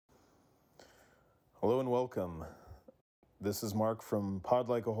Hello and welcome. This is Mark from Pod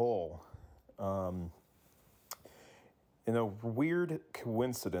Like a Hole. In a weird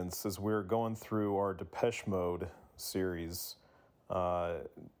coincidence, as we're going through our Depeche Mode series,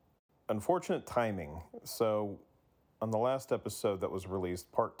 unfortunate timing. So, on the last episode that was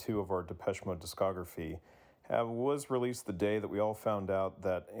released, part 2 of our Depeche Mode discography, was released the day that we all found out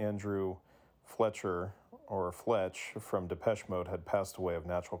that Andrew Fletcher, or Fletch, from Depeche Mode had passed away of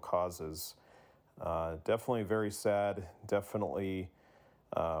natural causes. Definitely very sad, definitely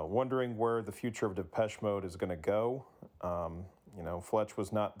wondering where the future of Depeche Mode is going to go. Fletch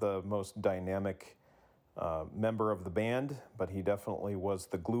was not the most dynamic member of the band, but he definitely was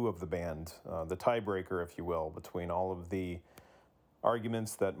the glue of the band, the tiebreaker, if you will, between all of the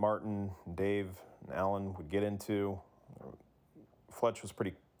arguments that Martin, Dave, and Alan would get into. Fletch was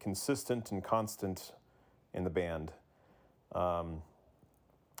pretty consistent and constant in the band.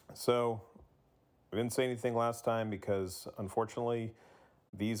 So we didn't say anything last time because, unfortunately,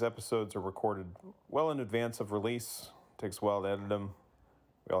 these episodes are recorded well in advance of release. It takes a while to edit them.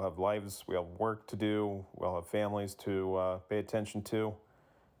 We all have lives, we have work to do, we all have families to pay attention to.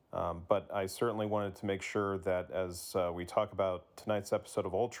 But I certainly wanted to make sure that as we talk about tonight's episode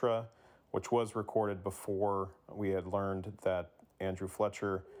of Ultra, which was recorded before we had learned that Andrew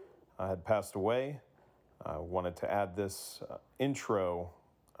Fletcher had passed away, I wanted to add this intro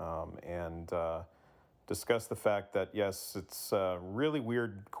and discuss the fact that, yes, it's a really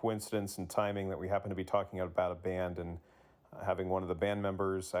weird coincidence and timing that we happen to be talking about a band and having one of the band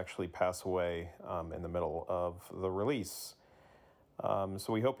members actually pass away in the middle of the release. So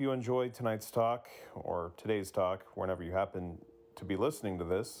we hope you enjoyed tonight's talk, or today's talk, whenever you happen to be listening to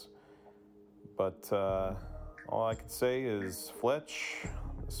this. But all I could say is, Fletch,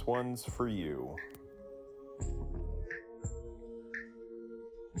 this one's for you.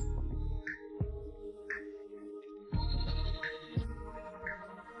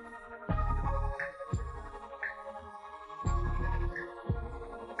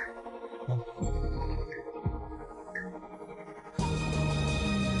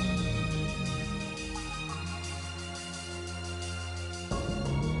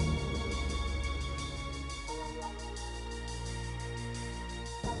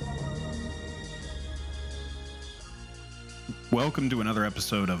 Welcome to another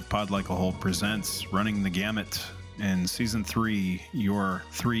episode of Pod Like a Hole Presents Running the Gamut. In Season 3, your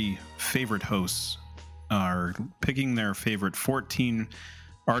 3 favorite hosts are picking their favorite 14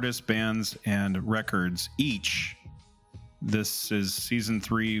 artists, bands, and records each. This is Season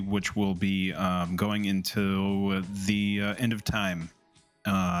 3, which will be going into the end of time.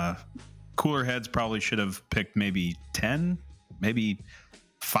 Cooler heads probably should have picked maybe 10, maybe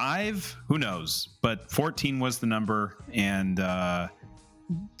 5, who knows, but 14 was the number, and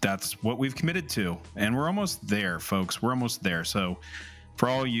that's what we've committed to, and we're almost there, folks. We're almost there. So for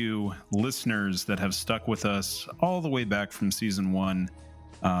all you listeners that have stuck with us all the way back from Season 1,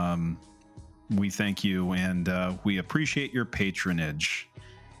 we thank you, and we appreciate your patronage.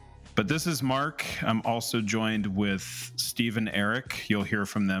 But this is Mark. I'm also joined with Steve and Eric. You'll hear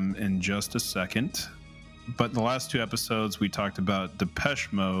from them in just a second. But the last 2 episodes, we talked about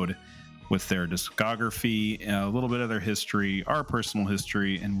Depeche Mode with their discography, a little bit of their history, our personal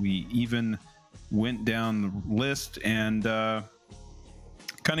history, and we even went down the list and kind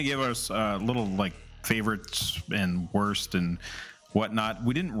of gave us little favorites and worst and whatnot.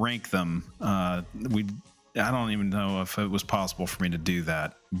 We didn't rank them. I don't even know if it was possible for me to do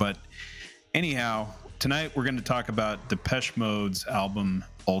that. But anyhow, tonight we're going to talk about Depeche Mode's album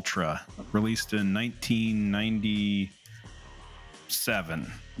Ultra, released in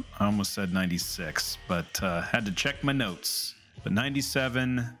 1997. I almost said 96, but had to check my notes. But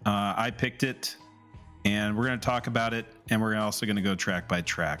 97, I picked it, and we're going to talk about it, and we're also going to go track by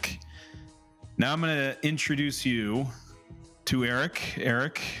track. Now I'm going to introduce you to Eric.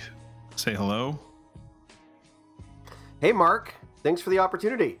 Eric, say hello. Hey, Mark. Thanks for the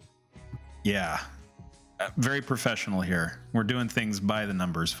opportunity. Yeah. Very professional here. We're doing things by the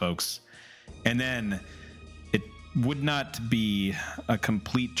numbers, folks. And then it would not be a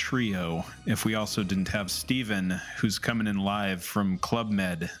complete trio if we also didn't have Steven, who's coming in live from Club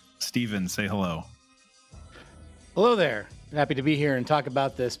Med. Steven, say hello. Hello there. Happy to be here and talk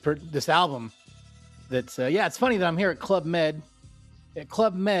about this album. That's it's funny that I'm here at Club Med. At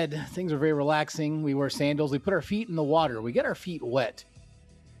Club Med, things are very relaxing. We wear sandals. We put our feet in the water. We get our feet wet.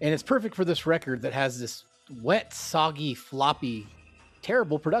 And it's perfect for this record that has this wet, soggy, floppy,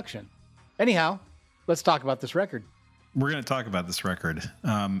 terrible production. Anyhow, let's talk about this record. We're going to talk about this record.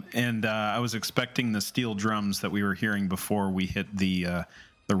 And I was expecting the steel drums that we were hearing before we hit the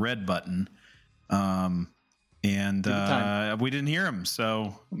red button. And Good time. we didn't hear him.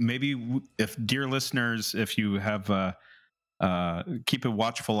 So maybe if dear listeners, if you have keep a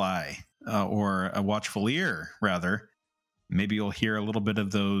watchful eye or a watchful ear, rather, maybe you'll hear a little bit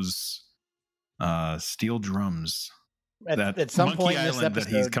of those steel drums. At some Monkey point in this Island that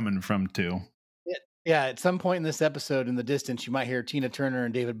he's episode, coming from too. yeah, at some point in this episode, in the distance, you might hear Tina Turner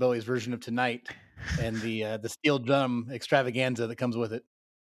and David Bowie's version of "Tonight" and the steel drum extravaganza that comes with it.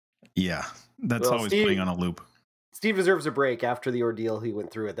 Yeah, that's Well, always Steve- playing on a loop. Steve deserves a break after the ordeal he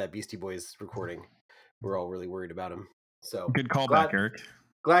went through at that Beastie Boys recording. We're all really worried about him. So Good callback, glad, Eric.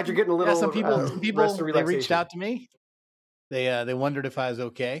 glad you're getting a little. Yeah, some people rest and they reached relaxation. out to me. They wondered if I was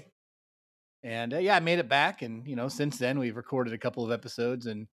okay, and yeah, I made it back. And since then we've recorded a couple of episodes,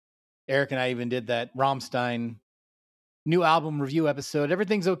 and Eric and I even did that Rammstein new album review episode.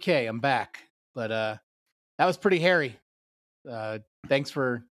 Everything's okay. I'm back, but that was pretty hairy. Thanks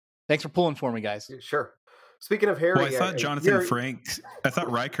for pulling for me, guys. Sure. Speaking of Harry, Well, I thought Jonathan I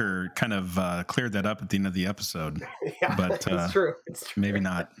thought Riker kind of cleared that up at the end of the episode. Yeah, but it's true. Maybe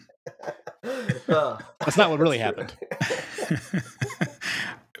not. That's not what really happened.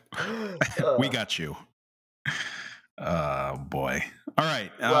 We got you. Oh boy. All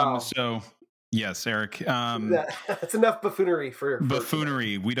right. Wow. So yes, Eric. That's enough buffoonery for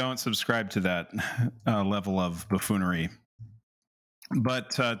buffoonery. We don't subscribe to that level of buffoonery.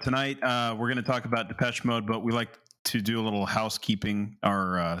 But tonight we're going to talk about Depeche Mode, but we like to do a little housekeeping,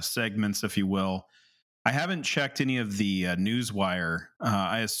 our segments, if you will. I haven't checked any of the Newswire.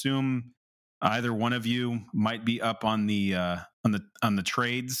 I assume either one of you might be up on the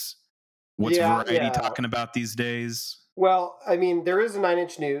trades. What's Variety talking about these days? Well, I mean, there is a 9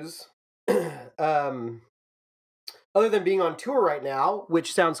 Inch News. Other than being on tour right now,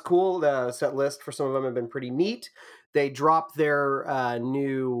 which sounds cool, the set list for some of them have been pretty neat. They dropped their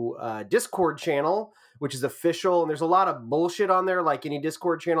new Discord channel, which is official. And there's a lot of bullshit on there, like any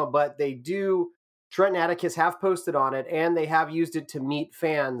Discord channel, but they do. Trent and Atticus have posted on it, and they have used it to meet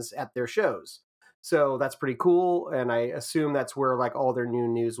fans at their shows. So that's pretty cool. And I assume that's where like all their new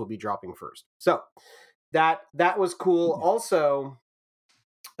news will be dropping first. So that was cool. Also,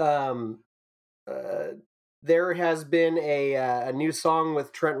 there has been a new song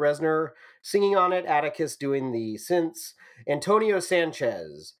with Trent Reznor singing on it, Atticus doing the synths. Antonio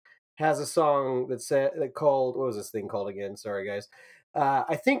Sanchez has a song that's called, what was this thing called again? Sorry, guys.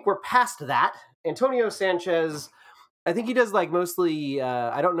 I think we're past that. Antonio Sanchez, I think he does like mostly,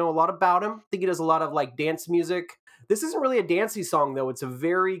 I don't know a lot about him. I think he does a lot of like dance music. This isn't really a dancey song though. It's a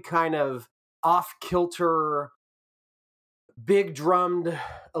very kind of off-kilter, big drummed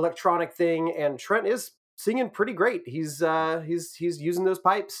electronic thing. And Trent is singing pretty great. He's using those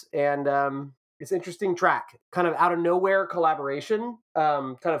pipes, and it's an interesting track. Kind of out of nowhere collaboration.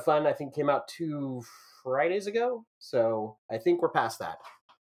 Kind of fun. I think came out 2 Fridays ago. So I think we're past that.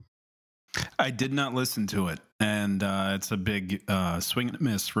 I did not listen to it, and it's a big swing and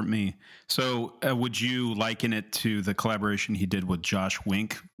miss for me. So would you liken it to the collaboration he did with Josh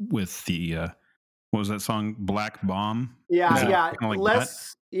Wink with the what was that song, Black Bomb? Yeah. Like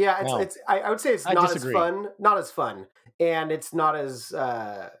less. That? Yeah, Wow. it's. I would say it's not as fun. Not as fun, and it's not as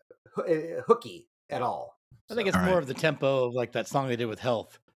hooky at all. I think it's more of the tempo of like that song they did with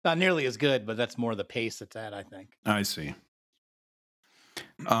Health. Not nearly as good, but that's more the pace it's at, I think. I see.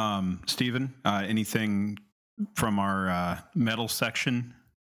 Steven, anything from our metal section?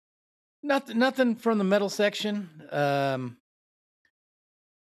 Nothing from the metal section.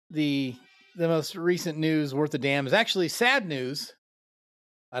 The most recent news worth a damn is actually sad news.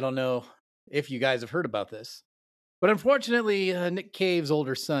 I don't know if you guys have heard about this, but unfortunately, Nick Cave's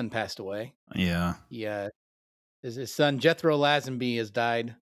older son passed away. Yeah. Yeah, his son Jethro Lazenby has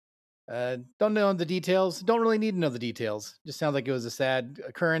died. Don't know the details. Don't really need to know the details. Just sounds like it was a sad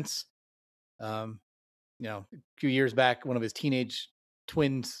occurrence. A few years back, one of his teenage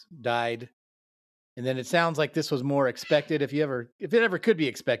twins died. And then it sounds like this was more expected. If it ever could be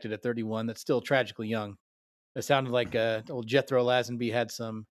expected at 31, that's still tragically young. It sounded like old Jethro Lazenby had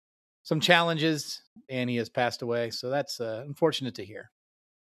some challenges, and he has passed away. So that's unfortunate to hear.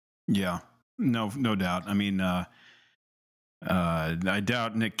 Yeah, no doubt. I mean, I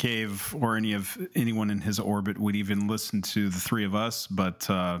doubt Nick Cave or anyone in his orbit would even listen to the three of us. But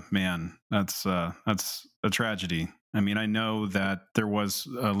man, that's a tragedy. I mean, I know that there was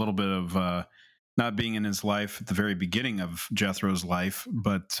a little bit of not being in his life at the very beginning of Jethro's life,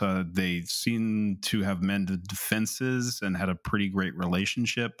 but they seem to have mended fences and had a pretty great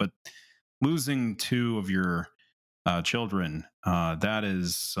relationship. But losing two of your children, that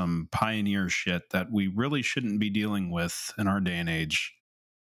is some pioneer shit that we really shouldn't be dealing with in our day and age.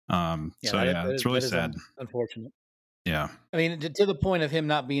 It's really sad. Unfortunate. Yeah. I mean, to the point of him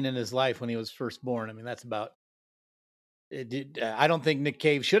not being in his life when he was first born. I mean, that's about it. I don't think Nick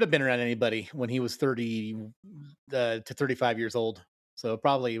Cave should have been around anybody when he was 30 to 35 years old. So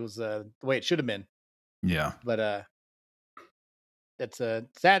probably it was the way it should have been. Yeah. But that's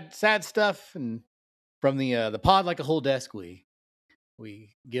sad stuff. And from the pod like a whole desk, we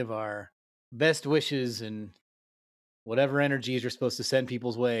give our best wishes and whatever energies you're supposed to send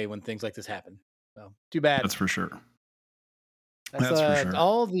people's way when things like this happen. So too bad. That's for sure. That's for sure.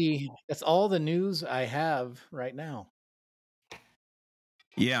 That's all the news I have right now.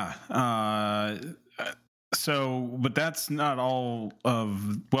 Yeah. But that's not all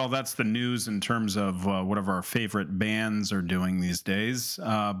of. Well, that's the news in terms of what of our favorite bands are doing these days.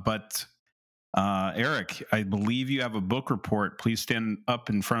 But Eric, I believe you have a book report. Please stand up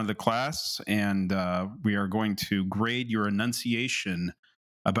in front of the class, and we are going to grade your enunciation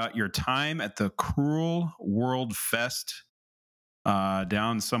about your time at the Cruel World Fest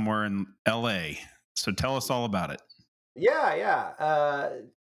down somewhere in LA. So tell us all about it. Yeah.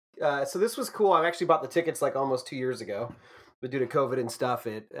 So this was cool. I actually bought the tickets like almost 2 years ago, but due to COVID and stuff,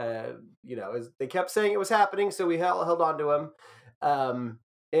 they kept saying it was happening, so we held on to them.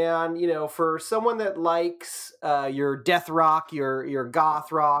 And for someone that likes your death rock, your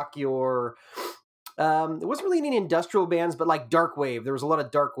goth rock, your it wasn't really any industrial bands, but like dark wave. There was a lot of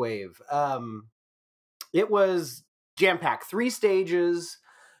dark wave. It was jam-packed, 3 stages.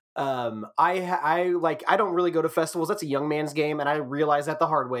 I don't really go to festivals. That's a young man's game, and I realized that the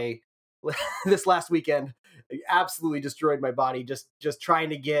hard way this last weekend. It absolutely destroyed my body just trying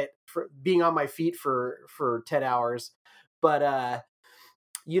to being on my feet for 10 hours. But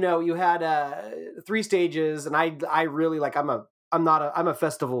you had 3 stages, and I really like I'm a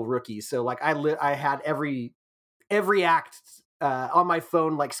festival rookie, so like I had every act on my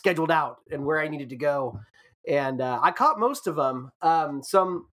phone like scheduled out and where I needed to go, and I caught most of them.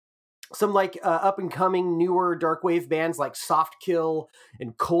 Some like up and coming newer darkwave bands like Soft Kill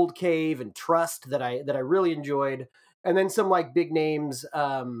and Cold Cave and Trust that I really enjoyed, and then some like big names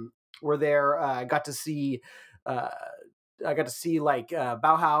were there. I got to see like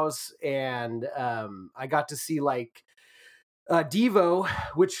Bauhaus, and I got to see like Devo,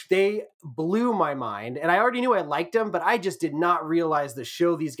 which they blew my mind. And I already knew I liked them, but I just did not realize the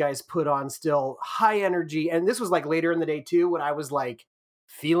show these guys put on. Still high energy, and this was like later in the day too, when I was like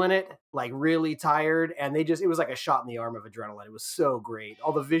feeling it, like really tired, and it was like a shot in the arm of adrenaline. It was so great.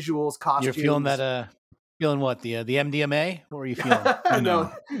 All the visuals, costumes. You're feeling that feeling what, the MDMA? What were you feeling?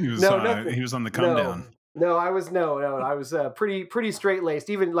 No, he was on the come down. No, I was pretty straight laced.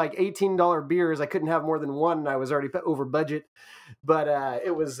 Even like $18 beers, I couldn't have more than one, and I was already over budget. But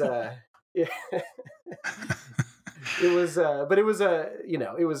it was it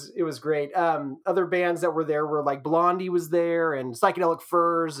was great. Other bands that were there were like Blondie was there, and Psychedelic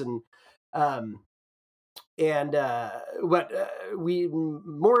Furs, and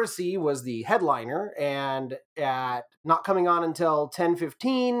Morrissey was the headliner, and at not coming on until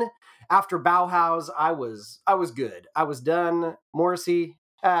 10:15 after Bauhaus, I was good. I was done. Morrissey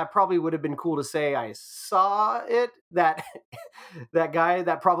probably would have been cool to say I saw it, that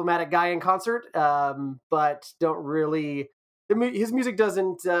problematic guy in concert, but don't really. His music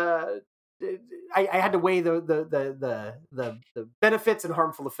doesn't. I had to weigh the benefits and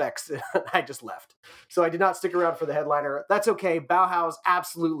harmful effects. I just left, so I did not stick around for the headliner. That's okay. Bauhaus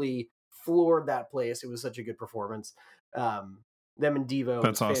absolutely floored that place. It was such a good performance. Them and Devo.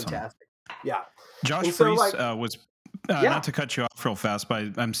 That's was awesome. Fantastic. Yeah. Josh Freese was. Not to cut you off real fast,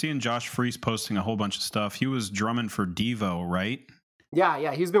 but I'm seeing Josh Freese posting a whole bunch of stuff. He was drumming for Devo, right?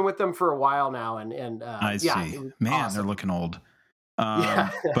 Yeah. He's been with them for a while now, and I see. Man, awesome. They're looking old. But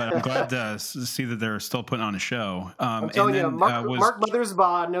I'm glad to see that they're still putting on a show. I'm telling you, Mark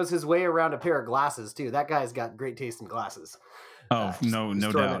Mothersbaugh knows his way around a pair of glasses too. That guy's got great taste in glasses. Oh, no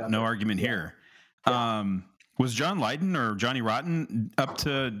doubt, no argument here. Yeah. Was John Lydon or Johnny Rotten up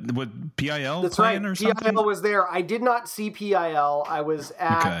to with PIL That's playing right. or something? PIL was there. I did not see PIL. I was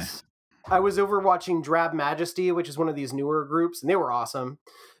over watching Drab Majesty, which is one of these newer groups, and they were awesome.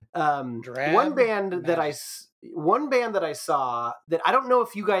 One band that I saw that I don't know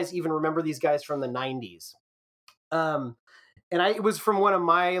if you guys even remember these guys from the 90s. It was from one of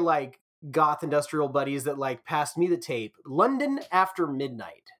my like goth industrial buddies that like passed me the tape. London After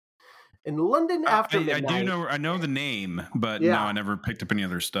Midnight. In London After Midnight. I know the name, but no, I never picked up any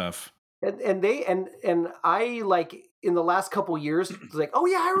other stuff. And I like in the last couple years was like, oh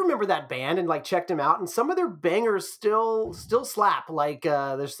yeah, I remember that band, and like checked them out, and some of their bangers still slap, like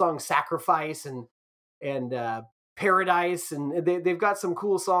their song Sacrifice and Paradise, and they've got some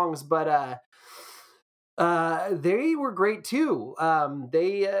cool songs, but they were great too.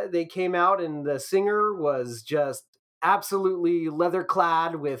 They came out, and the singer was just absolutely leather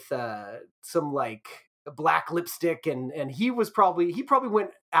clad with some like black lipstick, and he probably went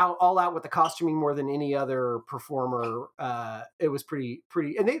all out with the costuming more than any other performer. It was pretty,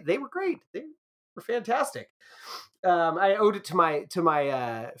 and they were great. They were fantastic. I owed it to my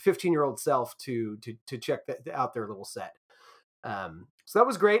 15-year-old self to check out their little set. So that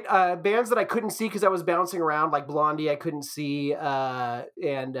was great. Bands that I couldn't see because I was bouncing around, like Blondie, I couldn't see,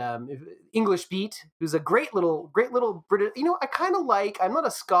 and English Beat, who's a great little British. I kind of like. I'm not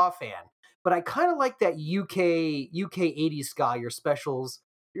a ska fan, but I kind of like that UK 80s ska. Your Specials,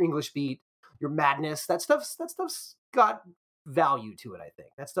 your English Beat, your Madness. That stuff's got value to it. I think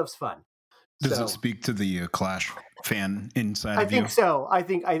that stuff's fun. Does it speak to the Clash fan inside I of you? think so. I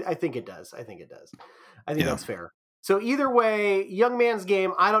think it does. I think that's fair. So either way, Young Man's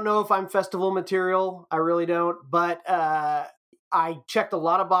Game, I don't know if I'm festival material. I really don't. But I checked a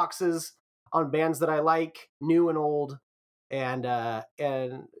lot of boxes on bands that I like, new and old. And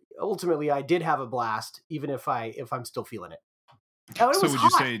ultimately, I did have a blast, even if I'm still feeling it. Oh, so would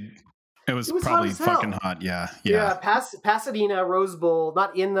hot. You say it was probably fucking hot? Yeah. Pasadena Rose Bowl,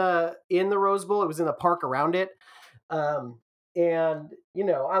 not in the Rose Bowl. It was in the park around it. And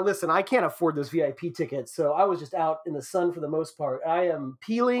I can't afford those VIP tickets, so I was just out in the sun for the most part. I am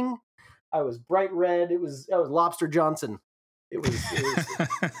peeling. I was bright red. I was Lobster Johnson. It was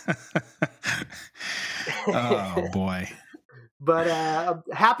oh boy. But I'm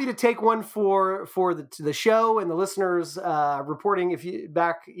happy to take one for the show and the listeners reporting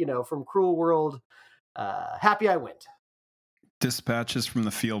from Cruel World. Happy I went. Dispatches from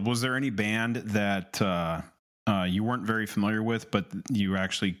the field. Was there any band that you weren't very familiar with, but you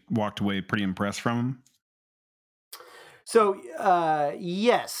actually walked away pretty impressed from them? So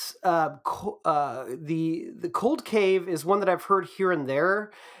yes, the Cold Cave is one that I've heard here and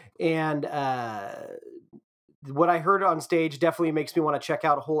there, and what I heard on stage definitely makes me want to check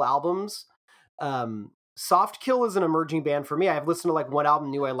out whole albums. Soft Kill is an emerging band for me. I've listened to like one album,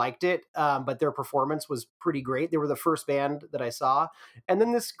 knew I liked it, but their performance was pretty great. They were the first band that I saw. And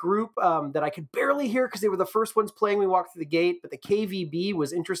then this group that I could barely hear because they were the first ones playing. We walked through the gate, but the KVB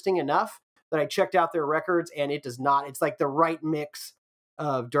was interesting enough that I checked out their records, and it does not. It's like the right mix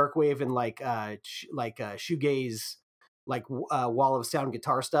of darkwave and like shoegaze, like wall of sound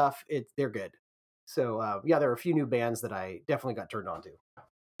guitar stuff. They're good. So there are a few new bands that I definitely got turned on to.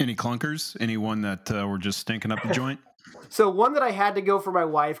 Any clunkers? Anyone that were just stinking up the joint? So one that I had to go for my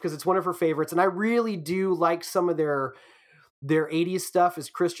wife because it's one of her favorites, and I really do like some of their 80s stuff, is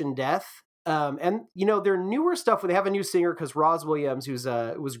Christian Death. And their newer stuff, they have a new singer because Roz Williams, who's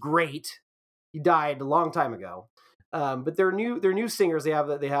was great. He died a long time ago. But their new singers, they have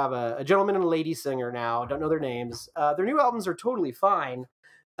a gentleman and a lady singer now. Don't know their names. Their new albums are totally fine.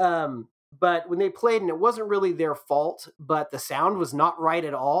 But when they played, and it wasn't really their fault, but the sound was not right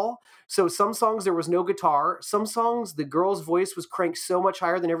at all. So some songs there was no guitar. Some songs the girl's voice was cranked so much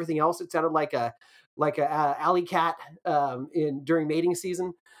higher than everything else, it sounded like a alley cat during mating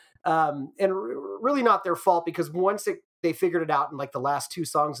season. And really not their fault, because once they figured it out in like the last two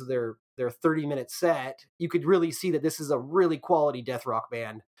songs of their 30-minute set, you could really see that this is a really quality death rock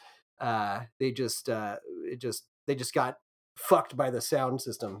band. They just got fucked by the sound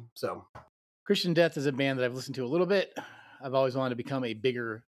system. So Christian Death is a band that I've listened to a little bit. I've always wanted to become a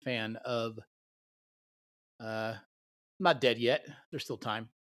bigger fan of. Not dead yet. There's still time,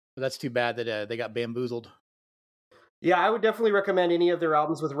 but that's too bad that they got bamboozled. Yeah, I would definitely recommend any of their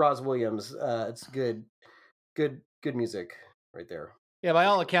albums with Roz Williams. It's good music right there. Yeah, by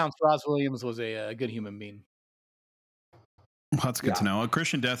all accounts, Roz Williams was a good human being. Well, that's good to know.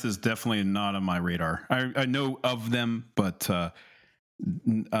 Christian Death is definitely not on my radar. I know of them, but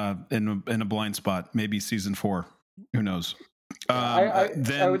in a blind spot. Maybe season 4. Who knows?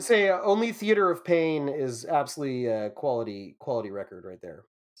 I would say Only Theater of Pain is absolutely quality record right there.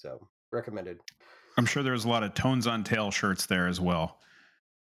 So recommended. I'm sure there's a lot of Tones on Tail shirts there as well.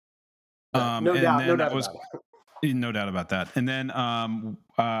 No doubt about it. No doubt about that. And then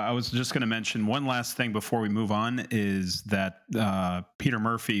I was just going to mention one last thing before we move on, is that Peter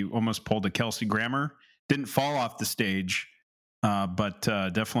Murphy almost pulled a Kelsey Grammer. Didn't fall off the stage, but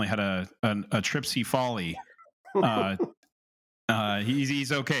definitely had a Tripsy Folly.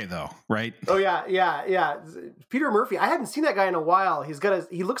 He's okay though, right? Oh yeah. Peter Murphy. I hadn't seen that guy in a while.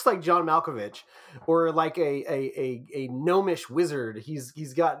 He looks like John Malkovich, or like a gnomish wizard.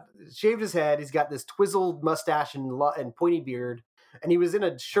 He's got shaved his head. He's got this twizzled mustache and pointy beard. and he was in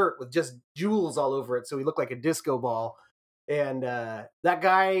a shirt with just jewels all over it, so he looked like a disco ball. And that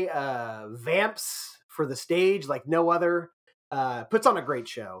guy vamps for the stage like no other. Puts on a great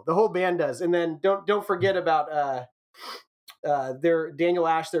show. The whole band does. And then don't forget about their Daniel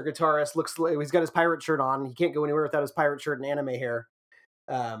Ash, their guitarist, looks like he's got his pirate shirt on. He can't go anywhere without his pirate shirt and anime hair.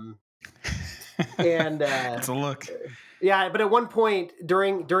 And it's a look. Yeah, but at one point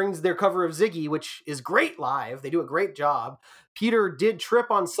during their cover of Ziggy, which is great live, they do a great job. Peter did trip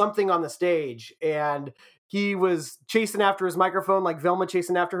on something on the stage, and he was chasing after his microphone like Velma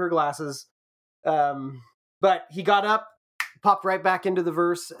chasing after her glasses. But he got up, popped right back into the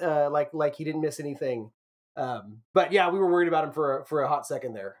verse, like he didn't miss anything. But yeah, we were worried about him for a hot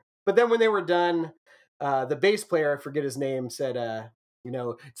second there. But then when they were done, the bass player, I forget his name, said,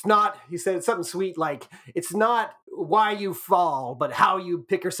 it's not, he said something sweet like, it's not why you fall, but how you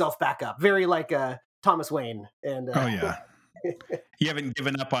pick yourself back up. Very like Thomas Wayne. And oh yeah. You haven't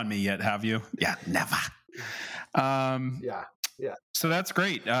given up on me yet, have you? Yeah, never. Yeah. So that's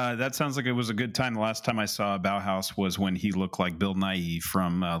great. That sounds like it was a good time. The last time I saw Bauhaus was when he looked like Bill Nighy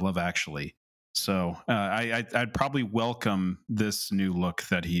from Love Actually. So I'd probably welcome this new look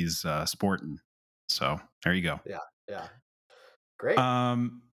that he's sporting. So there you go. Yeah. Great.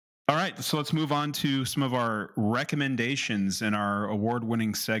 All right. So let's move on to some of our recommendations in our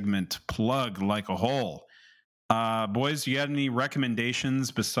award-winning segment, Plug Like a Hole. Boys, you got any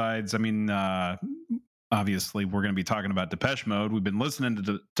recommendations besides, obviously we're going to be talking about Depeche Mode. We've been listening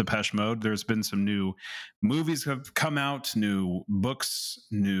to Depeche Mode. There's been some new movies have come out, new books,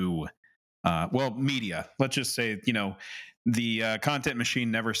 new, media. Let's just say, the content machine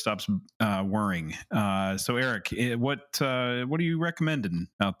never stops whirring. So Eric, what are you recommending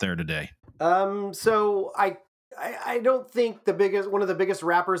out there today? So I don't think one of the biggest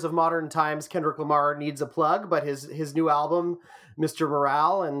rappers of modern times, Kendrick Lamar, needs a plug, but his new album, Mr.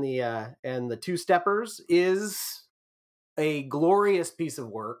 Morale and the Two Steppers, is a glorious piece of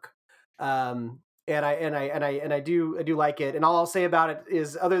work. And I do like it. And all I'll say about it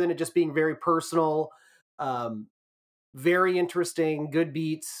is, other than it just being very personal, very interesting, good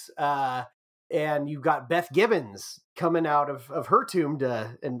beats, and you've got Beth Gibbons coming out of her tomb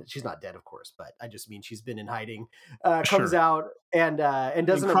and she's not dead, of course, but I just mean she's been in hiding. Comes out and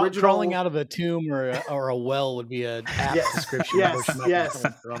does an original. Crawling out of a tomb or a well would be a apt description. Yes.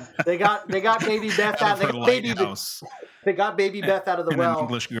 They got baby Beth out. They got baby Beth out of the well. An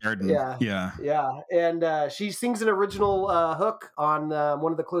English garden. Yeah. And she sings an original hook on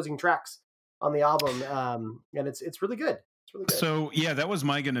one of the closing tracks on the album, and it's really good. Really good. So yeah, that was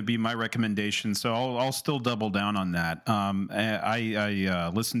going to be my recommendation. So I'll still double down on that.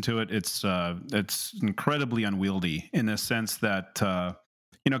 I listened to it. It's incredibly unwieldy in the sense that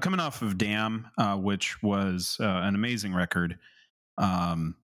coming off of Damn, which was an amazing record.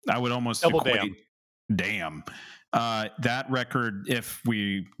 I would almost equate Damn. That record, if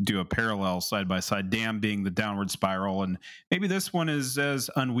we do a parallel side by side, Damn being the Downward Spiral, and maybe this one is as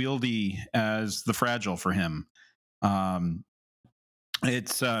unwieldy as The Fragile for him.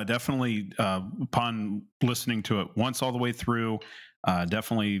 It's definitely, upon listening to it once all the way through,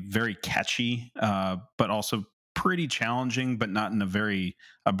 definitely very catchy, but also pretty challenging, but not in a very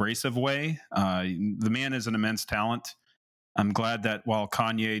abrasive way. The man is an immense talent. I'm glad that while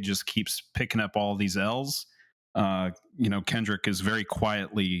Kanye just keeps picking up all these L's, Kendrick is very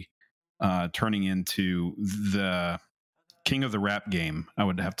quietly turning into the king of the rap game, I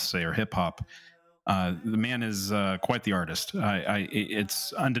would have to say, or hip hop. The man is quite the artist.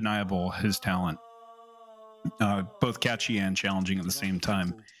 It's undeniable, his talent, both catchy and challenging at the same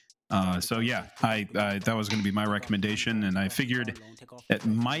time. So yeah, that was going to be my recommendation, and I figured it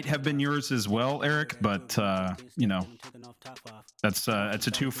might have been yours as well, Eric. But that's it's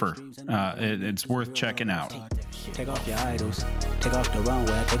a twofer. It's worth checking out. Take off your idols, take off the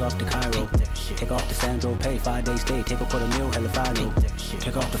runway, take off the Cairo, take off the Sandro, pay 5 days stay, take a quarter meal, hella final.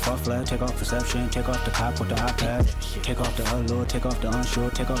 Take off the far flag, take off perception, take off the cop with the iPad, take off the allure, take off the unsure,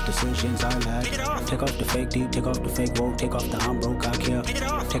 take off decisions I lack. Take off the fake deep, take off the fake woke, take off the I'm broke, I care.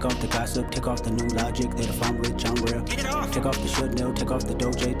 Take off the gossip, take off the new logic, that if I'm rich, I'm real. Take off the should know, take off the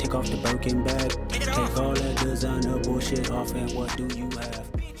Doja, take off the Birkin bag. Take all that designer bullshit off, and what do you have?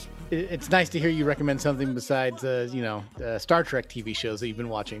 It's nice to hear you recommend something besides, Star Trek TV shows that you've been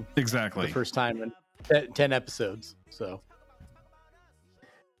watching. Exactly. The first time in 10 episodes. So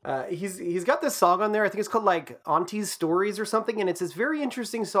he's got this song on there. I think it's called like Auntie's Stories or something, and it's this very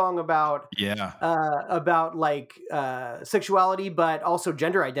interesting song about sexuality, but also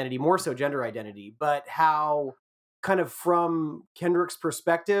gender identity, more so gender identity, but how kind of from Kendrick's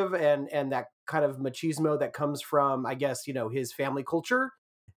perspective and that kind of machismo that comes from, I guess, his family culture.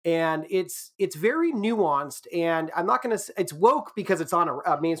 And it's very nuanced, and I'm not going to, it's woke because it's on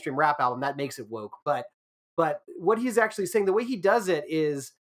a mainstream rap album. That makes it woke. But what he's actually saying, the way he does it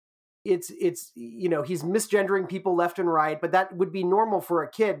is, it's he's misgendering people left and right, but that would be normal for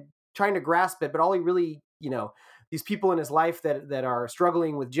a kid trying to grasp it. But all he really, these people in his life that are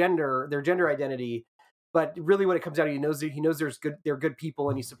struggling with their gender identity, but really what it comes down to, he knows they're good people,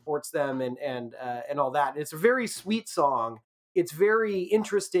 and he supports them, and all that. And it's a very sweet song. It's very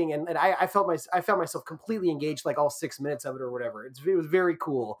interesting, and I found myself completely engaged, like all 6 minutes of it or whatever. It was very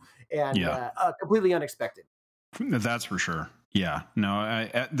cool and completely unexpected. That's for sure. Yeah, no,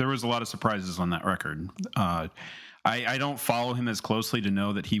 there was a lot of surprises on that record. I don't follow him as closely to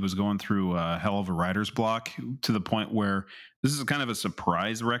know that he was going through a hell of a writer's block, to the point where this is kind of a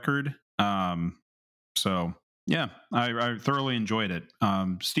surprise record. So yeah, I thoroughly enjoyed it.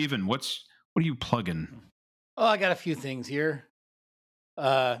 Steven, what are you plugging? Oh, I got a few things here.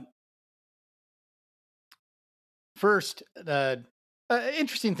 First,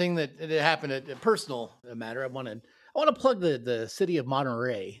 interesting thing that happened, a personal matter. I want to plug the city of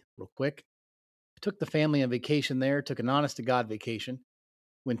Monterey real quick. I took the family on vacation there, took an honest to God vacation,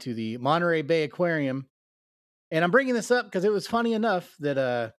 went to the Monterey Bay Aquarium. And I'm bringing this up because it was funny enough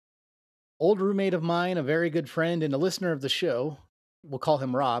that old roommate of mine, a very good friend and a listener of the show, we'll call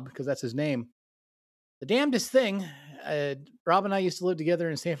him Rob because that's his name. The damnedest thing, Rob and I used to live together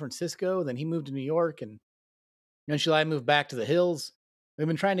in San Francisco. Then he moved to New York, and eventually I moved back to the hills. We've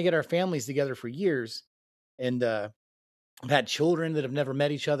been trying to get our families together for years, and I've had children that have never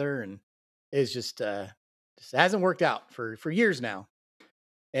met each other, and it's just hasn't worked out for years now.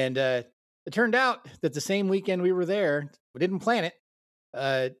 And it turned out that the same weekend we were there, we didn't plan it.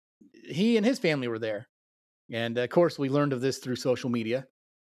 He and his family were there, and of course we learned of this through social media.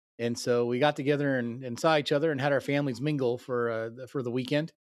 And so we got together and saw each other and had our families mingle for the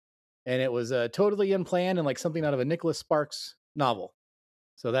weekend. And it was totally unplanned and like something out of a Nicholas Sparks novel.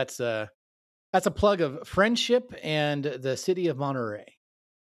 So that's a plug of friendship and the city of Monterey.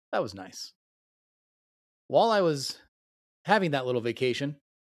 That was nice. While I was having that little vacation,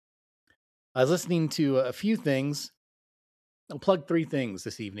 I was listening to a few things. I'll plug 3 things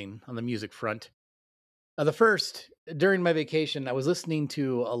this evening on the music front. The first, during my vacation, I was listening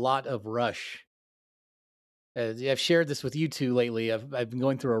to a lot of Rush. I've shared this with you two lately. I've been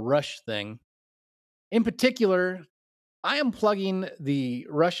going through a Rush thing. In particular, I am plugging the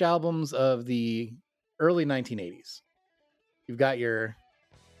Rush albums of the early 1980s. You've got your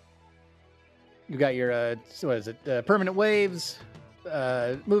what is it? Permanent Waves,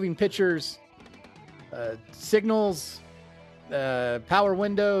 Moving Pictures, Signals, Power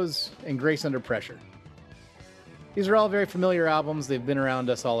Windows, and Grace Under Pressure. These are all very familiar albums. They've been around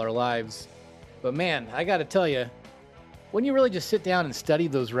us all our lives. But man, I got to tell you, when you really just sit down and study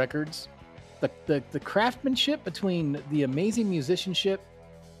those records, the craftsmanship between the amazing musicianship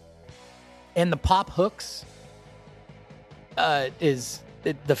and the pop hooks is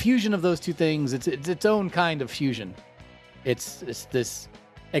the fusion of those two things. It's its own kind of fusion. It's this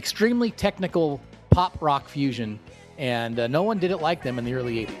extremely technical pop rock fusion, and no one did it like them in the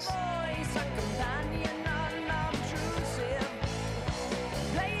early 80s.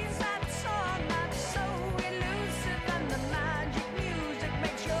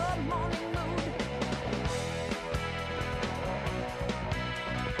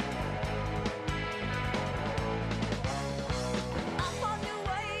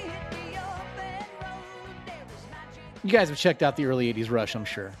 You guys have checked out the early 80s Rush, I'm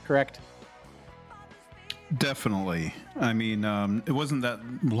sure, correct? Definitely. I mean, it wasn't that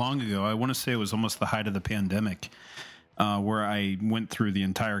long ago. I want to say it was almost the height of the pandemic, where I went through the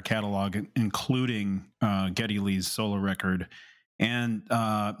entire catalog, including Geddy Lee's solo record. And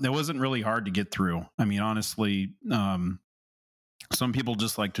it wasn't really hard to get through. I mean, honestly, some people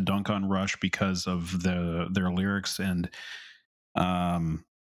just like to dunk on Rush because of their lyrics. And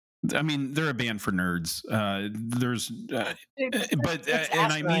I mean, they're a band for nerds. And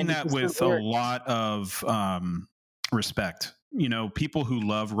I mean that with a lot of respect. You know, people who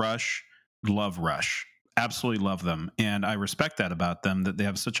love Rush, absolutely love them, and I respect that about them, that they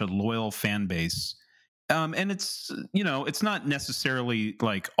have such a loyal fan base. And it's, you know, it's not necessarily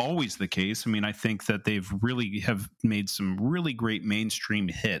like always the case. I mean, I think that they've really have made some really great mainstream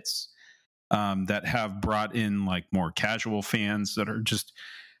hits that have brought in like more casual fans that are just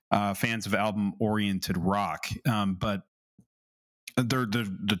fans of album-oriented rock, but they're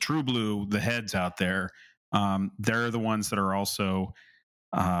the true blue, the heads out there. They're the ones that are also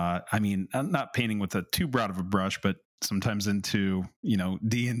I mean, I'm not painting with a too broad of a brush, but sometimes into,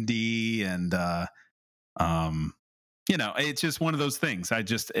 D&D and it's just one of those things. I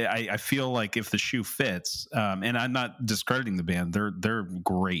feel like if the shoe fits, and I'm not discrediting the band, they're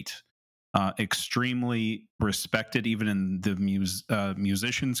great, extremely respected even in the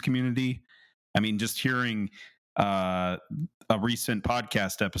musicians community. I mean, just hearing a recent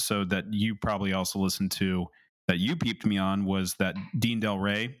podcast episode that you probably also listened to that you peeped me on was that Dean Del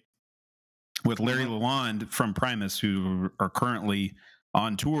Rey with Larry Lalonde from Primus, who are currently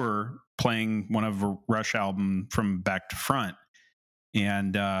on tour playing one of a Rush album from back to front.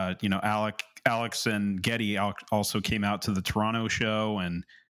 And, Alex and Getty also came out to the Toronto show and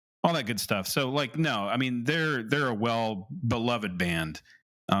all that good stuff. So no, I mean, they're a well-beloved band.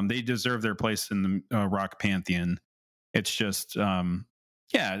 They deserve their place in the rock pantheon. It's just,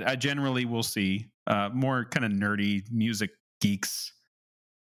 I generally will see more kind of nerdy music geeks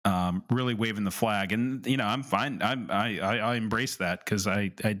really waving the flag, and I'm fine. I embrace that because I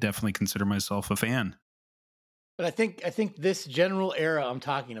definitely consider myself a fan. But I think this general era I'm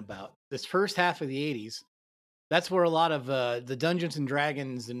talking about, this first half of the '80s, that's where a lot of the Dungeons and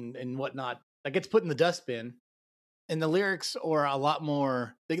Dragons and whatnot that gets put in the dustbin, and the lyrics are a lot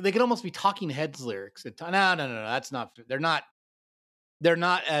more. They could almost be Talking Heads lyrics. No, that's not. They're not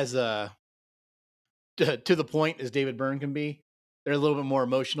as to the point as David Byrne can be. They're a little bit more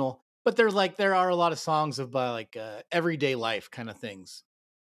emotional, but there are a lot of songs of everyday life kind of things,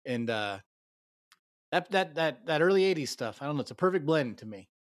 and that early '80s stuff. I don't know. It's a perfect blend to me.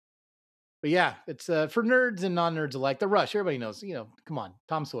 But yeah, it's for nerds and non-nerds alike. The Rush, everybody knows. Come on,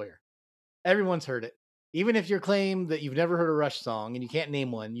 Tom Sawyer. Everyone's heard it. Even if you claim that you've never heard a Rush song and you can't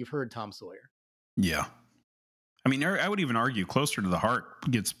name one, you've heard Tom Sawyer. Yeah. I mean, I would even argue Closer to the Heart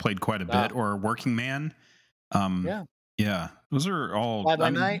gets played quite a bit, or Working Man. Yeah, those are all. Fly by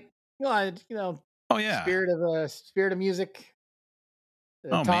Night. Oh yeah. Spirit of Music.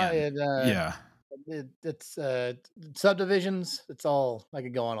 Man. It's Subdivisions. It's all. I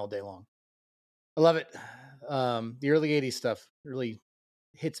could go on all day long. I love it. The early '80s stuff really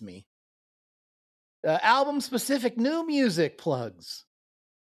hits me. Album specific new music plugs.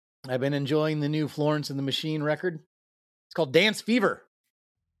 I've been enjoying the new Florence and the Machine record. It's called Dance Fever.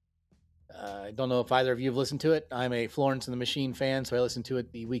 I don't know if either of you have listened to it. I'm a Florence and the Machine fan, so I listened to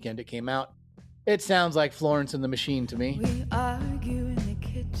it the weekend it came out. It sounds like Florence and the Machine to me. We argue in the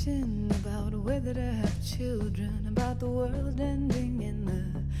kitchen about whether to have children, about the world ending in the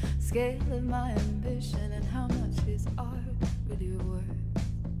scale of my ambition, and how much is art really worth.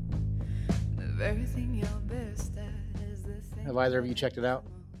 The very thing you're best at is the thing. Have either of you checked it out?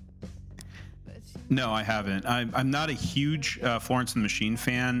 No, I haven't. I'm not a huge Florence and the Machine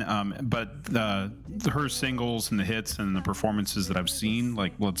fan, but her singles and the hits and the performances that I've seen,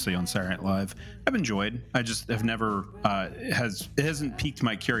 like let's say on Saturday Night Live, I've enjoyed. I just have never it hasn't piqued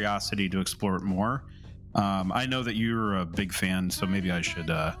my curiosity to explore it more. I know that you're a big fan, so maybe I should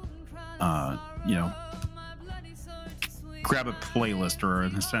grab a playlist or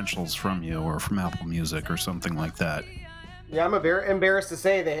an essentials from you or from Apple Music or something like that. Yeah, I'm very embarrassed to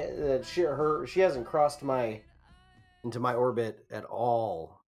say that she hasn't crossed into my orbit at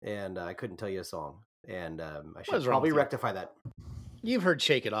all, and I couldn't tell you a song, and I should probably rectify that. You've heard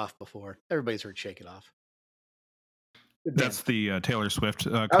 "Shake It Off" before. Everybody's heard "Shake It Off." That's the Taylor Swift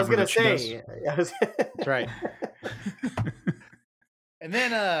cover. I was going to say, that's right. And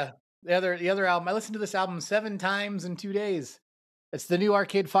then the other album, I listened to this album 7 times in 2 days. It's the new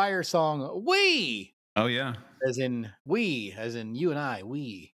Arcade Fire song, "We." Oh yeah. As in you and I,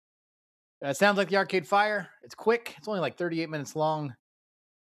 we. It sounds like the Arcade Fire. It's quick. It's only like 38 minutes long.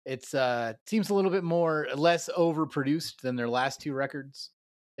 It's seems a little bit less overproduced than their last 2 records.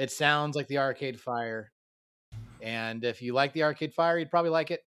 It sounds like the Arcade Fire. And if you like the Arcade Fire, you'd probably like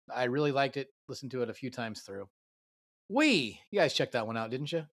it. I really liked it. Listened to it a few times through. You guys checked that one out,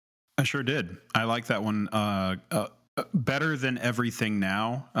 didn't you? I sure did. I like that one better than Everything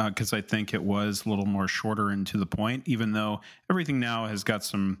Now, because I think it was a little more shorter and to the point, even though Everything Now has got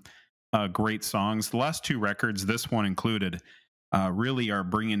some great songs. The last 2 records, this one included, really are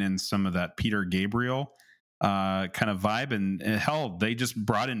bringing in some of that Peter Gabriel kind of vibe. And hell, they just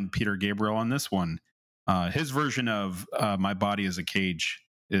brought in Peter Gabriel on this one. His version of My Body is a Cage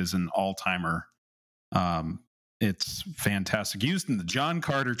is an all-timer. It's fantastic. Used in the John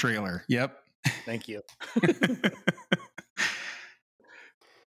Carter trailer. Yep. Thank you.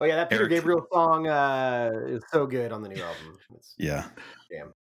 Oh yeah, that Peter Gabriel song is so good on the new album. Yeah.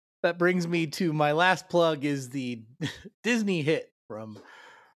 Damn. That brings me to my last plug is the Disney hit from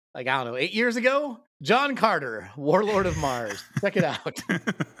 8 years ago. John Carter, Warlord of Mars. Check it out.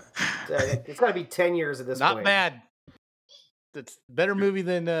 It's got to be 10 years at this point. Not bad. It's a better movie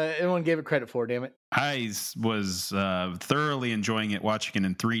than anyone gave it credit for, damn it. I was thoroughly enjoying it, watching it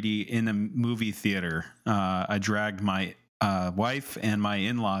in 3D in a movie theater. I dragged my wife and my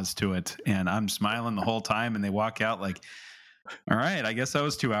in-laws to it, and I'm smiling the whole time, and they walk out like, all right, I guess that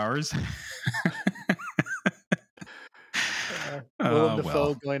was 2 hours. Willem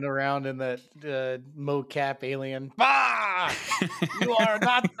Dafoe going around in that mocap alien. Ah! You are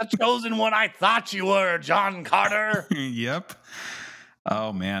not the chosen one I thought you were, John Carter. Yep.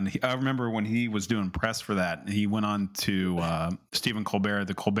 Oh, man. I remember when he was doing press for that, he went on to Stephen Colbert,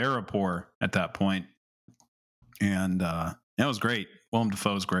 the Colbert Report at that point. And that was great. Willem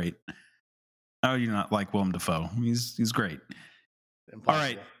Dafoe's great. How do you not like Willem Dafoe? He's great. Impossible. All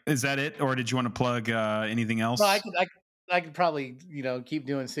right. Is that it? Or did you want to plug anything else? No, I could probably, keep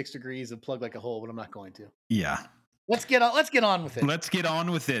doing 6 degrees and plug like a hole, but I'm not going to. Yeah. Let's get on with it. Let's get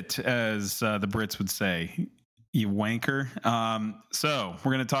on with it, as the Brits would say. You wanker. So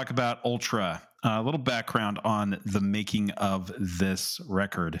we're going to talk about Ultra. A little background on the making of this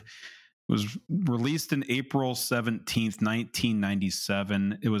record. It was released in April 17th,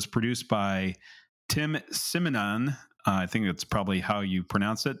 1997. It was produced by Tim Simonon. I think that's probably how you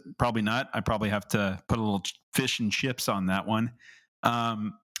pronounce it. Probably not. I probably have to put a little fish and chips on that one.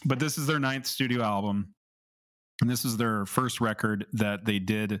 But this is their 9th studio album. And this is their first record that they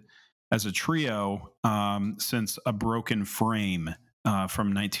did as a trio since A Broken Frame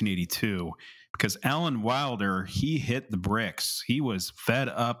from 1982. Because Alan Wilder, he hit the bricks. He was fed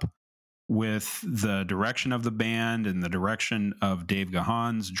up with the direction of the band and the direction of Dave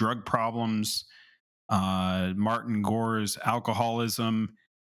Gahan's drug problems, Martin Gore's alcoholism,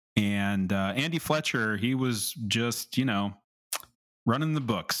 and Andy Fletcher. He was just, running the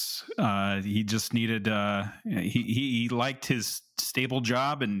books. He just needed, he liked his stable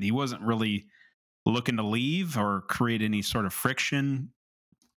job, and he wasn't really looking to leave or create any sort of friction.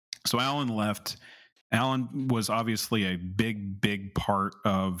 So Alan left. Alan was obviously a big part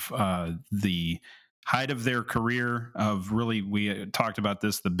of the height of their career, of really, we talked about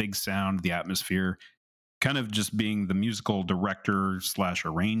this, the big sound, the atmosphere, kind of just being the musical director /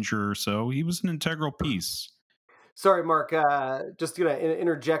 arranger. So he was an integral piece. Sorry, Mark, just going to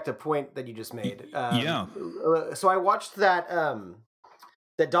interject a point that you just made. Yeah. So I watched that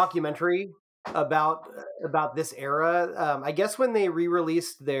documentary about this era. I guess when they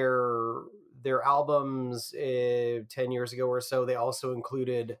re-released their albums 10 years ago or so, they also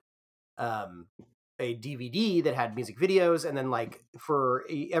included a DVD that had music videos, and then like for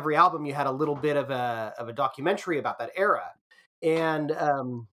every album you had a little bit of a documentary about that era. And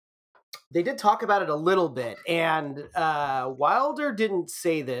they did talk about it a little bit, and Wilder didn't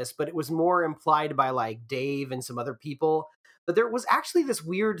say this, but it was more implied by like Dave and some other people. But there was actually this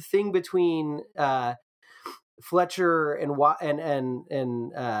weird thing between Fletcher and Wilder,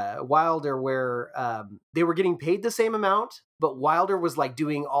 where they were getting paid the same amount, but Wilder was like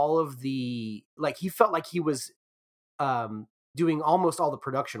doing all of the, like, he felt like he was doing almost all the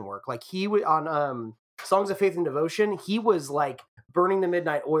production work. Like he would on Songs of Faith and Devotion, he was like burning the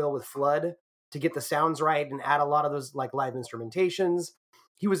midnight oil with Flood to get the sounds right and add a lot of those like live instrumentations.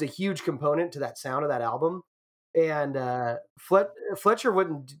 He was a huge component to that sound of that album. And Fletcher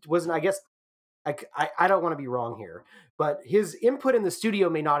wasn't, I guess, I don't want to be wrong here, but his input in the studio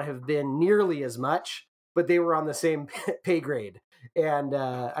may not have been nearly as much, but they were on the same pay grade. And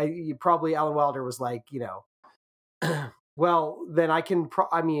probably Alan Wilder was like, well, then I can,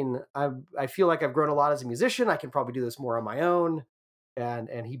 I feel like I've grown a lot as a musician. I can probably do this more on my own.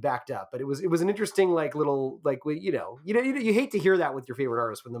 And he backed up. But it was an interesting, like, little, like, you hate to hear that with your favorite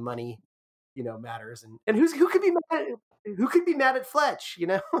artist when the money, matters. And who could be mad at Fletch?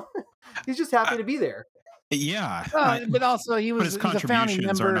 He's just happy to be there. Yeah. But also but his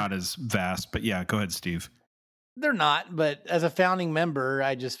contributions are not as vast. But yeah, go ahead, Steve. They're not, but as a founding member,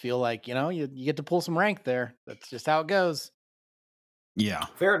 I just feel like, you get to pull some rank there. That's just how it goes. Yeah.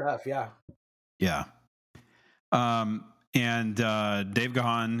 Fair enough. Yeah. Yeah. And Dave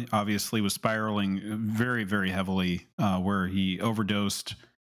Gahan obviously was spiraling very, very heavily, where he overdosed,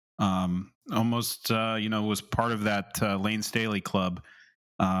 almost, was part of that Lane Staley club.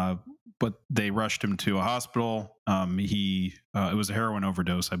 But they rushed him to a hospital. It was a heroin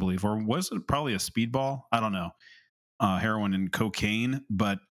overdose, I believe, or was it probably a speedball? I don't know. Heroin and cocaine.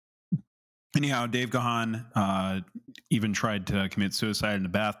 But anyhow, Dave Gahan even tried to commit suicide in a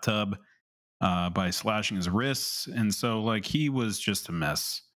bathtub by slashing his wrists. And so, like, he was just a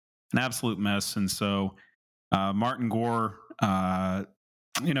mess, an absolute mess. And so Martin Gore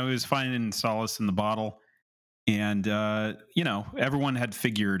he was finding solace in the bottle. And, everyone had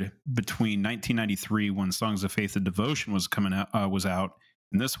figured between 1993, when Songs of Faith and Devotion was was out,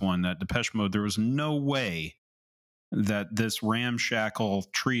 and this one, that Depeche Mode, there was no way that this ramshackle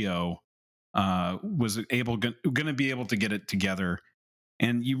trio was going to be able to get it together.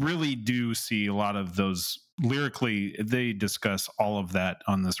 And you really do see a lot of those lyrically. They discuss all of that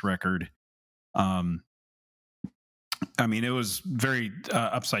on this record. It was very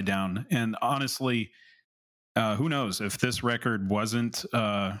upside down. And honestly, who knows if this record wasn't,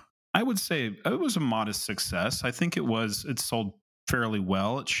 I would say it was a modest success. I think it sold fairly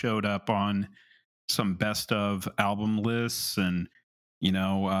well. It showed up on some best of album lists, and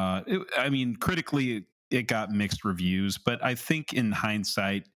critically it got mixed reviews, but I think in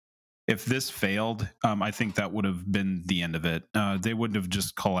hindsight, if this failed, I think that would have been the end of it. They wouldn't have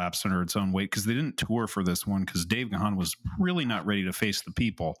just collapsed under its own weight, because they didn't tour for this one, because Dave Gahan was really not ready to face the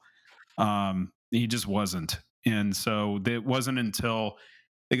people. He just wasn't. And so it wasn't until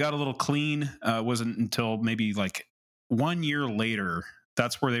they got a little clean, wasn't until maybe like 1 year later,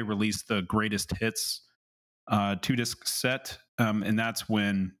 that's where they released the Greatest Hits 2-disc set. And that's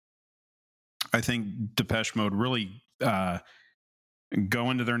when I think Depeche Mode really go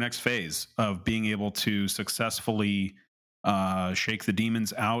into their next phase of being able to successfully shake the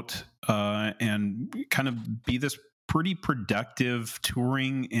demons out and kind of be this pretty productive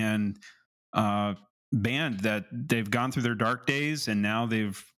touring and band that they've gone through their dark days, and now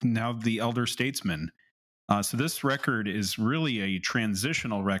the elder statesmen. So this record is really a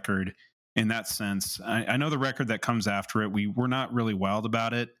transitional record in that sense. I know the record that comes after it, we're not really wild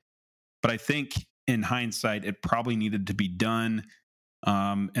about it, but I think in hindsight, it probably needed to be done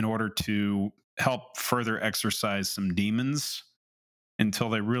in order to help further exorcise some demons until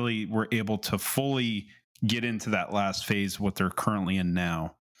they really were able to fully get into that last phase, what they're currently in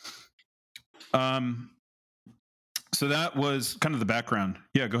now. So that was kind of the background.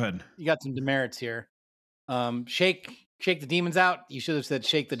 Yeah, go ahead. You got some demerits here. Shake the demons out. You should have said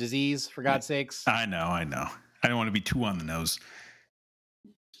shake the disease, for God's sakes. I know. I don't want to be too on the nose.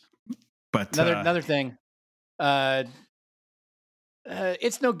 But another thing.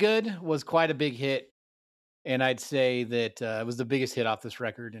 It's No Good was quite a big hit, and I'd say that it was the biggest hit off this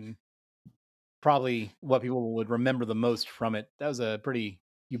record, and probably what people would remember the most from it. That was a pretty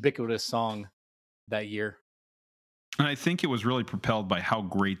ubiquitous song that year. And I think it was really propelled by how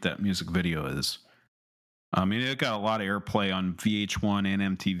great that music video is. It got a lot of airplay on VH1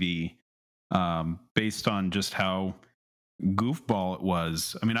 and MTV based on just how goofball it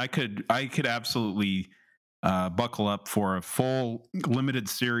was. I could absolutely buckle up for a full limited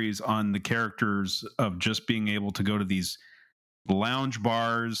series on the characters of just being able to go to these lounge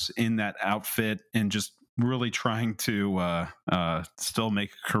bars in that outfit and just really trying to still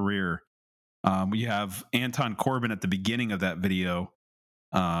make a career. We have Anton Corbijn at the beginning of that video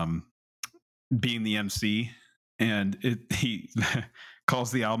being the MC, and he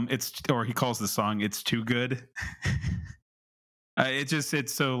calls the album he calls the song "It's Too Good."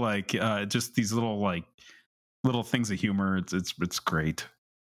 It's so like just these little things of humor. It's great.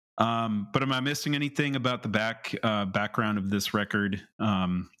 But am I missing anything about the background of this record?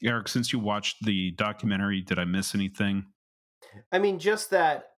 Eric, since you watched the documentary, did I miss anything? Just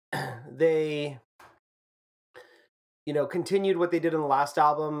that they continued what they did in the last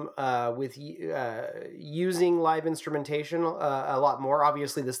album with using live instrumentation a lot more.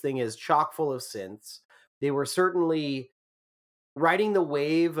 Obviously, this thing is chock full of synths. They were certainly riding the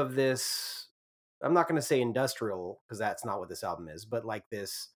wave of this, I'm not going to say industrial, because that's not what this album is, but like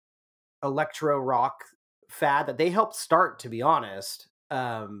this electro rock fad that they helped start, to be honest.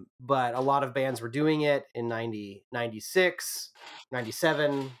 But a lot of bands were doing it in 90, 96,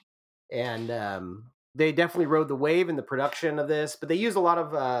 97, and they definitely rode the wave in the production of this, but they used a lot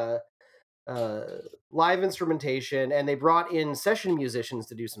of live instrumentation, and they brought in session musicians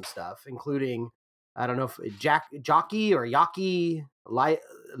to do some stuff, including, I don't know if Jockey or Yaki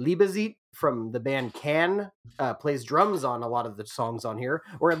Liebezit from the band Can plays drums on a lot of the songs on here,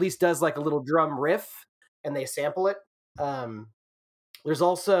 or at least does like a little drum riff, and they sample it. There's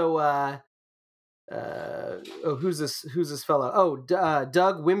also who's this fellow?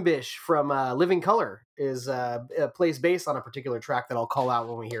 Doug Wimbish from Living Colour is plays bass on a particular track that I'll call out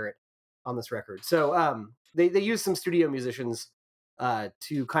when we hear it on this record. So they used some studio musicians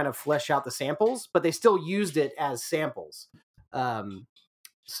to kind of flesh out the samples, but they still used it as samples.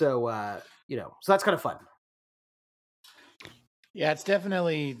 So that's kind of fun. Yeah, it's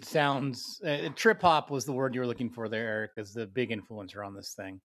definitely sounds trip hop was the word you were looking for there, Eric, as the big influencer on this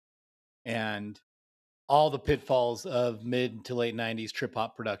thing. And all the pitfalls of mid to late 90s trip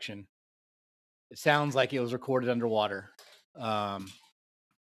hop production. It sounds like it was recorded underwater.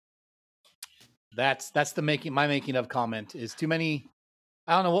 That's my making of comment is too many.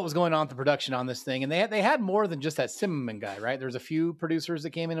 I don't know what was going on with the production on this thing. And they had more than just that Zimmerman guy, right? There's a few producers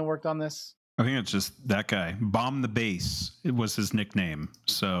that came in and worked on this. I think it's just that guy. Bomb the Bass. It was his nickname.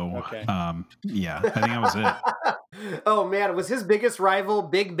 So, Okay. yeah, I think that was it. Oh man, was his biggest rival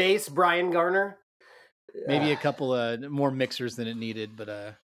Big Bass Brian Garner? Maybe a couple of more mixers than it needed,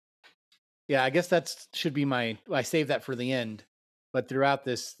 but yeah, I guess that should be I saved that for the end. But throughout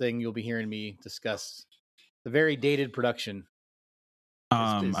this thing, you'll be hearing me discuss the very dated production.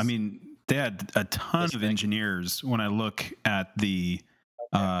 I mean, they had a ton of engineers. When I look at the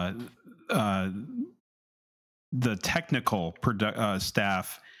technical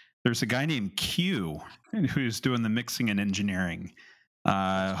staff, there's a guy named Q who's doing the mixing and engineering.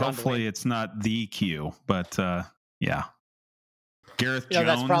 Hopefully it's not the Q, but yeah. Gareth Jones.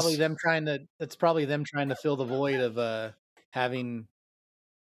 That's probably them trying to fill the void of having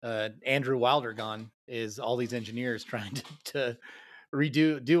Andrew Wilder gone, is all these engineers trying to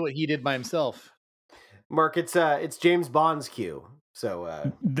do what he did by himself. Mark, it's James Bond's Q.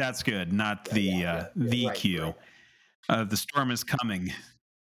 So that's good, not the right, Q. Right. The storm is coming.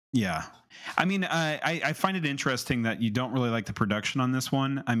 Yeah. I mean, I find it interesting that you don't really like the production on this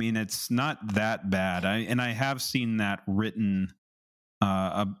one. I mean, it's not that bad. I have seen that written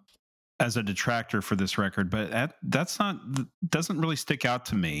as a detractor for this record, but doesn't really stick out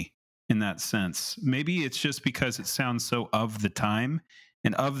to me in that sense. Maybe it's just because it sounds so of the time,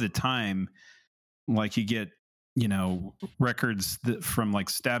 and of the time, like you get, records from like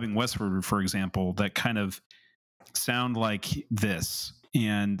Stabbing Westward, for example, that kind of sound like this.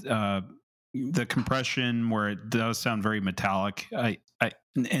 And the compression where it does sound very metallic,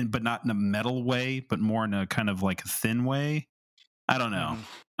 but not in a metal way, but more in a kind of like a thin way. I don't know.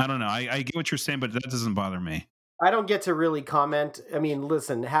 I get what you're saying, but that doesn't bother me. I don't get to really comment. I mean,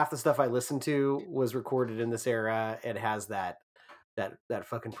 listen, half the stuff I listened to was recorded in this era and has that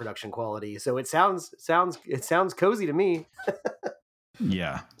fucking production quality. So it sounds cozy to me.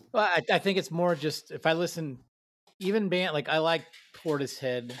 Yeah. Well, I think it's more just if I listen. Even band like I like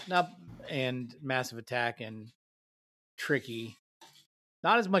Portishead, and Massive Attack and Tricky.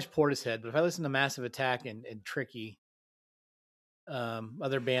 Not as much Portishead, but if I listen to Massive Attack and Tricky,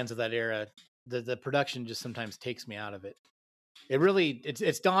 other bands of that era, the production just sometimes takes me out of it. It really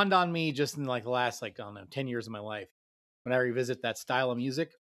it's dawned on me just in like the last 10 years of my life when I revisit that style of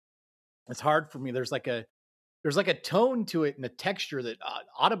music. It's hard for me. There's like a tone to it and a texture that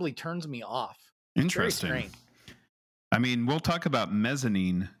audibly turns me off. Interesting. Very strange. I mean, we'll talk about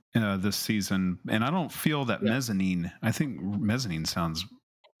Mezzanine this season, and I don't feel that Mezzanine. I think Mezzanine sounds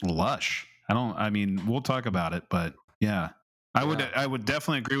lush. We'll talk about it, but yeah, I would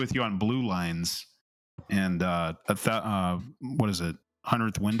definitely agree with you on Blue Lines and what is it,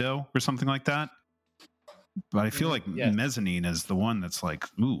 100th Window or something like that. But I feel like Mezzanine is the one that's like,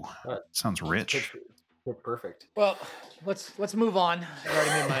 ooh, sounds rich. Perfect. Well, let's move on. I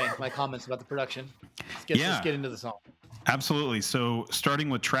already made my comments about the production. Let's get into the song. Absolutely. So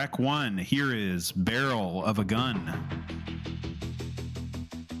starting with track 1, here is Barrel of a Gun.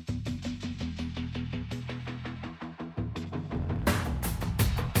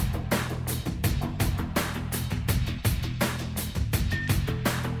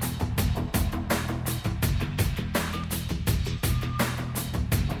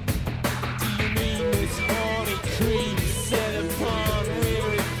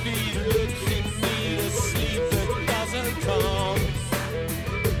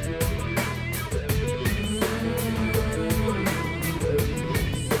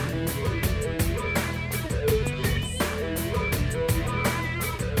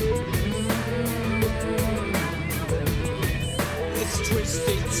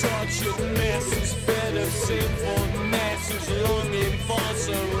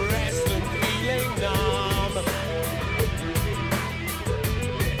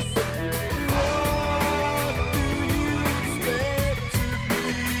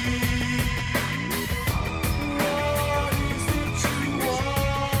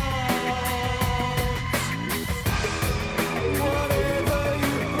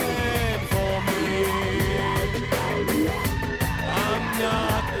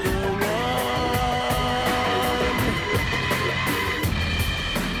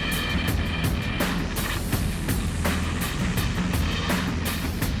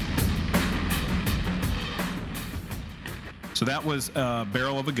 So that was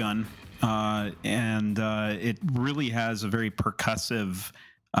Barrel of a Gun, and it really has a very percussive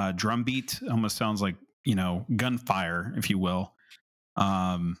drum beat. Almost sounds like gunfire, if you will.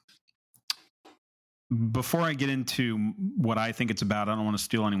 Before I get into what I think it's about, I don't want to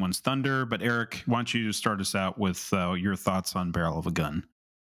steal anyone's thunder, but Eric, why don't you just start us out with your thoughts on Barrel of a Gun?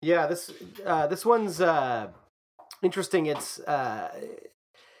 Yeah, this one's interesting. It's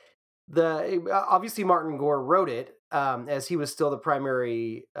obviously Martin Gore wrote it, as he was still the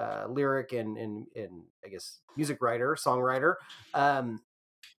primary lyric and I guess music writer, songwriter.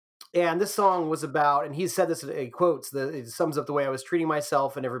 And this song was about, and he said this in quotes, it sums up the way I was treating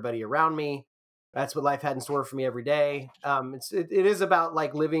myself and everybody around me. That's what life had in store for me every day. It is about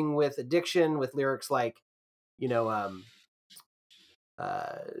like living with addiction, with lyrics like,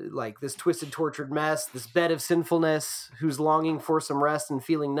 like this twisted, tortured mess, this bed of sinfulness, who's longing for some rest and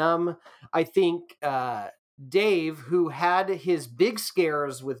feeling numb. I think Dave, who had his big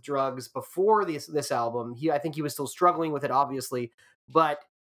scares with drugs before this album, I think he was still struggling with it, obviously. But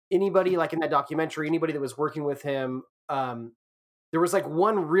anybody like in that documentary, anybody that was working with him, there was like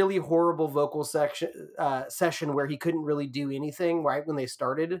one really horrible vocal session where he couldn't really do anything right when they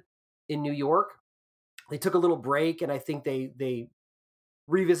started in New York. They took a little break, and I think they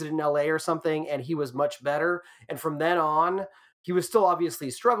revisited in LA or something, and he was much better. And from then on, he was still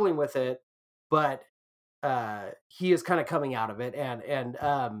obviously struggling with it, but he is kind of coming out of it. And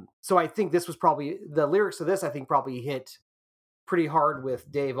so I think this was probably, the lyrics of this, I think probably hit pretty hard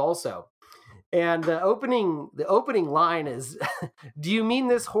with Dave also. And the opening line is, "Do you mean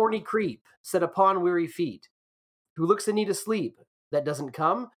this horny creep set upon weary feet, who looks in need of sleep that doesn't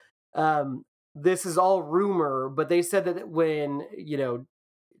come?" This is all rumor, but they said that when,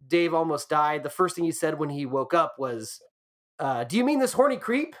 Dave almost died, the first thing he said when he woke up was, "Do you mean this horny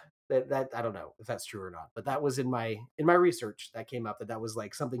creep?" That I don't know if that's true or not, but that was in my research that came up that was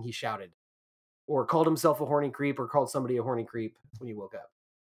like something he shouted, or called himself a horny creep, or called somebody a horny creep when he woke up.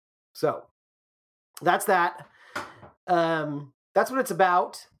 So that's that. That's what it's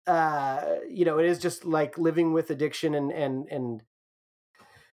about. It is just like living with addiction and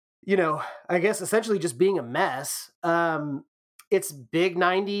I guess essentially just being a mess. It's big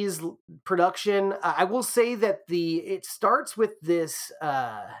 90s production. I will say that it starts with this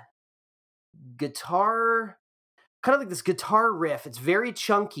guitar, kind of like this guitar riff. It's very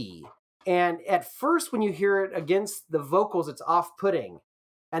chunky. And at first, when you hear it against the vocals, it's off-putting.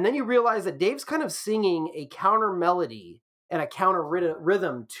 And then you realize that Dave's kind of singing a counter melody and a counter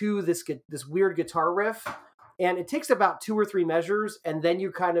rhythm to this weird guitar riff. And it takes about 2 or 3 measures, and then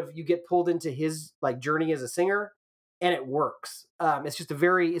you get pulled into his like journey as a singer, and it works. It's just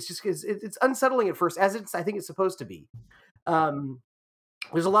it's unsettling at first, as I think it's supposed to be.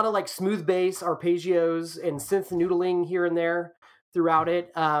 There's a lot of like smooth bass, arpeggios, and synth noodling here and there throughout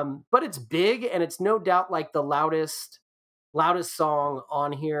it. But it's big, and it's no doubt like the loudest song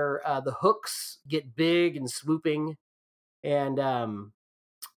on here. The hooks get big and swooping, and I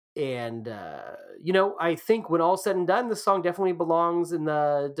think when all said and done, this song definitely belongs in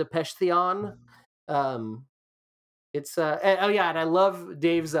the Depeche Theon. It's and I love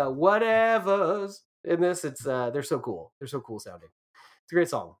Dave's whatevers in this. It's they're so cool. They're so cool sounding. It's a great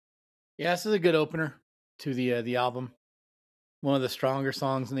song. Yeah, this is a good opener to the album. One of the stronger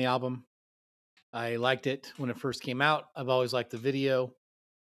songs in the album. I liked it when it first came out. I've always liked the video.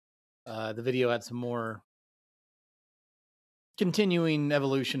 The video had some more continuing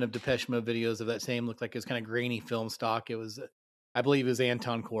evolution of Depeche Mode videos of that same, looked like it was kind of grainy film stock. It was, I believe it was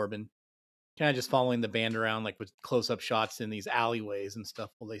Anton Corbijn, kind of just following the band around, like with close-up shots in these alleyways and stuff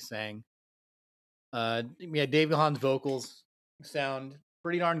while they sang. Dave Gahan's vocals sound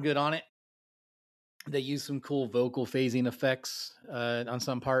pretty darn good on it. They use some cool vocal phasing effects on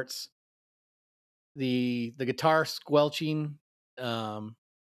some parts. The guitar squelching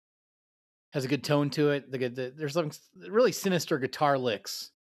has a good tone to it. There's some really sinister guitar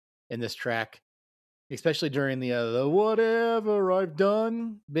licks in this track, especially during the whatever I've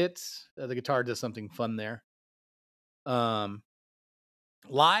done bits. The guitar does something fun there. Live,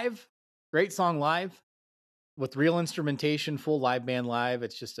 great song live with real instrumentation, full live band live.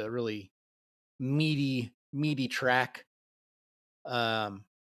 It's just a really meaty track. The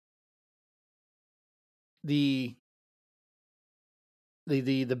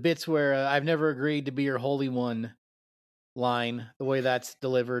bits where I've never agreed to be your holy one line, the way that's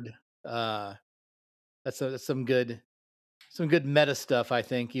delivered, that's some good meta stuff, I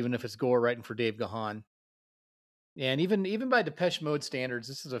think, even if it's Gore writing for Dave Gahan. And even by Depeche Mode standards,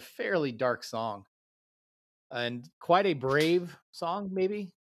 this is a fairly dark song and quite a brave song,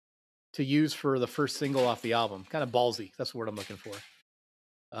 maybe, to use for the first single off the album. Kind of ballsy. That's the word I'm looking for.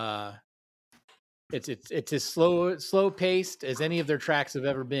 It's as slow paced as any of their tracks have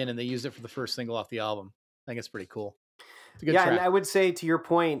ever been, and they used it for the first single off the album. I think it's pretty cool. It's a good track. And I would say, to your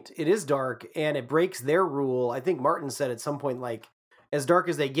point, it is dark and it breaks their rule. I think Martin said at some point, like, as dark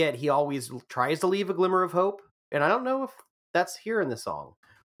as they get, he always tries to leave a glimmer of hope. And I don't know if that's here in the song,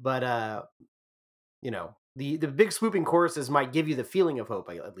 but you know, the big swooping choruses might give you the feeling of hope,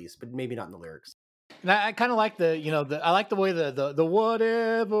 at least, but maybe not in the lyrics. And I kind of like I like the way the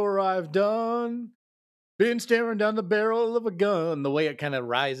whatever I've done, been staring down the barrel of a gun, the way it kind of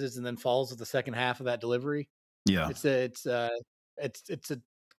rises and then falls at the second half of that delivery. Yeah, it's a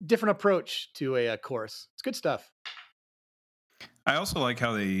different approach to a chorus. It's good stuff. I also like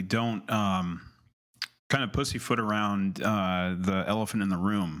how they don't kind of pussyfoot around the elephant in the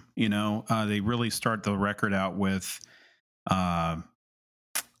room. You know, they really start the record out with.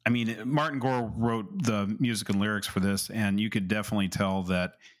 I mean, Martin Gore wrote the music and lyrics for this, and you could definitely tell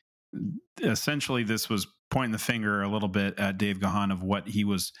that essentially this was pointing the finger a little bit at Dave Gahan of what he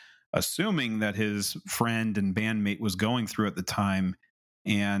was assuming that his friend and bandmate was going through at the time.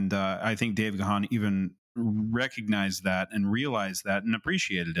 And I think Dave Gahan even recognized that and realized that and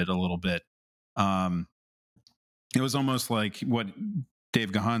appreciated it a little bit. It was almost like what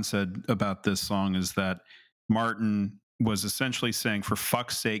Dave Gahan said about this song is that Martin was essentially saying, for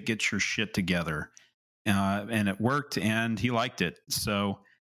fuck's sake, get your shit together. And it worked, and he liked it. So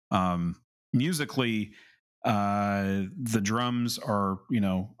musically, the drums are,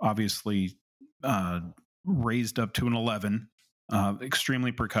 obviously raised up to an 11,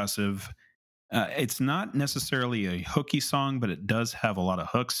 extremely percussive. It's not necessarily a hooky song, but it does have a lot of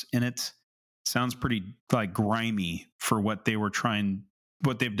hooks in it. Sounds pretty like grimy for what they've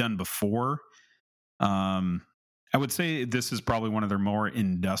done before. I would say this is probably one of their more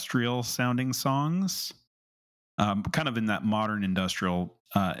industrial sounding songs, kind of in that modern industrial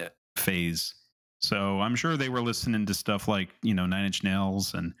phase. So I'm sure they were listening to stuff like, Nine Inch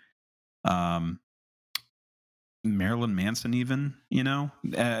Nails and Marilyn Manson even,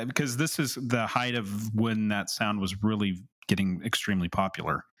 because this is the height of when that sound was really getting extremely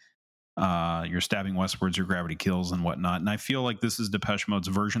popular. Your Stabbing Westwards, Your Gravity Kills and whatnot. And I feel like this is Depeche Mode's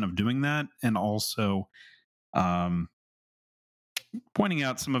version of doing that, and also pointing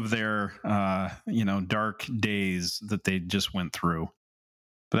out some of their, dark days that they just went through.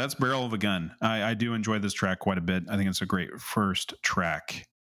 But that's Barrel of a Gun. I do enjoy this track quite a bit. I think it's a great first track.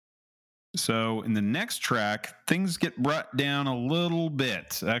 So in the next track, things get brought down a little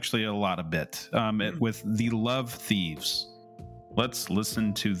bit, actually a lot of bit, with The Love Thieves. Let's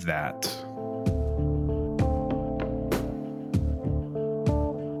listen to that.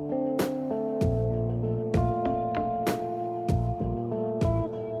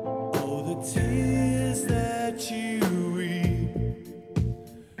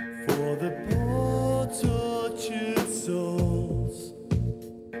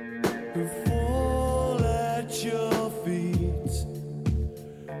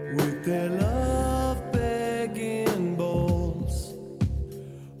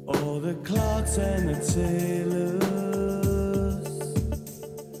 And the sailors,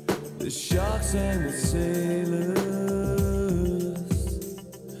 the sharks and the sailors,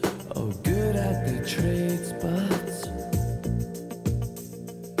 are good at their trades, but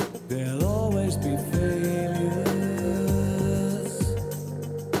there'll always be failures.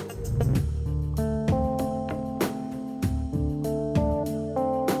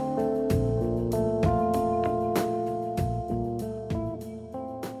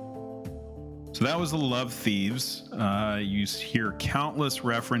 So that was The Love Thieves. You hear countless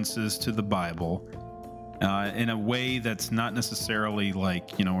references to the Bible in a way that's not necessarily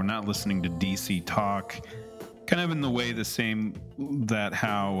like, we're not listening to DC talk, kind of in the way the same that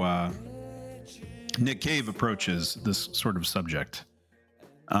how Nick Cave approaches this sort of subject.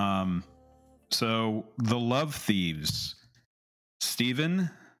 So The Love Thieves.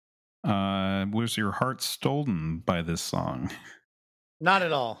 Steven, was your heart stolen by this song? Not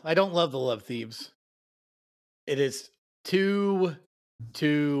at all. I don't love The Love Thieves. It is too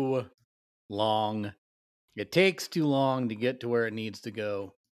long. It takes too long to get to where it needs to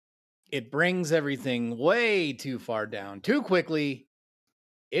go. It brings everything way too far down, too quickly.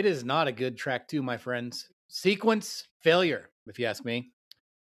 It is not a good track 2, my friends. Sequence failure, if you ask me.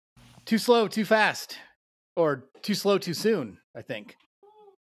 Too slow, too fast. Or too slow, too soon, I think.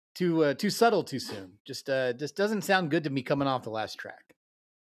 Too subtle, too soon. Just doesn't sound good to me coming off the last track.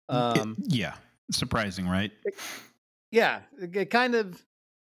 Yeah, surprising, right? It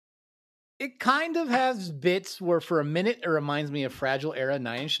kind of has bits where for a minute it reminds me of Fragile era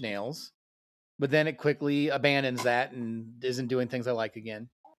Nine Inch Nails, but then it quickly abandons that and isn't doing things I like again.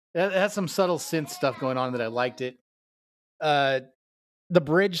 It has some subtle synth stuff going on that I liked it. The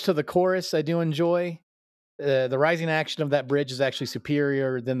bridge to the chorus I do enjoy. The rising action of that bridge is actually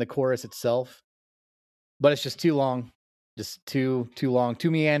superior than the chorus itself, but it's just too long, just too long,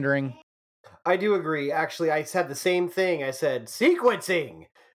 too meandering. I do agree. Actually, I said the same thing. I said sequencing,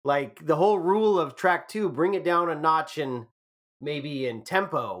 like the whole rule of track 2, bring it down a notch and maybe in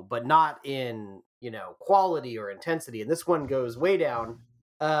tempo, but not in, quality or intensity. And this one goes way down.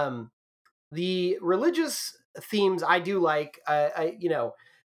 The religious themes I do like.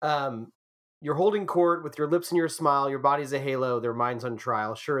 You're holding court with your lips and your smile. Your body's a halo. Their mind's on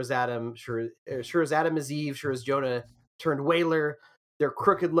trial. Sure as Adam. Sure as Adam is Eve. Sure as Jonah turned whaler. They're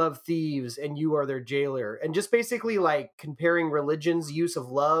crooked love thieves, and you are their jailer. And just basically like comparing religion's use of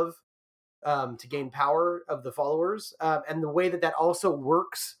love to gain power of the followers, and the way that also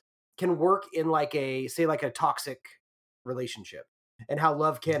can work in like a toxic relationship, and how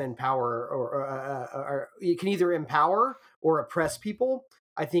love can empower or it can either empower or oppress people.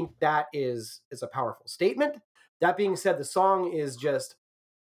 I think that is a powerful statement. That being said, the song is just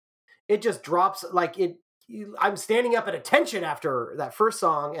drops like it. I'm standing up at attention after that first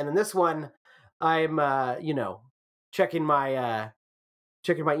song, and in this one, I'm checking my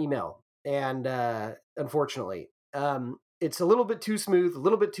email, and unfortunately, it's a little bit too smooth, a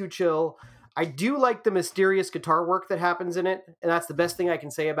little bit too chill. I do like the mysterious guitar work that happens in it, and that's the best thing I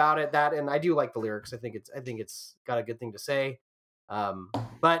can say about it. That, and I do like the lyrics. I think it's got a good thing to say,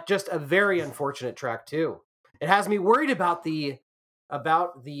 but just a very unfortunate track too. It has me worried about the.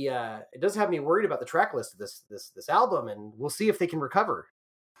 It does have me worried about the track list of this album, and we'll see if they can recover.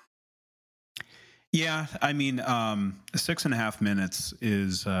 Yeah, I mean, 6.5 minutes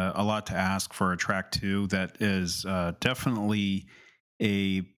is a lot to ask for a track 2 that is definitely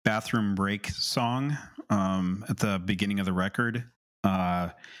a bathroom break song at the beginning of the record.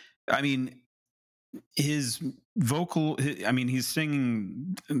 I mean, his vocal, he's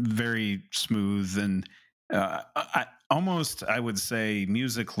singing very smooth, and I would say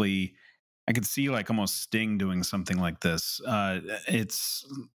musically, I could see like almost Sting doing something like this. I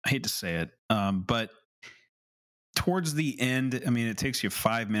hate to say it, but towards the end, it takes you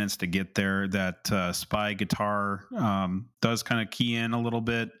 5 minutes to get there. That spy guitar does kind of key in a little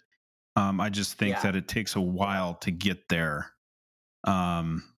bit. I just think that it takes a while to get there.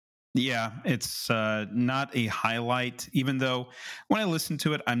 It's not a highlight, even though when I listen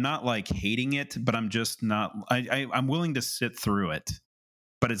to it, I'm not like hating it, but I'm just not, I'm willing to sit through it,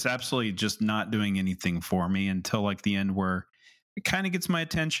 but it's absolutely just not doing anything for me until like the end, where it kind of gets my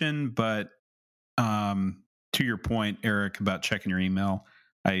attention. But to your point, Eric, about checking your email,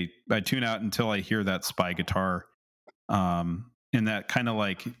 I tune out until I hear that spy guitar and that kind of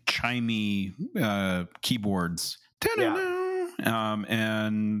like chimey keyboards.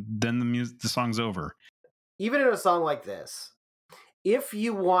 And then the song's over. Even in a song like this, if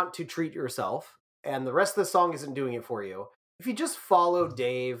you want to treat yourself and the rest of the song isn't doing it for you, if you just follow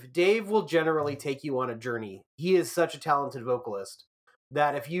Dave will generally take you on a journey. He is such a talented vocalist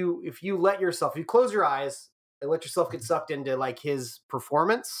that if you close your eyes and let yourself get sucked into like his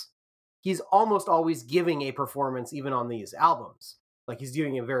performance, he's almost always giving a performance even on these albums. Like he's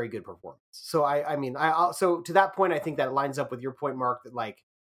doing a very good performance. So so to that point, I think that lines up with your point, Mark, that like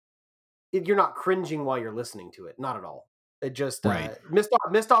you're not cringing while you're listening to it. Not at all. It just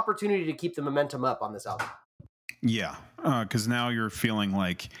missed opportunity to keep the momentum up on this album. Yeah, because now you're feeling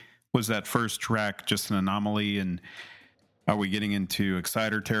like, was that first track just an anomaly, and are we getting into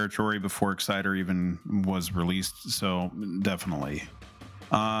Exciter territory before Exciter even was released? So definitely.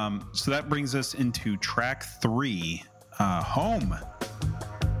 So that brings us into track 3. Home.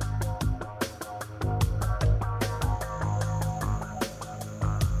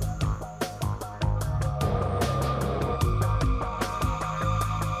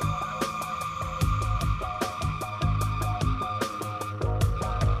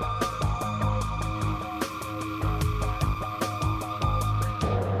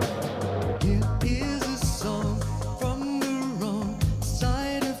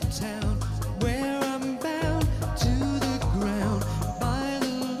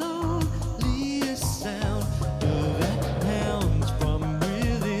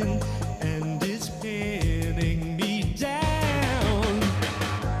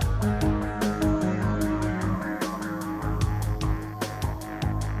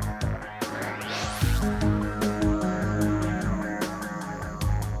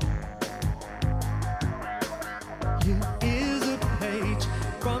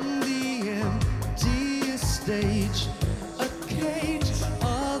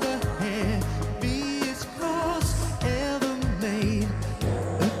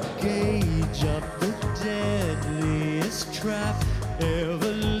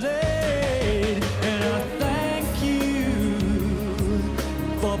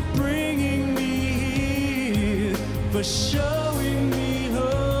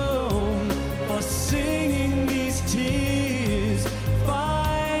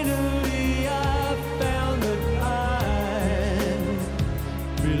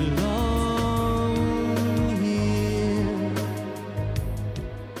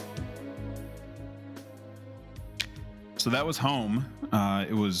 So that was Home.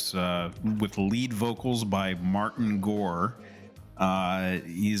 It was with lead vocals by Martin Gore.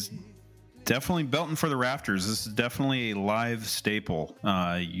 He's definitely belting for the rafters. This is definitely a live staple.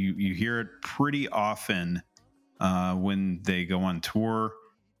 You hear it pretty often when they go on tour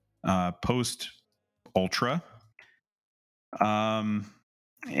post Ultra. And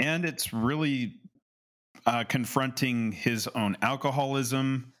it's really confronting his own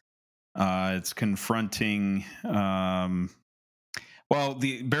alcoholism. It's confronting, well,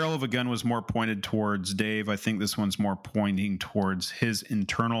 the Barrel of a Gun was more pointed towards Dave. I think this one's more pointing towards his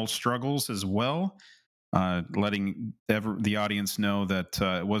internal struggles as well, letting the audience know that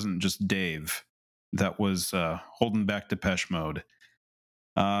it wasn't just Dave that was holding back Depeche Mode.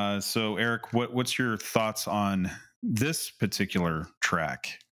 So, Eric, what's your thoughts on this particular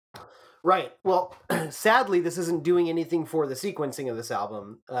track? Right. Well, sadly, this isn't doing anything for the sequencing of this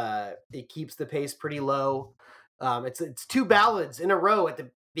album. It keeps the pace pretty low. It's two ballads in a row at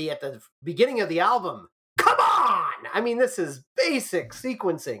the beginning of the album. Come on! I mean, this is basic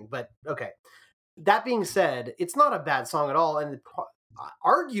sequencing, but okay. That being said, it's not a bad song at all, and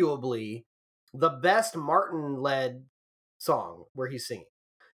arguably the best Martin-led song where he's singing.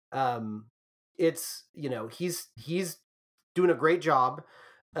 It's, he's doing a great job.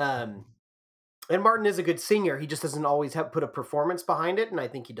 And Martin is a good singer. He just doesn't always put a performance behind it, and I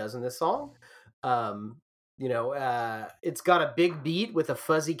think he does in this song. It's got a big beat with a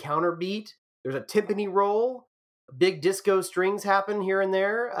fuzzy counter beat. There's a timpani roll. Big disco strings happen here and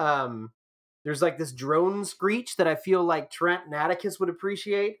there. There's like this drone screech that I feel like Trent and Atticus would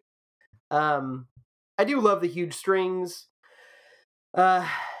appreciate. I do love the huge strings. It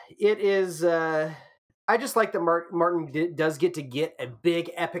is... I just like that Martin does get a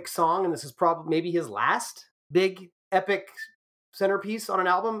big epic song, and this is probably maybe his last big epic centerpiece on an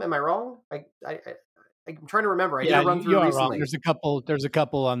album. Am I wrong? I'm trying to remember. I did a run through recently. Wrong. There's a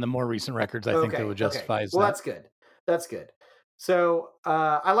couple on the more recent records. I think that would justify. Well, that's good. That's good. So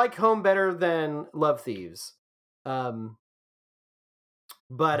I like Home better than Love Thieves, but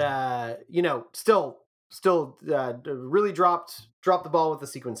still really dropped the ball with the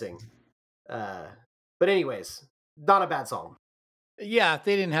sequencing. But anyways, not a bad song. Yeah, if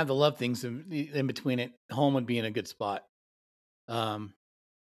they didn't have the Love Things in between it, Home would be in a good spot.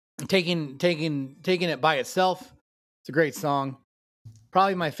 Taking it by itself, it's a great song.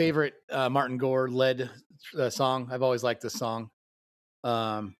 Probably my favorite Martin Gore led song. I've always liked this song.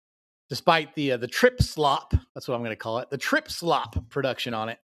 Despite the trip slop, that's what I'm going to call it, the trip slop production on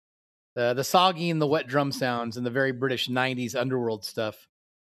it. The soggy and the wet drum sounds and the very British 90s underworld stuff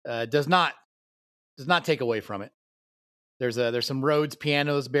does not take away from it. There's some Rhodes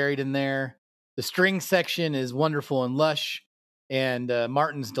pianos buried in there. The string section is wonderful and lush, and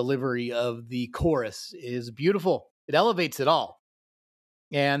Martin's delivery of the chorus is beautiful. It elevates it all.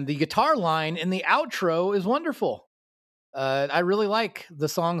 And the guitar line in the outro is wonderful. I really like the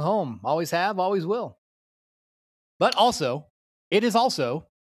song Home. Always have, always will. But also, it is also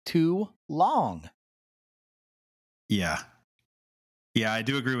too long. Yeah, I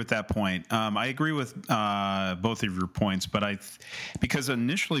do agree with that point. I agree with both of your points, but because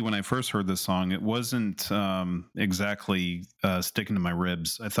initially when I first heard this song, it wasn't exactly sticking to my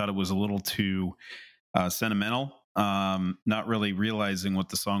ribs. I thought it was a little too sentimental, not really realizing what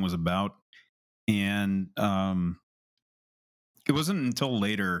the song was about. And it wasn't until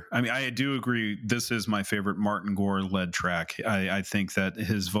later. I mean, I do agree. This is my favorite Martin Gore led track. I think that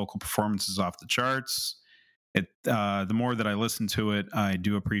his vocal performance is off the charts. The more that I listen to it, I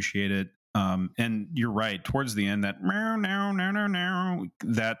do appreciate it. And you're right. Towards the end, that meow, meow, meow, meow, meow,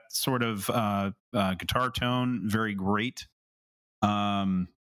 that sort of guitar tone, very great.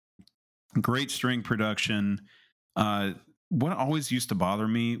 Great string production. What always used to bother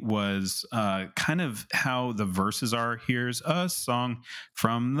me was kind of how the verses are. Here's a song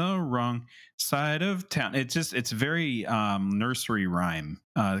from the wrong side of town. It's very nursery rhyme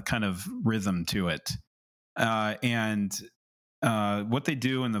kind of rhythm to it. And what they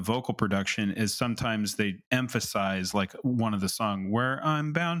do in the vocal production is sometimes they emphasize like one of the song Where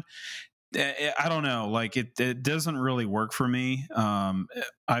I'm Bound. I don't know, like it doesn't really work for me.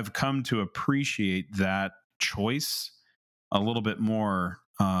 I've come to appreciate that choice a little bit more.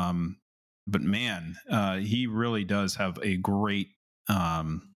 But man, he really does have a great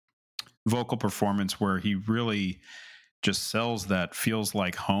vocal performance where he really just sells that feels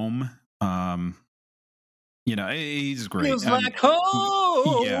like home. He's great. Feels like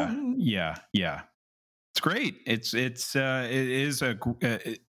home. Yeah. It's great. It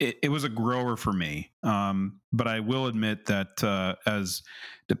was a grower for me. But I will admit that as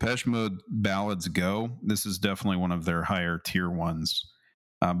Depeche Mode ballads go, this is definitely one of their higher tier ones.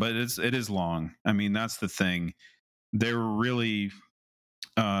 But it is long. I mean, that's the thing. They're really,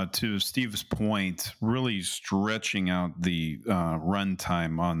 to Steve's point, really stretching out the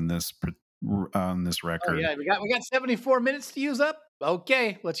runtime on this record. Oh, yeah, we got 74 minutes to use up.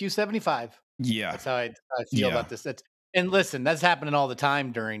 Okay, let's use 75. Yeah, that's how I feel about this. And listen, that's happening all the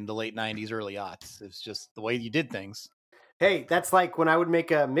time during the late 90s, early aughts. It's just the way you did things. Hey, that's like when I would make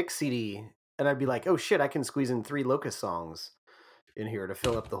a mix CD and I'd be like, oh shit, I can squeeze in 3 Locust songs in here to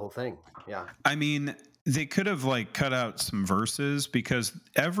fill up the whole thing. Yeah. I mean, they could have like cut out some verses, because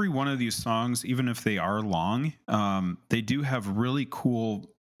every one of these songs, even if they are long, they do have really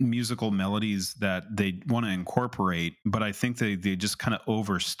cool musical melodies that they want to incorporate, but I think they just kind of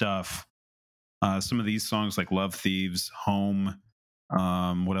overstuff some of these songs, like Love Thieves, Home,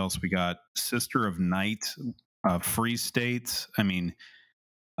 what else we got? Sister of Night, Free State, I mean,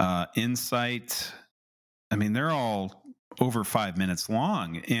 Insight. I mean, they're all over 5 minutes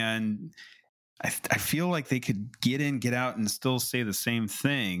long, and I feel like they could get in, get out, and still say the same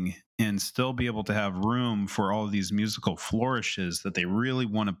thing, and still be able to have room for all of these musical flourishes that they really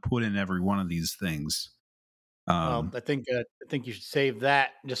want to put in every one of these things. Well, I think you should save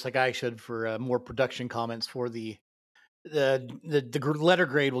that, just like I should, for more production comments for the letter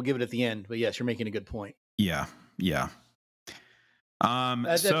grade. We'll give it at the end. But yes, you're making a good point. Yeah.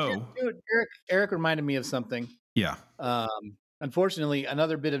 So Eric reminded me of something. Yeah. Unfortunately,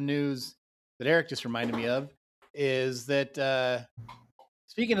 another bit of news that Eric just reminded me of is that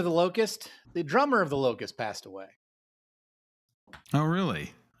speaking of the Locust, the drummer of the Locust passed away. Oh,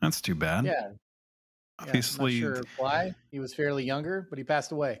 really? That's too bad. Yeah. Obviously, not sure why. He was fairly younger, but he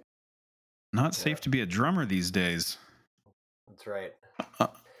passed away. Not safe to be a drummer these days. That's right.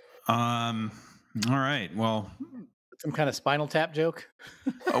 All right. Well, some kind of Spinal Tap joke.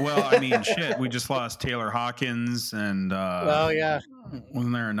 Well, I mean, shit. We just lost Taylor Hawkins, and oh yeah,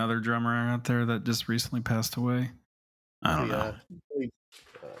 wasn't there another drummer out there that just recently passed away? I don't know.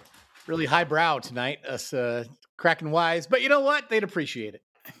 Really highbrow tonight, us cracking wise, but you know what? They'd appreciate it.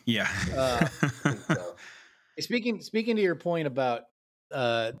 Yeah. Speaking to your point about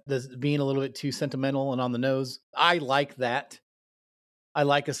this being a little bit too sentimental and on the nose, I like that. I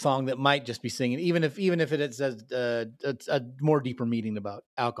like a song that might just be singing, even if it says a more deeper meaning about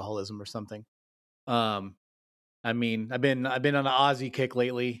alcoholism or something. I mean, I've been on an Ozzy kick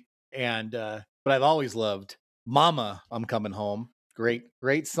lately, and but I've always loved "Mama, I'm Coming Home."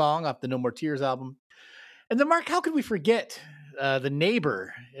 Great song off the No More Tears album. And then, Mark, how could we forget the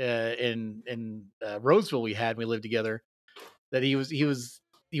neighbor in Roseville we had when we lived together? That he was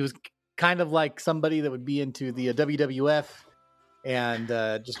kind of like somebody that would be into the WWF and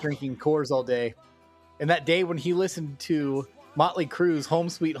just drinking Coors all day. And that day when he listened to Motley Crue's "Home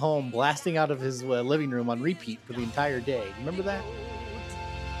Sweet Home" blasting out of his living room on repeat for the entire day. Remember that?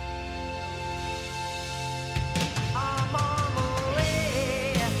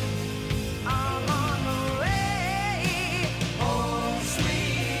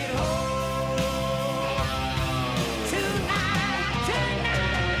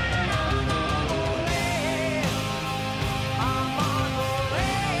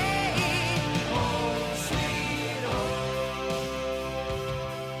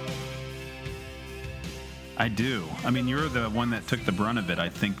 I do. I mean, you're the one that took the brunt of it, I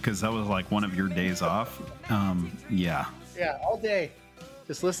think, because that was like one of your days off. Yeah. Yeah, all day.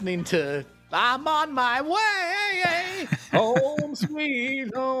 Just listening to "I'm on my way, home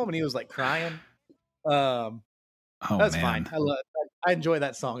sweet home," and he was like crying. That's fine. I enjoy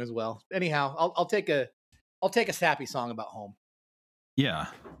that song as well. Anyhow, I'll take a sappy song about home. Yeah,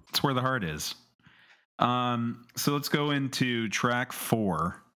 it's where the heart is. So let's go into track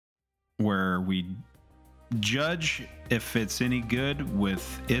 4, where we judge if it's any good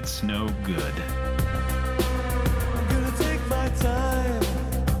with "It's No Good." I'm gonna take my time.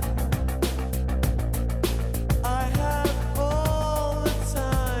 I have all the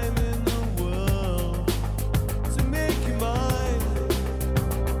time in the world to make you mine.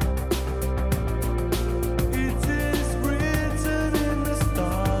 It is written in the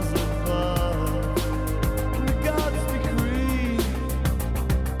stars above, in the God's decree.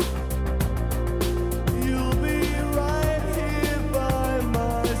 You'll be right here by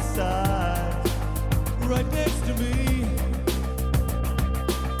my side, right next to me.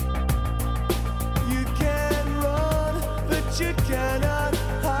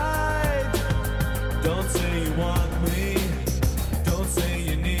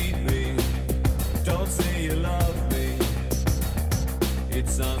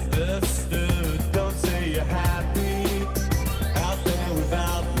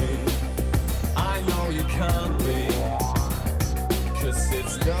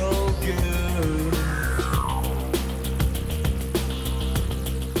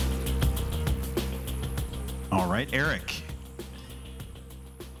 right, Eric.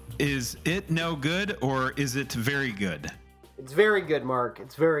 Is it no good or is it very good? It's very good, Mark.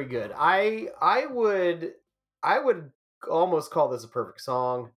 It's very good. I would almost call this a perfect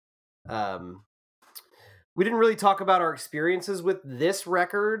song. We didn't really talk about our experiences with this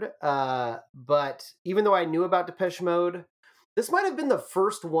record, but even though I knew about Depeche Mode, this might have been the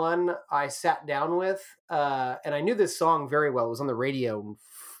first one I sat down with, and I knew this song very well. It was on the radio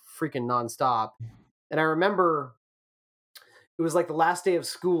freaking nonstop. And I remember it was like the last day of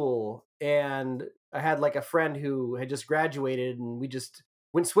school, and I had like a friend who had just graduated, and we just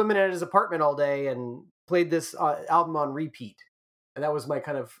went swimming at his apartment all day and played this album on repeat. And that was my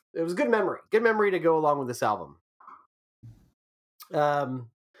it was a good memory to go along with this album. Of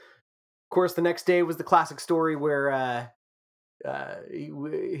course, the next day was the classic story where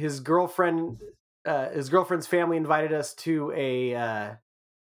his girlfriend's family invited us to a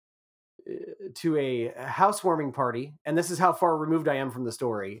housewarming party, and this is how far removed I am from the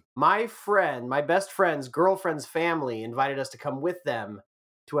story. My best friend's girlfriend's family invited us to come with them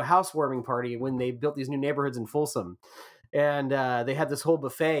to a housewarming party when they built these new neighborhoods in Folsom, and they had this whole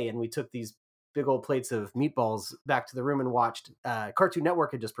buffet, and we took these big old plates of meatballs back to the room and watched Cartoon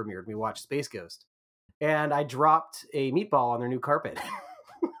Network had just premiered. We watched Space Ghost, and I dropped a meatball on their new carpet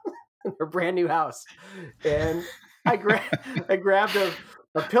in their brand new house, and I grabbed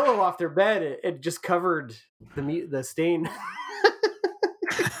a pillow off their bed. It just covered the stain.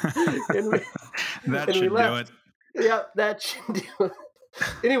 That should do it. Yeah, that should do it.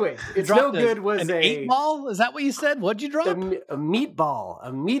 Anyway, it's no good was an 8-ball? Is that what you said? What'd you drop? A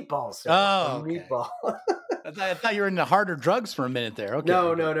meatball, sir. Oh, okay. Meatball. I thought you were into harder drugs for a minute there. Okay.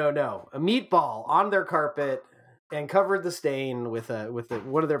 No. A meatball on their carpet and covered the stain with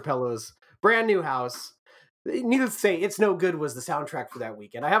one of their pillows. Brand new house. Needless to say, It's No Good was the soundtrack for that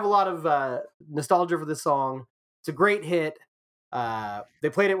weekend. I have a lot of nostalgia for this song. It's a great hit. They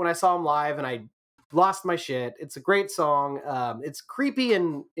played it when I saw them live, and I lost my shit. It's a great song. It's creepy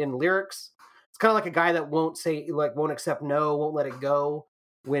in lyrics. It's kind of like a guy that won't accept no, won't let it go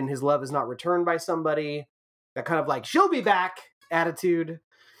when his love is not returned by somebody. That kind of like, she'll be back attitude.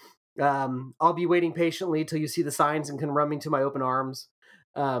 I'll be waiting patiently till you see the signs and can run me to my open arms.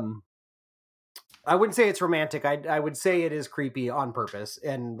 I wouldn't say it's romantic. I would say it is creepy on purpose,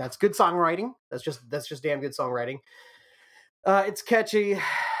 and that's good songwriting. That's just damn good songwriting. It's catchy.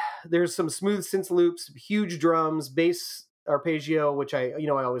 There's some smooth synth loops, huge drums, bass arpeggio, which I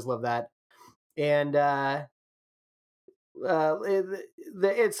always love that. And at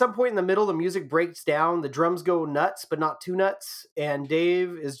some point in the middle, the music breaks down. The drums go nuts, but not too nuts. And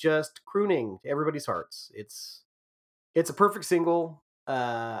Dave is just crooning to everybody's hearts. It's a perfect single.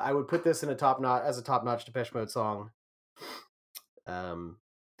 I would put this in a top-notch Depeche Mode song.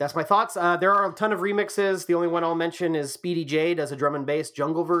 That's my thoughts. There are a ton of remixes. The only one I'll mention is Speedy J does a drum and bass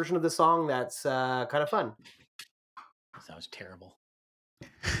jungle version of the song. That's kind of fun. That sounds terrible.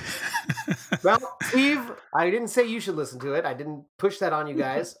 Well, Steve, I didn't say you should listen to it. I didn't push that on you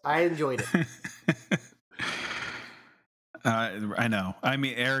guys. I enjoyed it. I know. I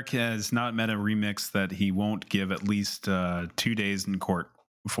mean, Eric has not met a remix that he won't give at least 2 days in court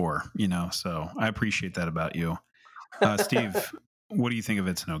for, so I appreciate that about you. Steve, what do you think of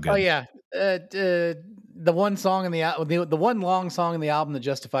It's No Good? Oh, yeah. The one song in the one long song in the album that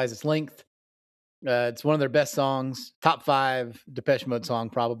justifies its length. It's one of their best songs. Top 5 Depeche Mode song,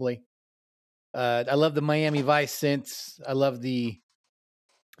 probably. I love the Miami Vice synths. I love the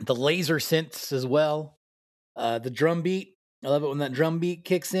laser synths as well. The drum beat. I love it when that drum beat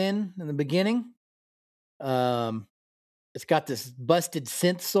kicks in the beginning. It's got this busted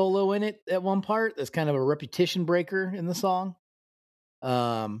synth solo in it at one part. That's kind of a repetition breaker in the song.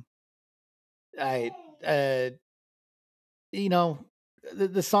 The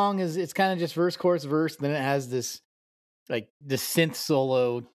song it's kind of just verse, chorus, verse. And then it has this synth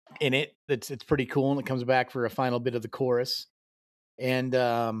solo in it. It's pretty cool. And it comes back for a final bit of the chorus. And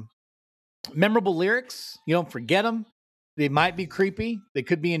memorable lyrics. You don't forget them. They might be creepy. They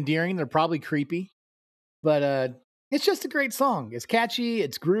could be endearing. They're probably creepy. But it's just a great song. It's catchy.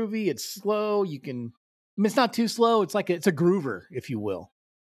 It's groovy. It's slow. It's not too slow. It's it's a groover, if you will.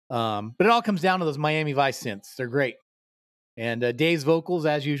 But it all comes down to those Miami Vice synths. They're great. And Dave's vocals,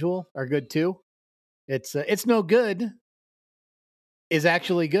 as usual, are good too. It's No Good is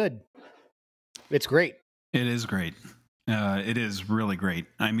actually good. It's great. It is great. It is really great.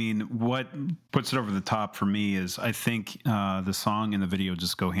 I mean, what puts it over the top for me is I think the song and the video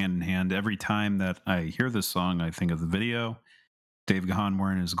just go hand in hand. Every time that I hear this song, I think of the video. Dave Gahan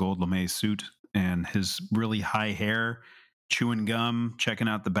wearing his gold lame suit and his really high hair, chewing gum, checking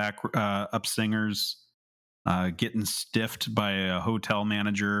out the back up singers. getting stiffed by a hotel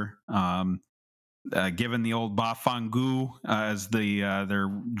manager, given the old bafangu as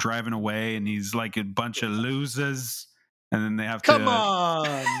they're driving away, and he's like a bunch of losers, and then they have Come to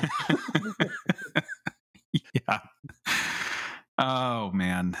on. yeah. Oh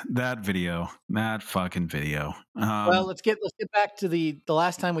man, that fucking video. Well, let's get back to the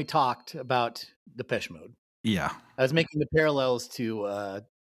last time we talked about Depeche Mode. Yeah, I was making the parallels to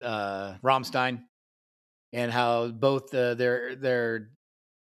Rammstein and how both the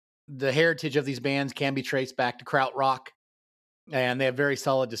heritage of these bands can be traced back to krautrock, and they have very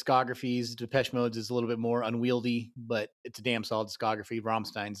solid discographies. Depeche Mode's is a little bit more unwieldy, but it's a damn solid discography.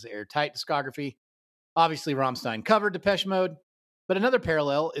 Rammstein's airtight discography. Obviously, Rammstein covered Depeche Mode, but another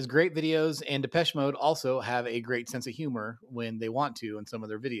parallel is great videos, and Depeche Mode also have a great sense of humor when they want to in some of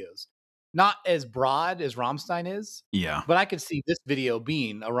their videos. Not as broad as Rammstein is, yeah, but I could see this video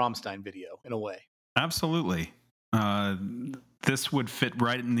being a Rammstein video in a way. absolutely. This would fit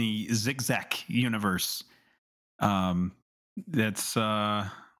right in the Zigzag universe. That's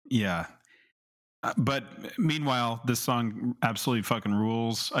yeah. But meanwhile, this song absolutely fucking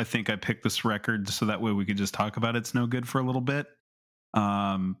rules. I think I picked this record so that way we could just talk about It's No Good for a little bit.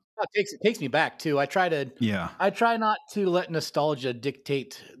 It takes me back too. I try not to let nostalgia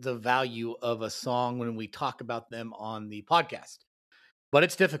dictate the value of a song when we talk about them on the podcast, but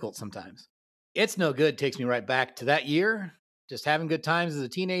it's difficult sometimes. It's No Good takes me right back to that year, just having good times as a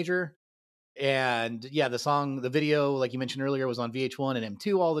teenager. And yeah, the video, like you mentioned earlier, was on VH1 and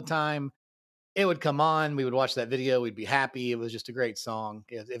M2 all the time. It would come on, we would watch that video, we'd be happy. It was just a great song.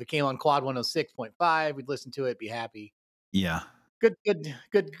 If it came on Quad 106.5, we'd listen to it, be happy. Yeah.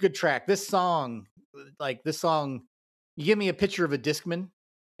 Good track. This song, you give me a picture of a Discman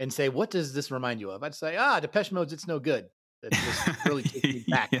and say, what does this remind you of? I'd say, Depeche Mode's It's No Good. That just really takes me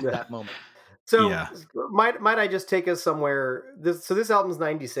back to that moment. So might I just take us somewhere? This album's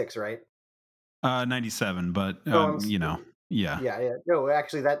 96, right? 97, but yeah. No,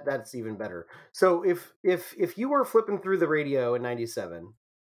 actually, that's even better. So if you were flipping through the radio in 97,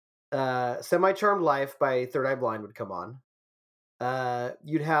 Semi Charmed Life by Third Eye Blind would come on.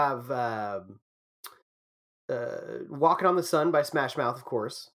 You'd have Walking on the Sun by Smash Mouth, of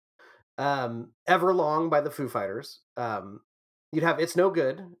course. Everlong by the Foo Fighters. You'd have It's No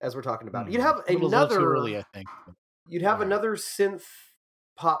Good, as we're talking about. You'd have another too early, I think. You'd have another synth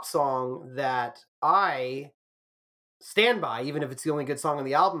pop song that I stand by, even if it's the only good song on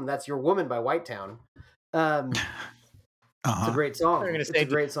the album. That's Your Woman by Whitetown. It's a great song. It's a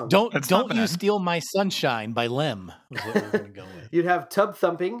great song. Don't You Steal My Sunshine by Lem. Is what we're going to go with. You'd have Tub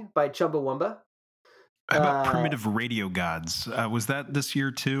Thumping by Chumbawamba. How about Primitive Radio Gods? Was that this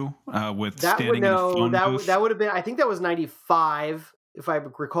year too? With that standing in a phone booth? That would have been. I think that was 95, if I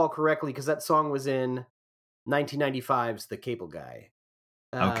recall correctly, because that song was in 1995's The Cable Guy.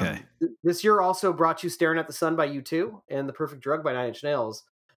 Okay. This year also brought you Staring at the Sun by U2 and The Perfect Drug by Nine Inch Nails.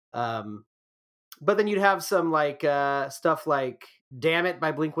 But then you'd have some like stuff like Damn It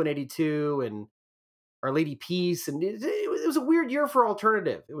by Blink-182 and Our Lady Peace, and it was a weird year for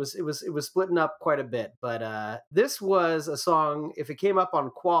alternative. It was splitting up quite a bit. But this was a song, if it came up on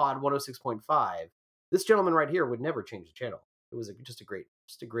Quad 106.5, this gentleman right here would never change the channel. It was just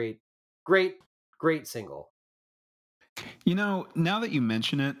a great single. You know, now that you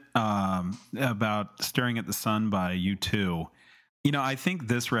mention it, about Staring at the Sun by U2, you know, I think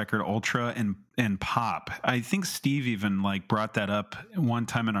this record, Ultra and Pop, I think Steve even like brought that up one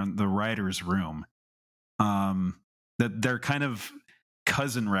time in the writer's room, that they're kind of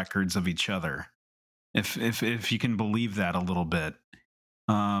cousin records of each other, if you can believe that a little bit.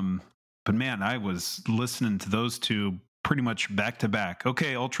 But man, I was listening to those two pretty much back to back.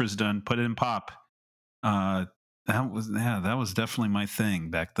 Okay, Ultra's done, put it in Pop. That was definitely my thing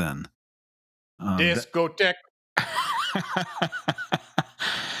back then. Discotheque.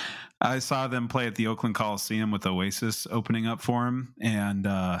 I saw them play at the Oakland Coliseum with Oasis opening up for them, and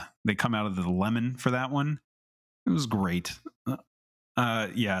they come out of the Lemon for that one. It was great.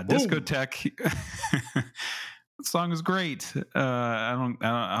 Discotheque. The song is great.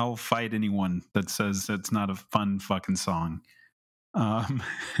 I'll fight anyone that says it's not a fun fucking song.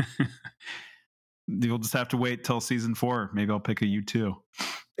 You'll just have to wait till season 4. Maybe I'll pick a U2.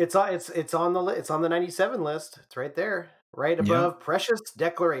 It's on the 97 list. It's right there, right above Precious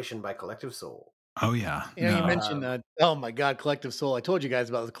Declaration by Collective Soul. Oh yeah. You mentioned oh my God, Collective Soul. I told you guys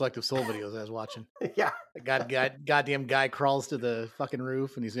about the Collective Soul videos I was watching. Yeah. Goddamn guy crawls to the fucking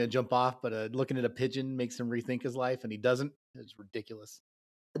roof and he's gonna jump off, but looking at a pigeon makes him rethink his life, and he doesn't. It's ridiculous.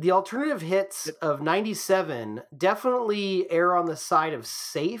 The alternative hits of 97 definitely err on the side of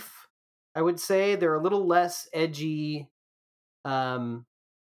safe I would say they're a little less edgy. And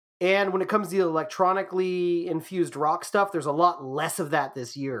when it comes to the electronically infused rock stuff, there's a lot less of that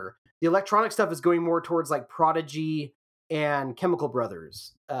this year. The electronic stuff is going more towards like Prodigy and Chemical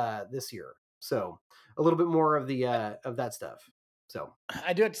Brothers this year. So a little bit more of the of that stuff. So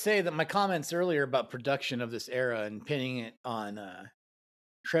I do have to say that my comments earlier about production of this era and pinning it on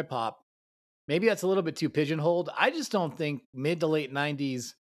trip hop, maybe that's a little bit too pigeonholed. I just don't think mid to late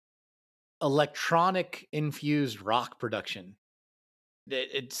 90s electronic infused rock production.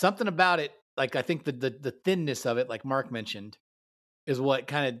 It's something about it. Like I think the thinness of it, like Mark mentioned, is what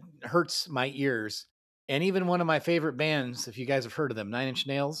kind of hurts my ears. And even one of my favorite bands, if you guys have heard of them, Nine Inch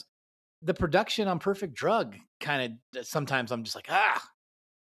Nails, the production on Perfect Drug kind of sometimes I'm just like, I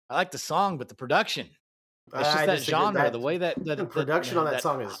like the song, but the production, it's just that genre, the way that the production on that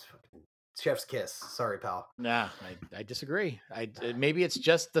song is chef's kiss. Sorry, pal. Nah, I disagree. Maybe it's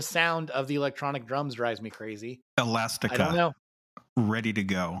just the sound of the electronic drums drives me crazy. Elastica. I don't know. Ready to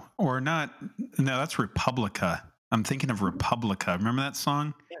go or not? No, that's Republica. I'm thinking of Republica. Remember that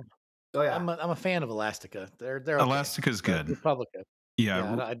song? Yeah. Oh yeah, I'm a fan of Elastica. They're okay. Elastica's good. Republica.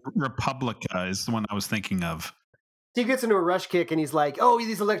 Yeah, Republica is the one I was thinking of. He gets into a Rush kick and he's like, "Oh,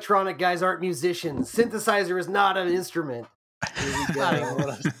 these electronic guys aren't musicians. Synthesizer is not an instrument."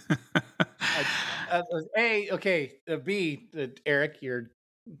 B, Eric,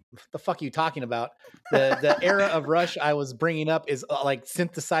 the fuck are you talking about? The era of Rush I was bringing up is like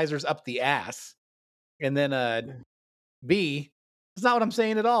synthesizers up the ass, and then B, it's not what I'm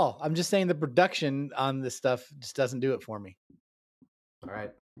saying at all. I'm just saying the production on this stuff just doesn't do it for me. All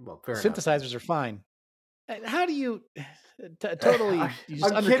right, well, fair synthesizers enough. are fine. How do you totally? You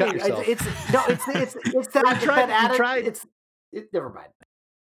just I'm undercut kidding. yourself. It's that never mind.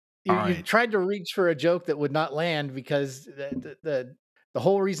 You tried to reach for a joke that would not land because the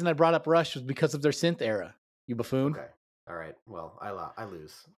whole reason I brought up Rush was because of their synth era. You buffoon. Okay. All right. Well, I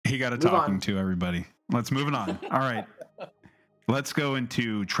lose. He got a talking to, everybody. Let's move it on. All right. Let's go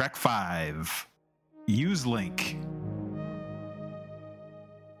into track 5. Use Link.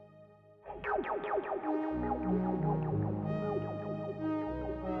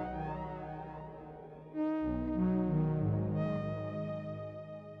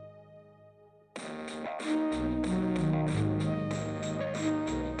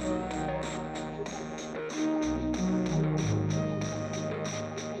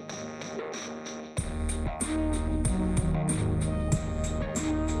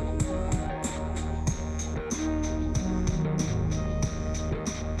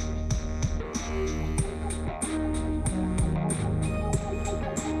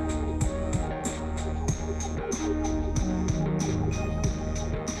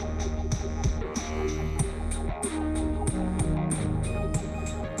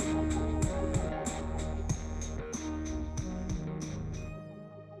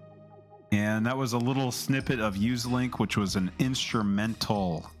 And that was a little snippet of Use Link, which was an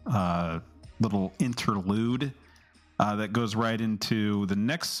instrumental little interlude that goes right into the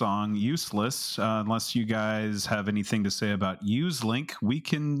next song, Useless. Unless you guys have anything to say about Use Link, we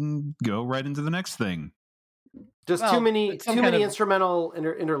can go right into the next thing. Just too many instrumental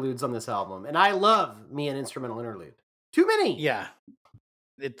interludes on this album, and I love me an instrumental interlude. Too many. Yeah,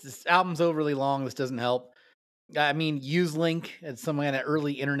 this album's overly long. This doesn't help. I mean, Use Link. It's some kind of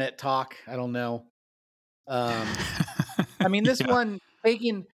early internet talk. I don't know. I mean, this one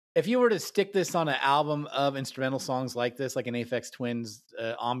taking. If you were to stick this on an album of instrumental songs like this, like an Aphex Twins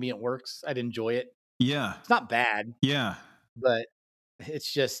ambient works, I'd enjoy it. Yeah, it's not bad. Yeah, but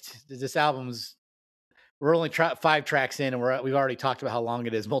it's just this album's. We're only 5 tracks in, and we've already talked about how long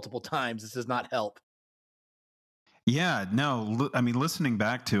it is multiple times. This does not help. Yeah, no, I mean, listening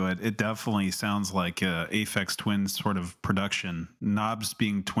back to it, it definitely sounds like Aphex Twins sort of production. Knobs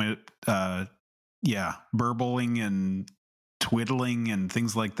being burbling and twiddling and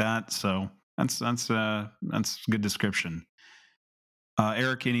things like that. So that's a good description.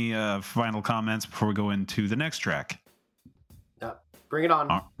 Eric, any final comments before we go into the next track? Bring it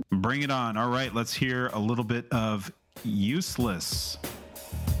on. Bring it on. All right, let's hear a little bit of Useless.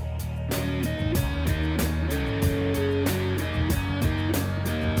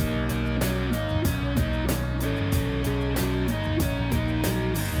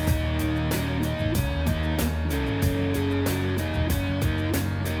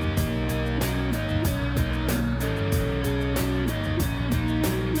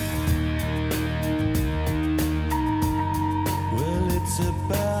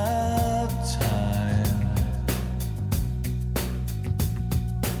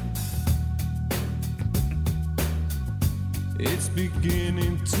 It's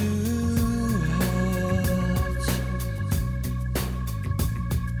beginning to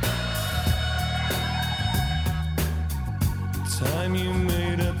time you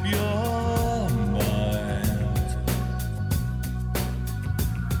made up your mind.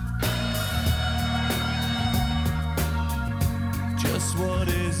 Just what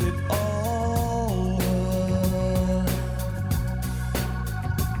is it all worth?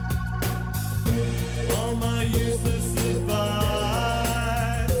 All my useless advice,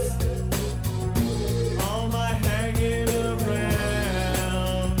 all my hanging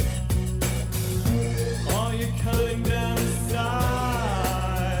around, all your cutting down aside,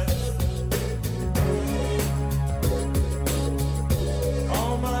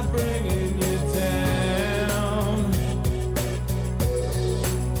 all my bringing you down.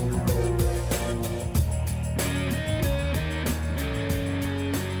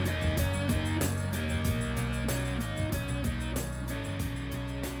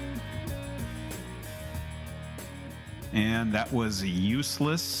 And that was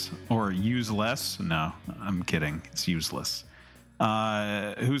Useless or Useless. No, I'm kidding. It's Useless.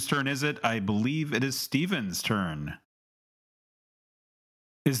 Whose turn is it? I believe it is Steven's turn.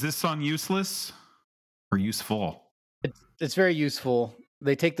 Is this song useless or useful? It's very useful.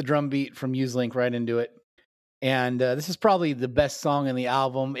 They take the drum beat from Uselink right into it. And this is probably the best song in the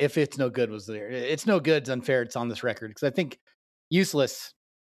album. If It's No Good was there. It's No Good's unfair. It's on this record. Because I think Useless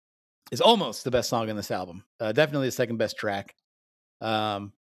is almost the best song in this album. Definitely the second best track.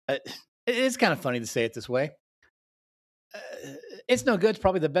 It's kind of funny to say it this way. It's No Good. It's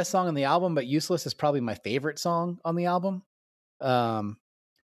probably the best song on the album, but Useless is probably my favorite song on the album.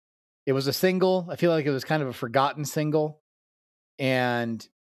 It was a single. I feel like it was kind of a forgotten single. And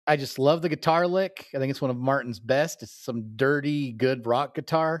I just love the guitar lick. I think it's one of Martin's best. It's some dirty, good rock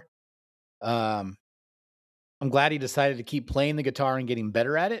guitar. I'm glad he decided to keep playing the guitar and getting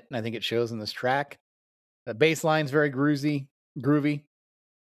better at it. And I think it shows in this track. The bass line's very groovy.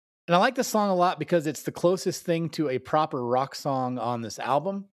 And I like this song a lot because it's the closest thing to a proper rock song on this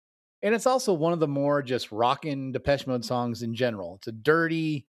album. And it's also one of the more just rockin' Depeche Mode songs in general. It's a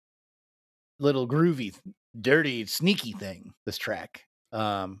dirty, little groovy, dirty, sneaky thing, this track.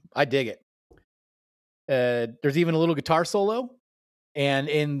 I dig it. There's even a little guitar solo. And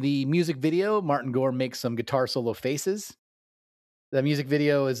in the music video, Martin Gore makes some guitar solo faces. The music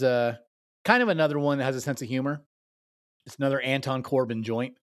video is kind of another one that has a sense of humor. It's another Anton Corbijn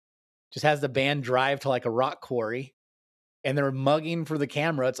joint. Just has the band drive to like a rock quarry. And they're mugging for the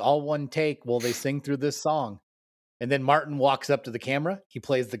camera. It's all one take while they sing through this song. And then Martin walks up to the camera. He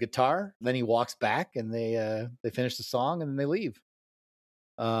plays the guitar. Then he walks back and they finish the song and then they leave.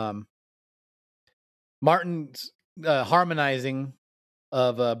 Martin's harmonizing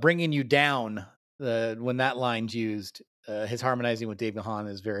of bringing you down when that line's used. His harmonizing with Dave Gahan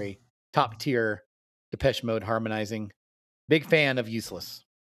is very top tier Depeche Mode harmonizing. Big fan of Useless.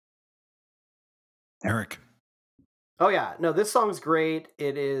 Eric. Oh yeah, no, this song's great.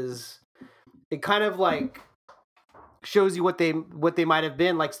 It kind of like shows you what they might have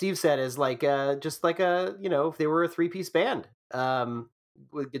been. Like Steve said, is like just like a, you know, if they were a 3-piece band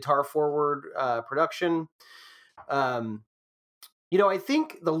with guitar forward production. You know, I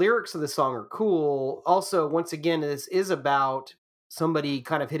think the lyrics of the song are cool. Also, once again, this is about somebody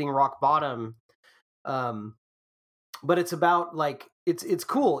kind of hitting rock bottom. But it's about like, it's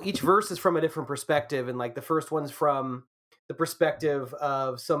cool. Each verse is from a different perspective. And like the first one's from the perspective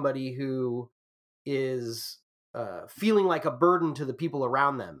of somebody who is feeling like a burden to the people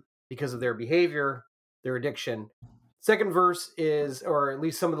around them because of their behavior, their addiction. Second verse is, or at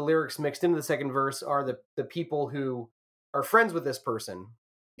least some of the lyrics mixed into the second verse are the people who are friends with this person.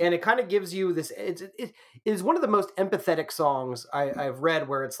 And it kind of gives you this, it is one of the most empathetic songs I've read,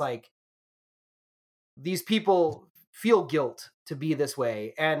 where it's like, these people feel guilt to be this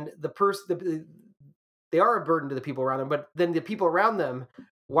way. And they are a burden to the people around them, but then the people around them,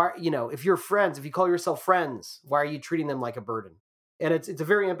 why, you know, if you're friends, if you call yourself friends, why are you treating them like a burden? And it's a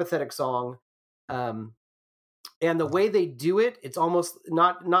very empathetic song. And the way they do it, it's almost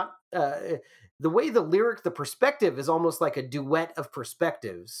not the way the lyric, the perspective is almost like a duet of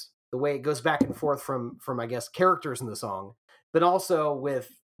perspectives. The way it goes back and forth from I guess characters in the song, but also with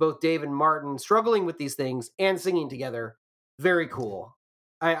both Dave and Martin struggling with these things and singing together. Very cool.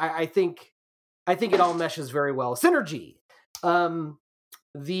 I think it all meshes very well. Synergy. The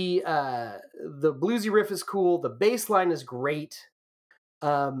bluesy riff is cool. The bass line is great.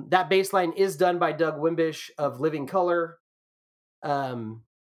 That bass line is done by Doug Wimbish of Living Colour.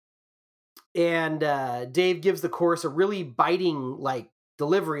 And Dave gives the chorus a really biting like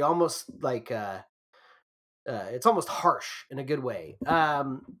delivery, almost like it's almost harsh in a good way.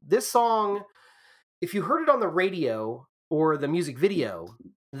 This song, if you heard it on the radio or the music video,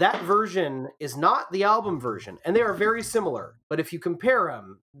 that version is not the album version, and they are very similar. But if you compare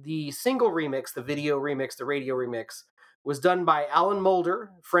them, the single remix, the video remix, the radio remix, was done by Alan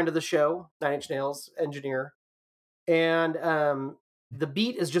Moulder, friend of the show, Nine Inch Nails engineer, and the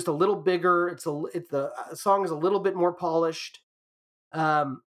beat is just a little bigger. The song is a little bit more polished.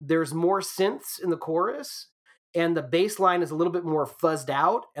 There's more synths in the chorus, and the bass line is a little bit more fuzzed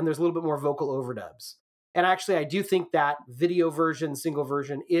out, and there's a little bit more vocal overdubs. And actually, I do think that video version, single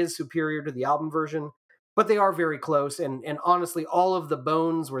version, is superior to the album version, but they are very close. And honestly, all of the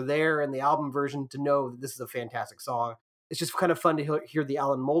bones were there in the album version to know that this is a fantastic song. It's just kind of fun to hear the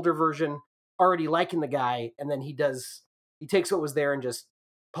Alan Moulder version, already liking the guy, and then he takes what was there and just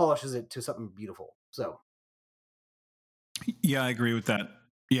polishes it to something beautiful. So, yeah, I agree with that.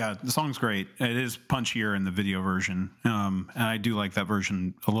 Yeah, the song's great. It is punchier in the video version, and I do like that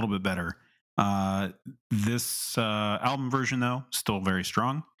version a little bit better. This album version, though, still very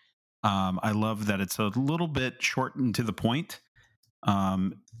strong. I love that it's a little bit short and to the point.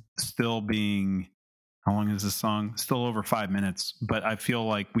 Still being, how long is this song? Still over 5 minutes, but I feel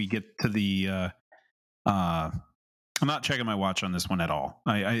like we get to the. I'm not checking my watch on this one at all.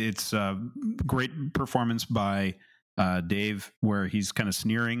 It's a great performance by Dave, where he's kind of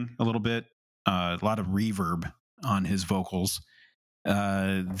sneering a little bit. A lot of reverb on his vocals.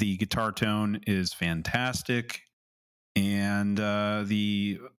 The guitar tone is fantastic, and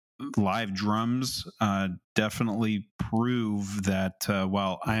the live drums definitely prove that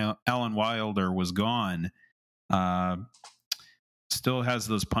while Alan Wilder was gone, still has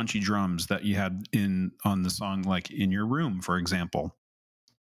those punchy drums that you had on the song, like In Your Room, for example.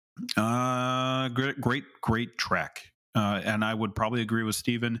 Great track. And I would probably agree with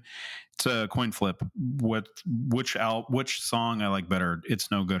Steven. It's a coin flip. Which song I like better? It's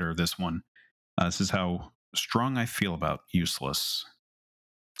No Good or this one. This is how strong I feel about Useless.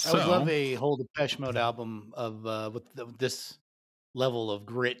 I would love a whole Depeche Mode album of with this level of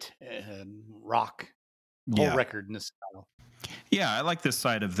grit and rock. Whole record in this style. Yeah, I like this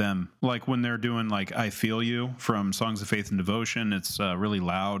side of them. Like when they're doing like I Feel You from Songs of Faith and Devotion, it's really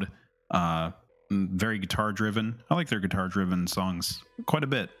loud, very guitar driven. I like their guitar driven songs quite a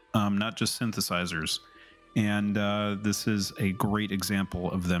bit, not just synthesizers. And this is a great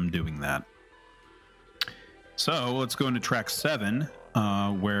example of them doing that. So let's go into track 7,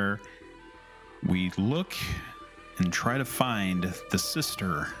 where we look and try to find the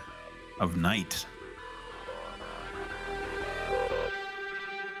Sister of Night.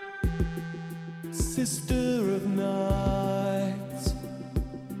 Sister of night,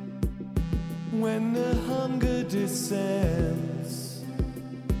 when the hunger descends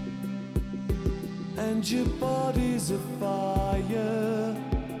and your body's a fire,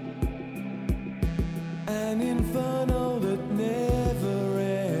 an inferno that never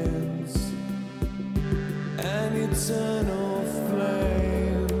ends, an eternal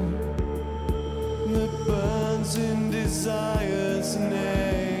flame that burns in desire's name.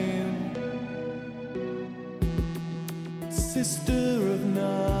 Sister of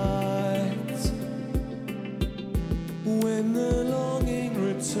night, when the longing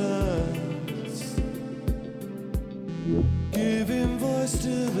returns, giving voice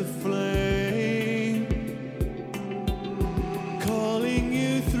to the flame, calling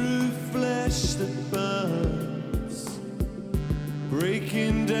you through flesh that burns,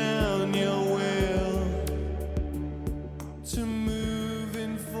 breaking down your will to move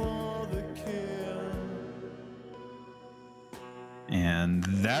in for the kill. And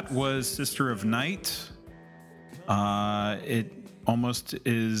that was Sister of Night. It almost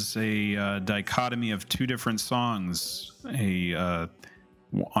is a dichotomy of two different songs.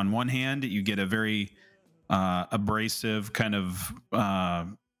 On one hand, you get a very abrasive kind of, I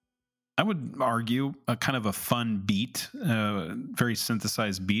would argue, a kind of a fun beat, very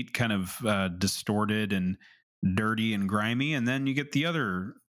synthesized beat, kind of distorted and dirty and grimy. And then you get the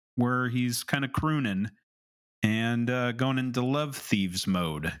other where he's kind of crooning and going into Love Thieves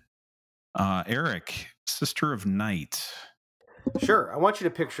mode. Eric, Sister of Night. Sure. I want you to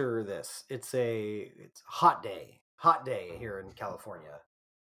picture this. It's a hot day here in California,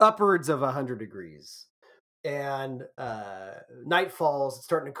 upwards of 100 degrees. And night falls, it's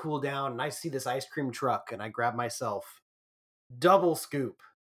starting to cool down, and I see this ice cream truck, and I grab myself double scoop.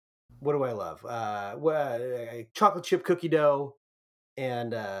 What do I love? Chocolate chip cookie dough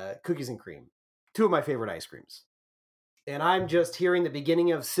and cookies and cream. Two of my favorite ice creams. And I'm just hearing the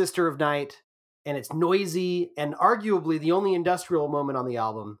beginning of Sister of Night, and it's noisy and arguably the only industrial moment on the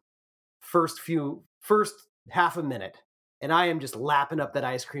album. First half a minute. And I am just lapping up that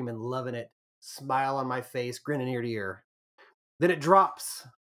ice cream and loving it. Smile on my face, grinning ear to ear. Then it drops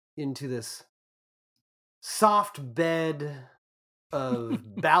into this soft bed of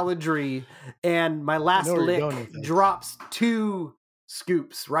balladry, and my last know where you're going lick with this. drops 2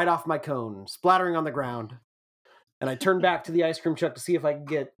 scoops right off my cone, splattering on the ground. And I turn back to the ice cream truck to see if I can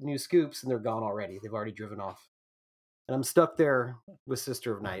get new scoops, and they're gone already. They've already driven off. And I'm stuck there with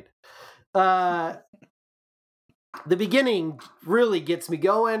Sister of Night. The beginning really gets me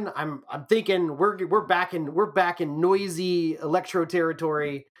going. I'm thinking we're back in noisy electro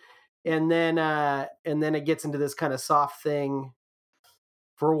territory, and then it gets into this kind of soft thing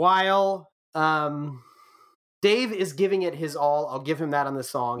for a while. Dave is giving it his all. I'll give him that on the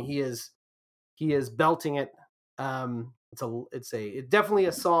song. He is belting it. It's definitely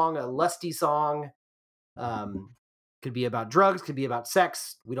a song, a lusty song. Could be about drugs, could be about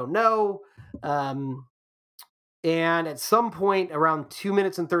sex. We don't know. And at some point around 2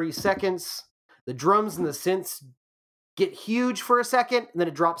 minutes and 30 seconds, the drums and the synths get huge for a second, and then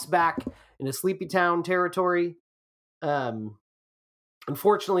it drops back into Sleepy Town territory.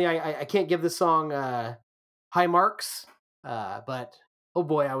 Unfortunately, I can't give this song high marks, but oh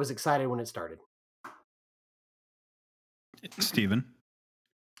boy, I was excited when it started. Steven?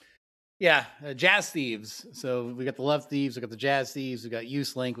 Yeah, Jazz Thieves. So we got the Love Thieves, we got the Jazz Thieves, we got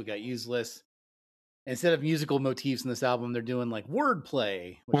Uselink, we got Useless. Instead of musical motifs in this album, they're doing like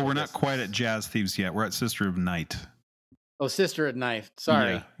wordplay. Well, we're not quite at Jazz Thieves yet. We're at Sister of Night. Oh, Sister at Night.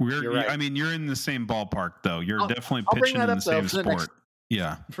 Sorry. Yeah, You're right. I mean, you're in the same ballpark, though. You're definitely I'll bring pitching that in up, the though, same for the sport. next-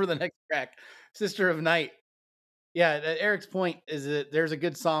 Yeah. For the next track, Sister of Night. Yeah, Eric's point is that there's a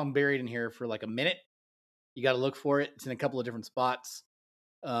good song buried in here for like a minute. You got to look for it. It's in a couple of different spots.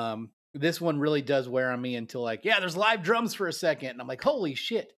 This one really does wear on me until like, yeah, there's live drums for a second. And I'm like, holy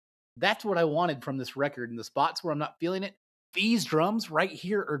shit. That's what I wanted from this record. In the spots where I'm not feeling it, these drums right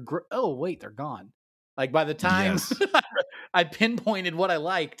here are oh wait, they're gone. Like by the time Yes. I pinpointed what I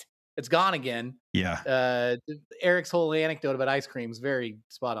liked, it's gone again. Yeah. Eric's whole anecdote about ice cream is very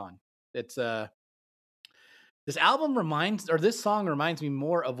spot on. It's this song reminds me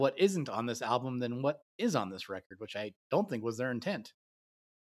more of what isn't on this album than what is on this record, which I don't think was their intent.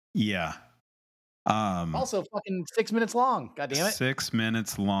 Yeah. Also fucking 6 minutes long. God damn it. 6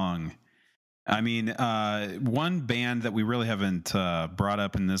 minutes long. I mean, one band that we really haven't brought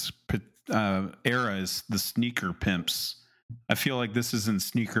up in this era is the Sneaker Pimps. I feel like this is in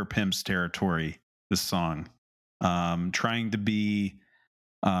Sneaker Pimps territory, this song. Trying to be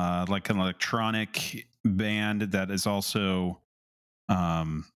like an electronic band that is also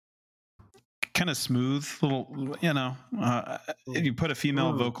kind of smooth, little, you put a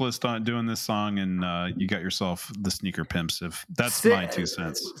female vocalist on doing this song and you got yourself the Sneaker Pimps. If that's my 2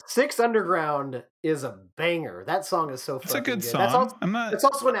 cents. Six Underground is a banger. That song is so It's a fucking good good. song. It's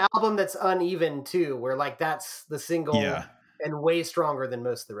also an album that's uneven too, where like that's the single and way stronger than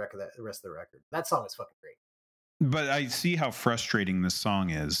most of the rest of the record. That song is fucking great. But I see how frustrating this song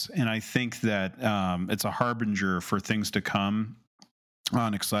is, and I think that it's a harbinger for things to come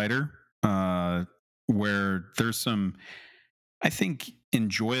on Exciter, where there's some, I think,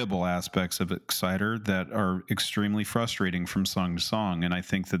 enjoyable aspects of Exciter that are extremely frustrating from song to song, and I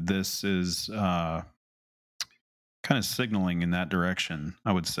think that this is kind of signaling in that direction,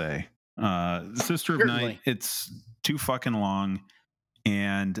 I would say. Sister of Night, it's too fucking long.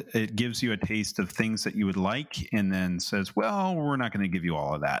 And it gives you a taste of things that you would like, and then says, "Well, we're not going to give you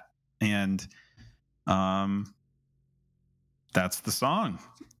all of that." And that's the song.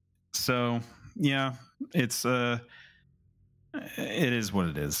 So yeah, it is what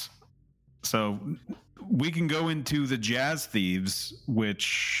it is. So we can go into the Jazz Thieves,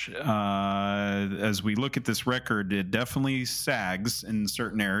 which, as we look at this record, it definitely sags in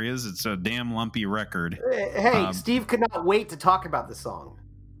certain areas. It's a damn lumpy record. Hey, Steve could not wait to talk about the song.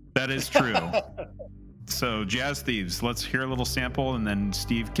 That is true. So, Jazz Thieves, let's hear a little sample, and then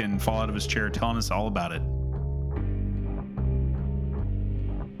Steve can fall out of his chair telling us all about it.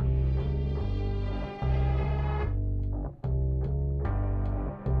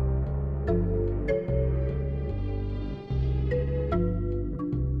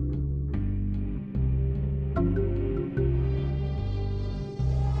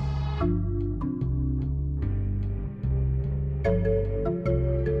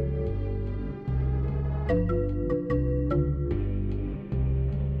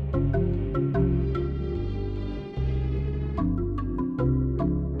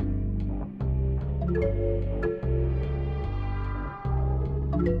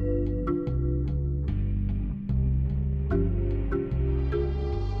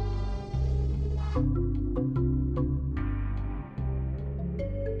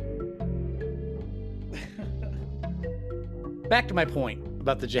 Back to my point.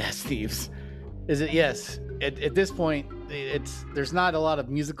 about the Jazz Thieves is that yes, at this point, there's not a lot of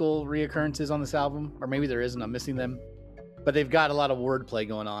musical reoccurrences on this album, or maybe there is and I'm missing them. But they've got a lot of wordplay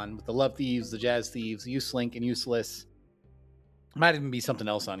going on with the Love Thieves, the Jazz Thieves, Uselink, and Useless. Might even be something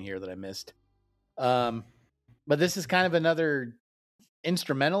else on here that I missed. But this is kind of another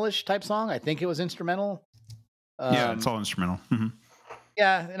instrumental-ish type song. I think it was instrumental. Yeah, it's all instrumental. Mm-hmm.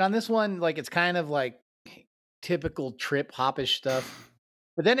 Yeah, and on this one, like it's kind of like typical trip hopish stuff.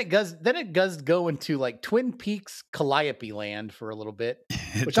 But then it does go into like Twin Peaks Calliope land for a little bit,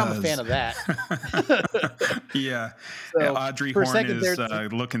 which I'm a fan of that. Yeah. So, Audrey for a Horne second is there-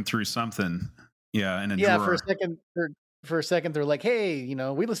 looking through something. Yeah, in a Yeah, drawer. for a second they're like, hey,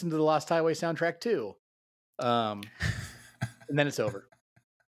 we listened to the Lost Highway soundtrack too. And then it's over.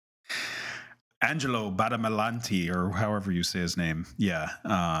 Angelo Badalamenti, or however you say his name. Yeah,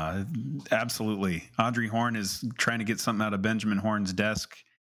 absolutely. Audrey Horne is trying to get something out of Benjamin Horne's desk,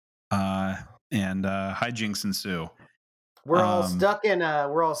 and hijinks ensue. We're all stuck in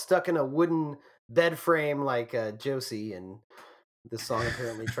a wooden bed frame like Josie, and this song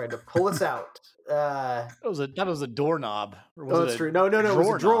apparently tried to pull us out. That was a doorknob. Or was that's it true. No, it was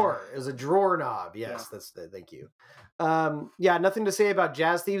a drawer. knob? It was a drawer knob. Yes, thank you. Nothing to say about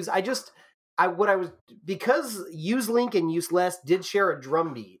Jazz Thieves. Because Uselink and Useless did share a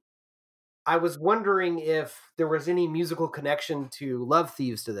drum beat, I was wondering if there was any musical connection to Love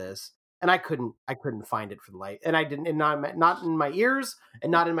Thieves to this, and I couldn't find it for the life, and I didn't, and not in my ears,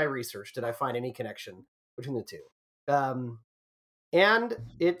 and not in my research did I find any connection between the two. And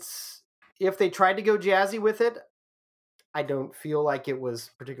it's, if they tried to go jazzy with it, I don't feel like it was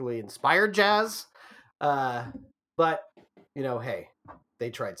particularly inspired jazz, but hey,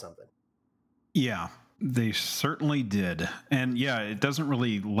 they tried something. Yeah, they certainly did. And yeah, it doesn't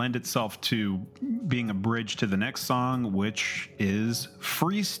really lend itself to being a bridge to the next song, which is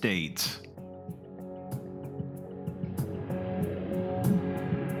Free State.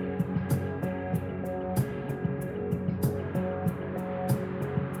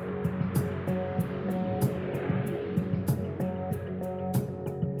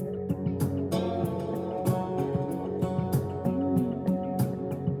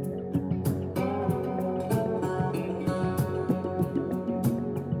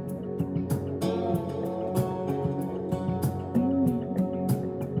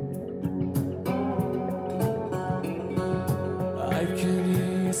 I can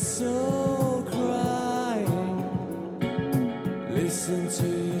hear your soul crying. Listen to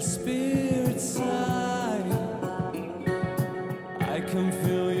your spirit sigh. I can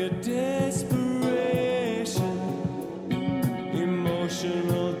feel your desperation,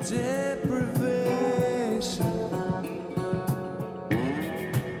 emotional deprivation.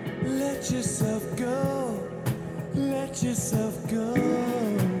 Let yourself go. Let yourself go.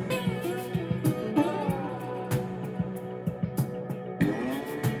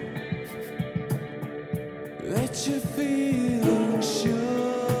 Let your feelings show.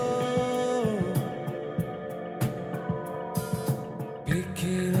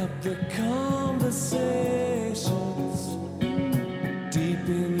 Picking up the conversations deep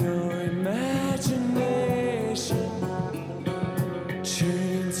in your imagination.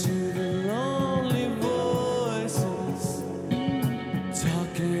 Tuning to the lonely voices,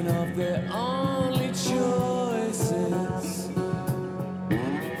 talking of their only choices.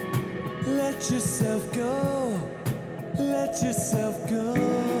 Let yourself go. Let yourself go.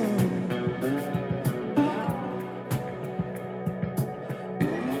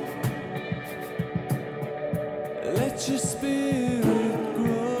 Let your spirit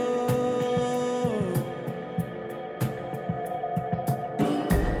grow.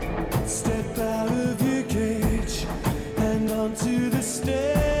 Step out of your cage and onto the stage.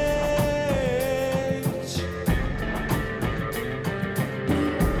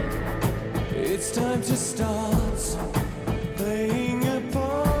 It's time to start playing a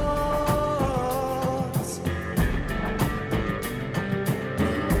part.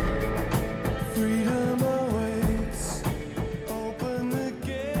 Freedom awaits. Open the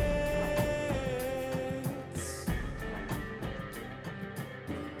gates.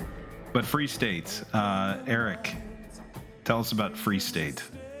 But Free State, Eric, tell us about Free State.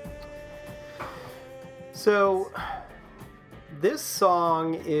 So this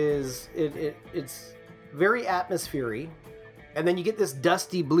song is it's very atmospheric, and then you get this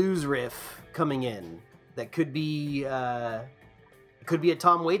dusty blues riff coming in that could be a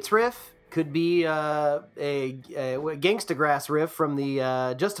Tom Waits riff, could be a Gangsta Grass riff from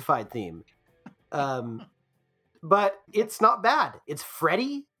the Justified theme, but it's not bad. It's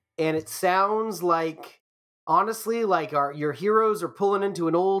fready, and it sounds like honestly, like your heroes are pulling into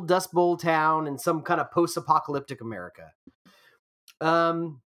an old Dust Bowl town in some kind of post-apocalyptic America.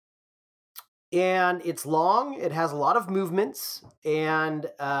 And it's long. It has a lot of movements, and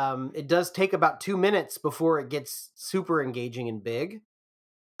it does take about 2 minutes before it gets super engaging and big.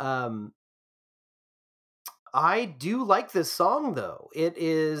 I do like this song, though. It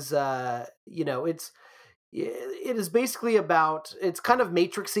is, it is basically about, it's kind of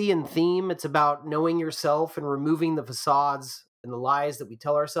matrixy in theme. It's about knowing yourself and removing the facades and the lies that we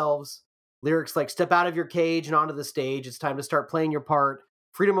tell ourselves. Lyrics like, step out of your cage and onto the stage. It's time to start playing your part.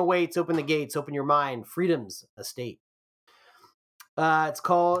 Freedom awaits, open the gates, open your mind. Freedom's a state. It's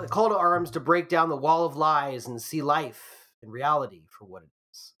called Call to Arms to break down the wall of lies and see life and reality for what it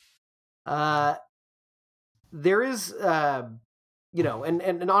is. There is, and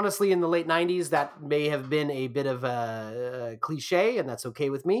honestly, in the late 90s, that may have been a bit of a cliche, and that's okay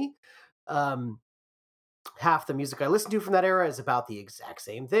with me. Half the music I listen to from that era is about the exact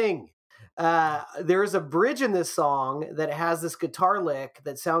same thing. There's a bridge in this song that has this guitar lick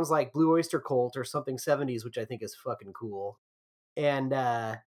that sounds like Blue Oyster Cult or something 70s, which I think is fucking cool. And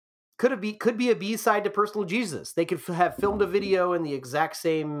could be a B-side to Personal Jesus. They could have filmed a video in the exact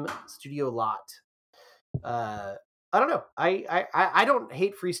same studio lot. I don't know. I don't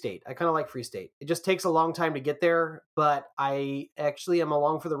hate Free State. I kind of like Free State. It just takes a long time to get there, but I actually am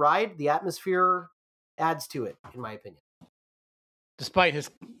along for the ride. The atmosphere adds to it, in my opinion. Despite his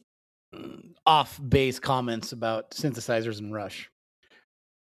off-base comments about synthesizers and Rush,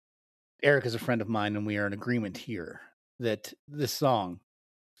 Eric is a friend of mine, and we are in agreement here that this song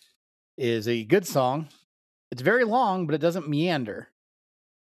is a good song. It's very long, but it doesn't meander,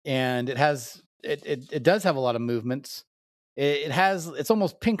 and it does have a lot of movements. It's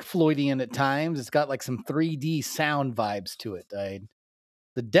almost Pink Floydian at times. It's got like some 3D sound vibes to it.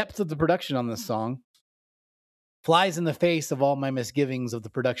 The depth of the production on this song flies in the face of all my misgivings of the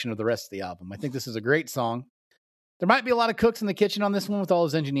production of the rest of the album. I think this is a great song. There might be a lot of cooks in the kitchen on this one with all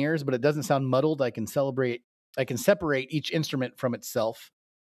those engineers, but it doesn't sound muddled. I can separate each instrument from itself.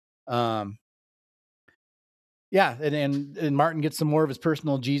 And Martin gets some more of his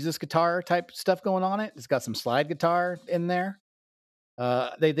personal Jesus guitar type stuff going on it. It's got some slide guitar in there.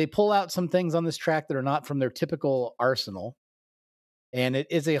 They pull out some things on this track that are not from their typical arsenal. And it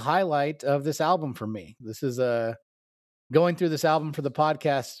is a highlight of this album for me. This is going through this album for the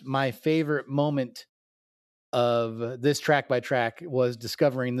podcast. My favorite moment of this track by track was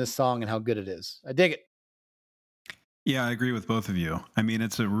discovering this song and how good it is. I dig it. Yeah, I agree with both of you. I mean,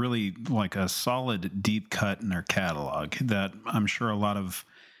 it's a really like a solid deep cut in their catalog that I'm sure a lot of,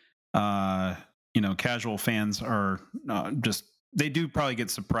 casual fans are they do probably get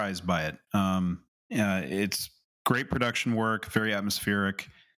surprised by it. It's great production work, very atmospheric,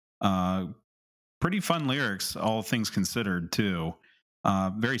 pretty fun lyrics, all things considered too.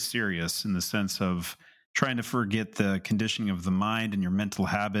 Very serious in the sense of trying to forget the conditioning of the mind and your mental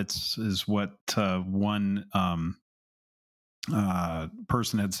habits is what one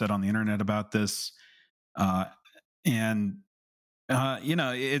person had said on the internet about this. It's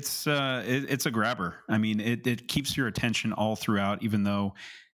a grabber. I mean, it keeps your attention all throughout, even though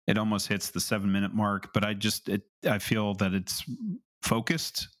it almost hits the 7-minute mark. But I feel that it's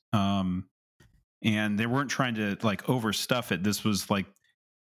focused, and they weren't trying to like overstuff it. This was like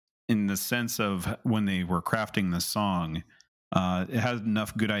in the sense of when they were crafting the song, it has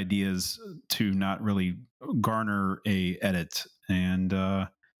enough good ideas to not really garner a edit. And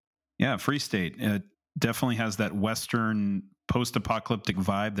Free State, it definitely has that Western post-apocalyptic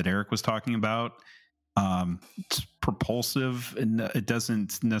vibe that Eric was talking about. It's propulsive, and it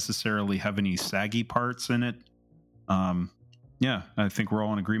doesn't necessarily have any saggy parts in it. I think we're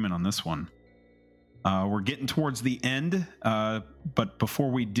all in agreement on this one. We're getting towards the end, but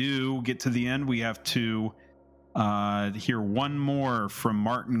before we do get to the end, we have to hear one more from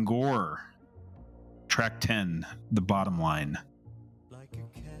Martin Gore. Track 10, The Bottom Line. Like a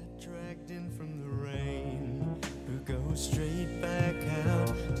cat dragged in from the rain, who goes straight back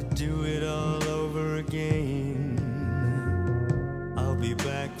out to do it all over again. I'll be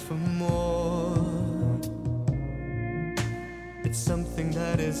back for more. It's something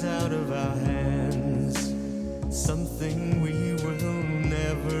that is out of our hands, something we will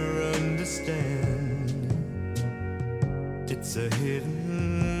never understand. It's a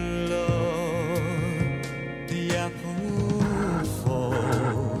hidden law. The apple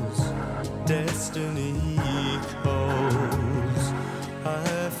falls, destiny calls.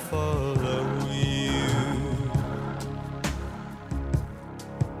 I follow you.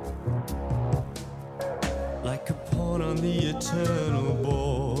 Like a pawn on the eternal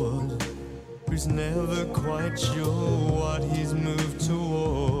board, whose who's never quite sure what he's moved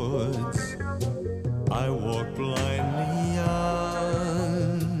towards. I walk blindly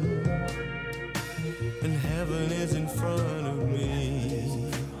on, and heaven is in front of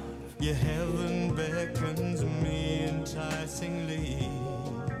me. Yeah, heaven beckons me enticingly.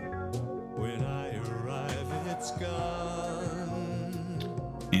 When I arrive, it's gone.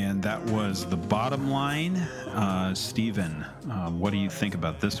 And that was The Bottom Line. Steven, what do you think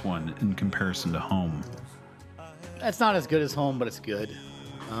about this one in comparison to Home? It's not as good as Home, but it's good.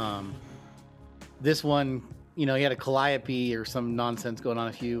 This one, you know, he had a calliope or some nonsense going on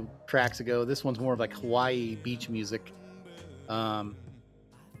a few tracks ago. This one's more of like Hawaii beach music.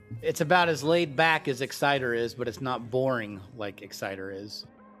 It's about as laid back as Exciter is, but it's not boring like Exciter is.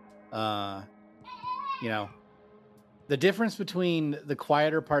 You know, the difference between the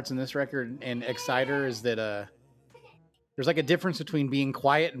quieter parts in this record and Exciter is that there's like a difference between being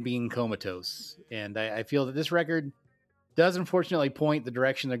quiet and being comatose. And I feel that this record does unfortunately point the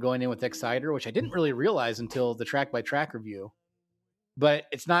direction they're going in with Exciter, which I didn't really realize until the track by track review. But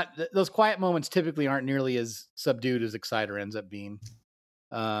it's not, those quiet moments typically aren't nearly as subdued as Exciter ends up being.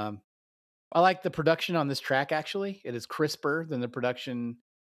 I like the production on this track, actually. It is crisper than the production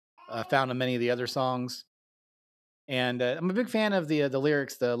found on many of the other songs. And I'm a big fan of the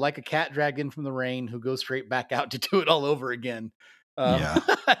lyrics, the like a cat dragged in from the rain who goes straight back out to do it all over again. Yeah.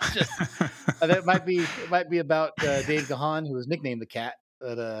 Just, that might be about Dave Gahan, who was nicknamed the Cat.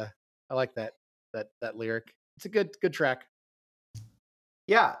 But I like that lyric. It's a good track.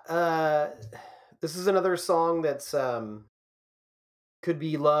 Yeah, this is another song that's could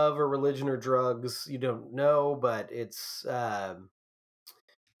be love or religion or drugs. You don't know, but it's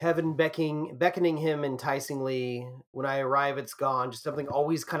heaven beckoning him enticingly. When I arrive, it's gone. Just something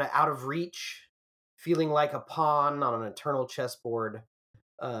always kind of out of reach, feeling like a pawn on an eternal chessboard.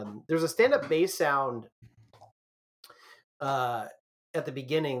 There's a stand-up bass sound at the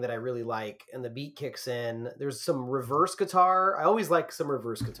beginning that I really like, and the beat kicks in. There's some reverse guitar. I always like some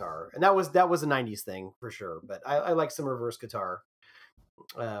reverse guitar, and that was a 90s thing for sure, but I like some reverse guitar.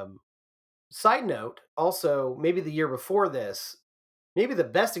 Side note, also, maybe the year before this, maybe the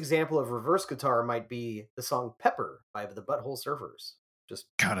best example of reverse guitar might be the song Pepper by the Butthole Surfers. Just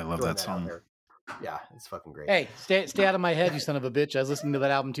God, I love that song. Yeah, it's fucking great. Hey, stay out of my head, you son of a bitch. I was listening to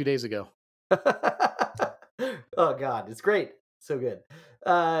that album 2 days ago. Oh God, it's great. So good.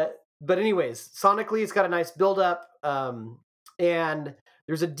 But anyways, sonically, it's got a nice build up. And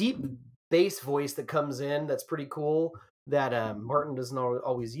there's a deep bass voice that comes in that's pretty cool that Martin doesn't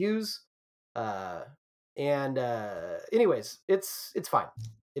always use. Anyways, it's fine.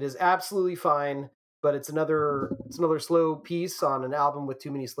 It is absolutely fine, but it's another slow piece on an album with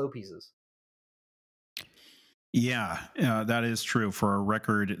too many slow pieces. Yeah, that is true for a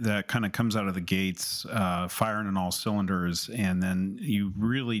record that kind of comes out of the gates, firing on all cylinders, and then you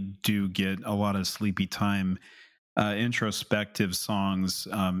really do get a lot of sleepy time, introspective songs,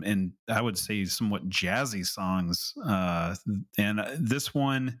 and I would say somewhat jazzy songs. And this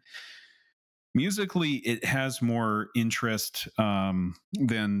one, musically, it has more interest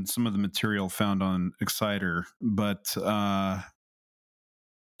than some of the material found on Exciter, but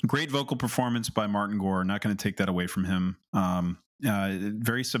great vocal performance by Martin Gore. Not going to take that away from him.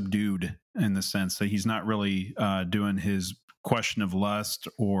 Very subdued in the sense that he's not really doing his Question of Lust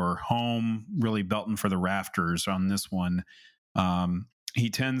or Home really belting for the rafters on this one. He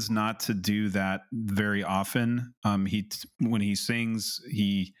tends not to do that very often. When he sings,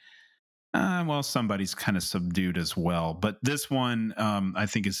 somebody's kind of subdued as well. But this one, I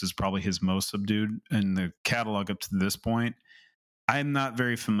think this is probably his most subdued in the catalog up to this point. I'm not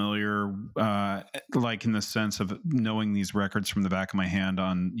very familiar, like in the sense of knowing these records from the back of my hand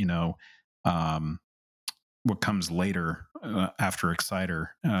on, what comes later after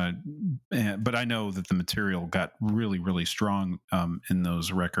Exciter. But I know that the material got really, really strong in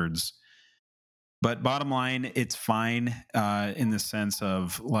those records. But bottom line, it's fine in the sense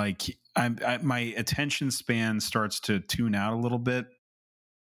of like my attention span starts to tune out a little bit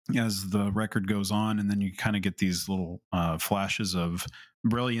as the record goes on, and then you kind of get these little flashes of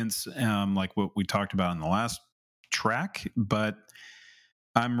brilliance, like what we talked about in the last track. But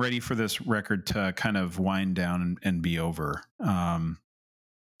I'm ready for this record to kind of wind down and be over. And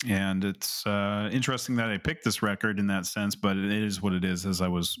it's interesting that I picked this record in that sense, but it is what it is as I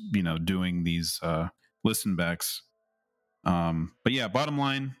was, doing these listen backs. But yeah, bottom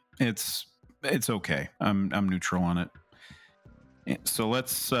line, it's okay. I'm neutral on it. So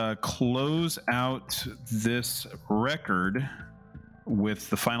let's close out this record with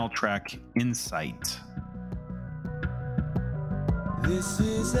the final track, Insight. This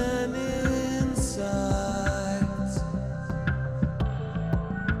is an insight insights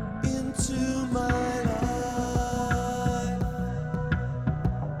into my life.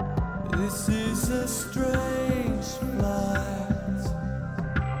 This is a strange flight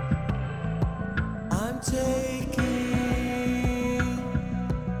I'm taking.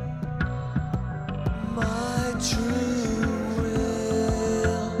 My true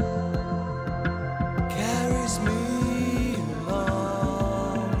will carries me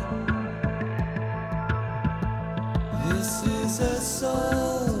along. This is a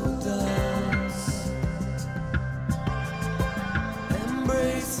soul dance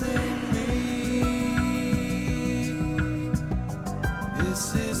embracing me.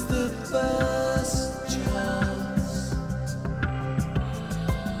 This is the first chance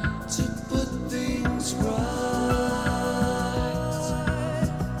to put things right,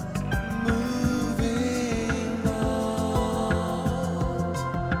 moving on,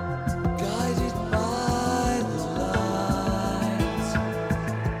 guided by the light,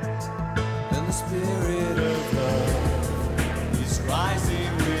 and the spirit of love is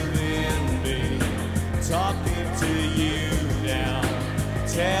rising within me, talking to you now,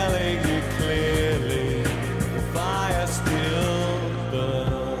 telling you clearly the fire still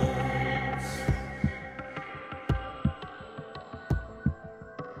burns.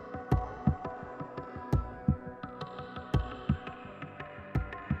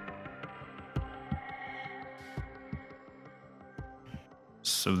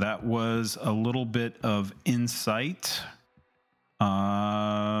 So that was a little bit of insight.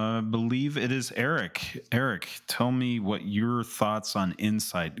 I believe it is Eric. Eric, tell me what your thoughts on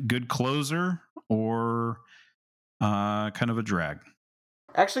Insight. Good closer or kind of a drag?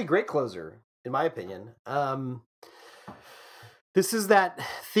 Actually, great closer, in my opinion. This is that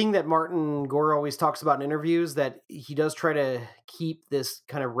thing that Martin Gore always talks about in interviews, that he does try to keep this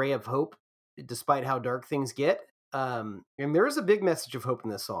kind of ray of hope despite how dark things get. And there is a big message of hope in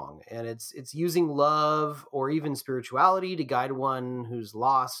this song, and it's using love or even spirituality to guide one who's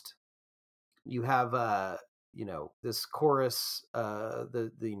lost. You have this chorus,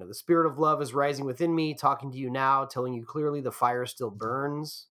 the spirit of love is rising within me, talking to you now, telling you clearly the fire still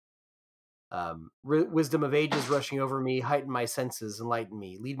burns. Wisdom of ages rushing over me, heighten my senses, enlighten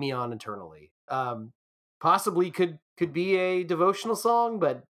me, lead me on eternally. Possibly could be a devotional song,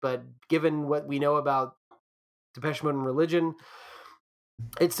 but given what we know about Depeche Mode and religion,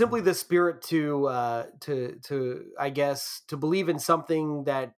 it's simply the spirit to I guess to believe in something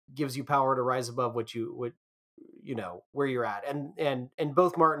that gives you power to rise above where you're at. And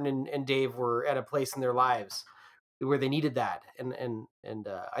both Martin and Dave were at a place in their lives where they needed that, and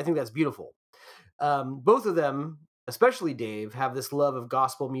I think that's beautiful. Both of them, especially Dave, have this love of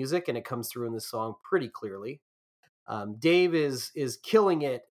gospel music, and it comes through in this song pretty clearly. Dave is killing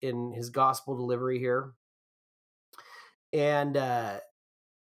it in his gospel delivery here. And at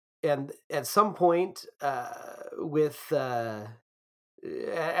some point at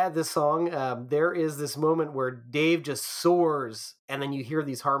this song, there is this moment where Dave just soars, and then you hear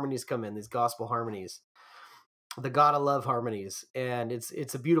these harmonies come in, these gospel harmonies, the gotta love harmonies, and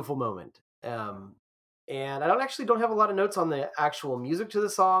it's a beautiful moment. And I don't have a lot of notes on the actual music to the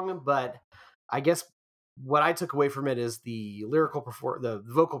song, but I guess what I took away from it is the the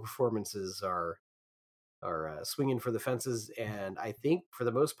vocal performances are swinging for the fences, and I think for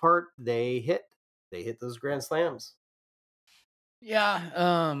the most part they hit those grand slams.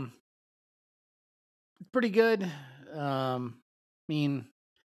 Yeah, pretty good. I mean,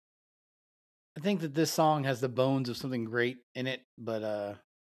 I think that this song has the bones of something great in it, but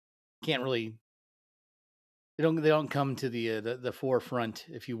can't really. They don't come to the forefront,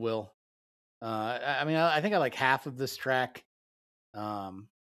 if you will. I think I like half of this track.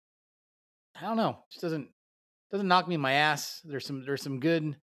 I don't know. Just doesn't knock me in my ass. There's some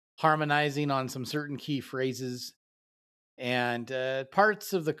good harmonizing on some certain key phrases, and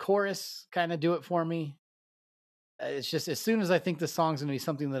parts of the chorus kind of do it for me. It's just as soon as I think the song's going to be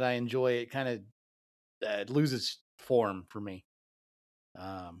something that I enjoy, it kind of loses form for me.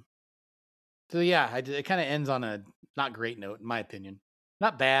 So yeah, it kind of ends on a not great note, in my opinion.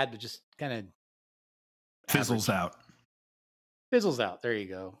 Not bad, but just kind of Fizzles out. Fizzles out. There you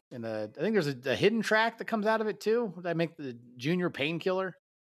go. And I think there's a hidden track that comes out of it too. I make the Junior Painkiller.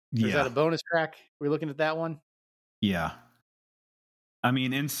 Yeah. Is that a bonus track? We're looking at that one. Yeah. I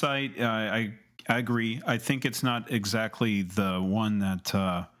mean, Insight. I agree. I think it's not exactly the one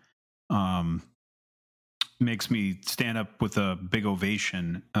that makes me stand up with a big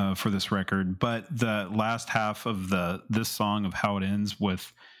ovation for this record. But the last half of this song of how it ends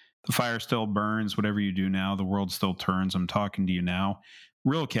with "The fire still burns, whatever you do now, the world still turns, I'm talking to you now,"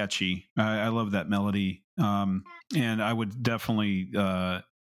 real catchy. I love that melody, and I would definitely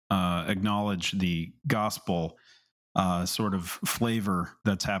acknowledge the gospel sort of flavor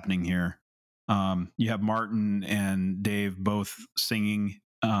that's happening here. You have Martin and Dave both singing.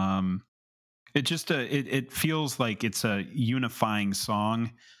 It just it feels like it's a unifying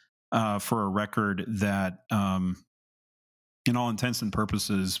song for a record that, in all intents and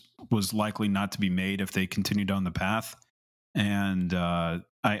purposes, was likely not to be made if they continued on the path. And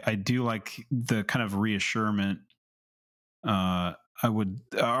I do like the kind of reassurance I would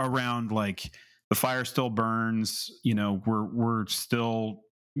around, like, the fire still burns. We're still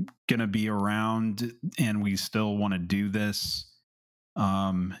gonna be around, and we still want to do this.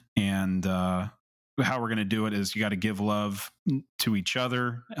 And how we're going to do it is you got to give love to each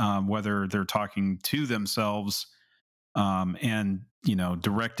other, whether they're talking to themselves, and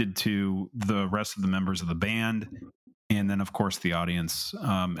directed to the rest of the members of the band, and then of course the audience,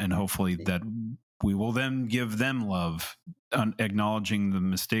 and hopefully that we will then give them love, acknowledging the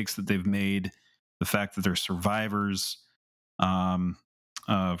mistakes that they've made, the fact that they're survivors,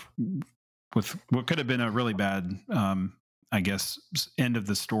 with what could have been a really bad, I guess, end of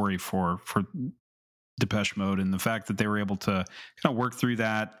the story for Depeche Mode, and the fact that they were able to kind of work through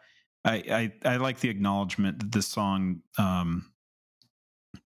that. I like the acknowledgement that this song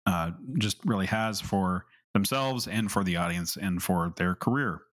just really has for themselves and for the audience and for their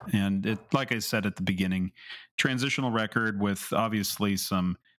career. And it, like I said at the beginning, transitional record with obviously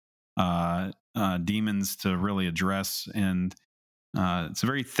some demons to really address, and it's a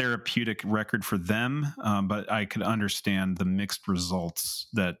very therapeutic record for them, but I could understand the mixed results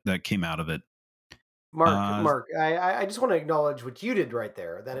that came out of it. Mark, I just want to acknowledge what you did right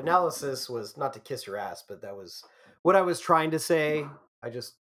there. That analysis was not to kiss your ass, but that was what I was trying to say. I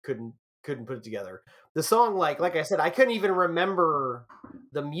just couldn't put it together. The song, like I said, I couldn't even remember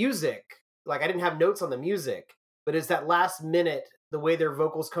the music. Like, I didn't have notes on the music, but it's that last minute, the way their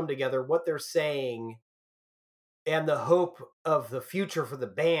vocals come together, what they're saying, and the hope of the future for the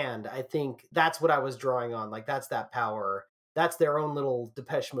band. I think that's what I was drawing on. Like, that's that power. That's their own little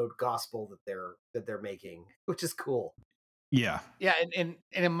Depeche Mode gospel that they're making, which is cool. Yeah. And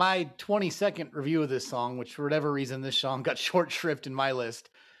in my 20-second review of this song, which for whatever reason this song got short shrift in my list,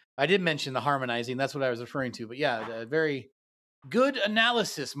 I did mention the harmonizing. That's what I was referring to. But yeah, very good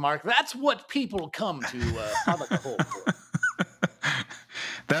analysis, Mark. That's what people come to Pod Like a Hole for.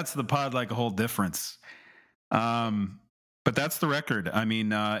 That's the Pod Like a Hole difference. But that's the record. I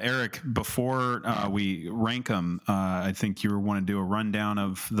mean, Eric, before we rank them, I think you want to do a rundown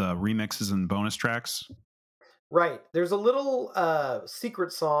of the remixes and bonus tracks. Right. There's a little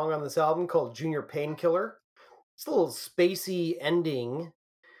secret song on this album called Junior Painkiller. It's a little spacey ending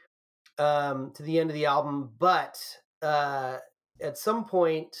to the end of the album, but at some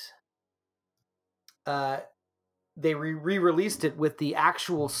point they re-released it with the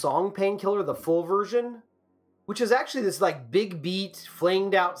actual song Painkiller, the full version, which is actually this like big beat,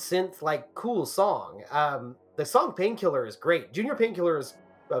 flanged out synth, like cool song. The song Painkiller is great. Junior Painkiller is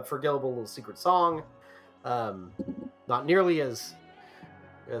a forgettable little secret song. Not nearly as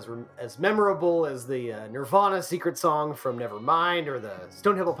memorable as the Nirvana secret song from Nevermind, or the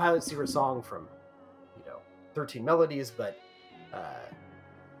Stone Temple Pilots secret song from 13 Melodies, but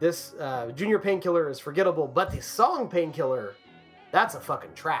this Junior Painkiller is forgettable. But the song Painkiller, that's a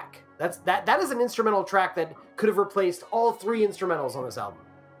fucking track. That is an instrumental track that could have replaced all three instrumentals on this album.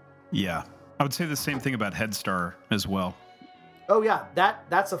 Yeah, I would say the same thing about Headstar as well. Oh yeah,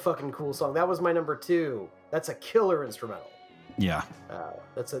 that's a fucking cool song. That was my number 2. That's a killer instrumental. Yeah,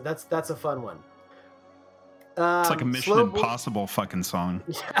 that's a fun one. It's like a Mission Impossible fucking song.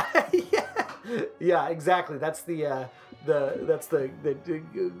 Yeah, exactly. That's the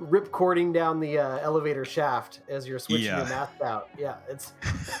ripcording down the elevator shaft as you're switching your mask out. Yeah, it's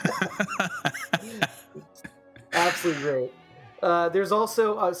absolutely great. There's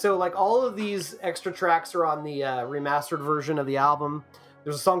also so like all of these extra tracks are on the remastered version of the album.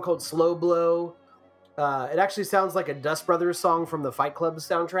 There's a song called Slow Blow. It actually sounds like a Dust Brothers song from the Fight Club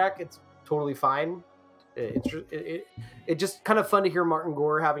soundtrack. It's totally fine. It's just kind of fun to hear Martin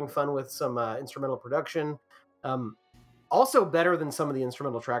Gore having fun with some instrumental production. Also better than some of the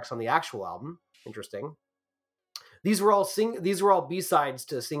instrumental tracks on the actual album. Interesting. These were all B-sides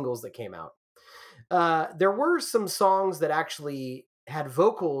to singles that came out. There were some songs that actually had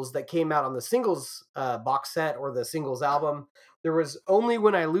vocals that came out on the singles box set or the singles album. There was Only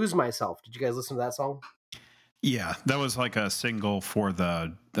When I Lose Myself. Did you guys listen to that song? Yeah, that was like a single for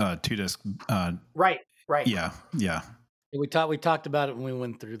the 2-disc. Right. Yeah. We talked about it when we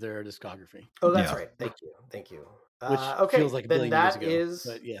went through their discography. Oh, that's right. Thank you. which Okay, feels like a then billion years that ago. is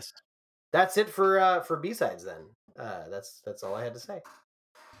But yes, that's it for B-sides then. That's all I had to say.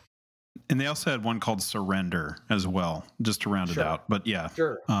 And they also had one called Surrender as well, just to round it Sure. out. But yeah.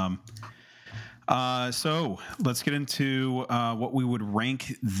 Sure. So let's get into what we would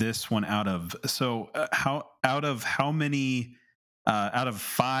rank this one out of. So out of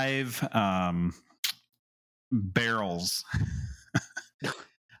 5 barrels,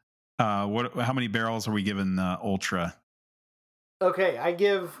 how many barrels are we giving Ultra? Okay, I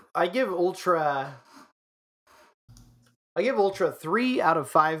give Ultra 3 out of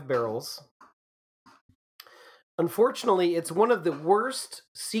 5 barrels. Unfortunately, it's one of the worst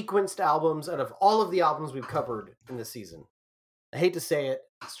sequenced albums out of all of the albums we've covered in this season. I hate to say it,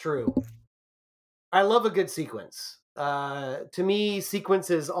 it's true. I love a good sequence. To me, sequence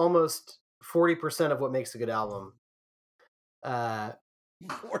is almost 40% of what makes a good album. 40%.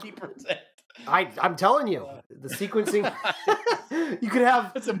 I'm telling you, the sequencing. You could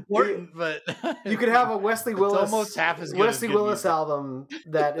have. It's important, but you could have a Wesley Willis, almost half as good Wesley as good Willis music. album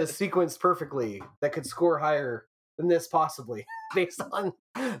that is sequenced perfectly, that could score higher than this possibly, based on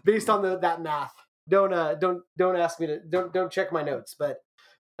that math. Don't ask me to don't check my notes, but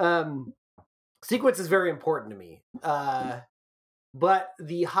sequence is very important to me. But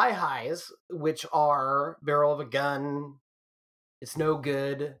the highs, which are Barrel of a Gun, It's No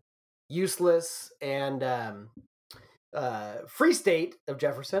Good, Useless, and Free State of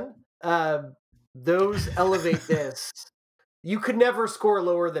Jefferson, those elevate this. You could never score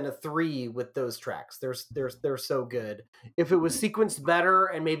lower than a 3 with those tracks. They're so good. If it was sequenced better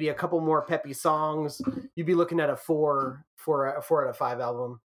and maybe a couple more peppy songs, you'd be looking at a 4 out of 5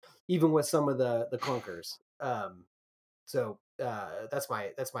 album, even with some of the clunkers. So that's my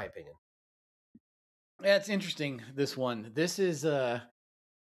opinion. Yeah, it's interesting. This one. This is out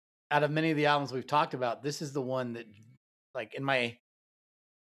of many of the albums we've talked about, this is the one that, like, in my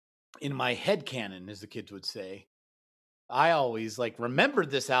head canon, as the kids would say, I always remembered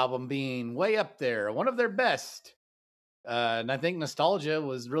this album being way up there, one of their best. And I think nostalgia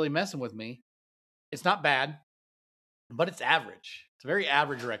was really messing with me. It's not bad, but it's average. It's a very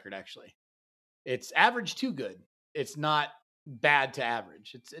average record, actually. It's average to good. It's not bad to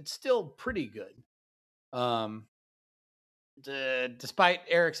average. It's still pretty good. Despite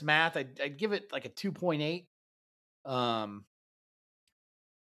Eric's math, I'd give it like a 2.8.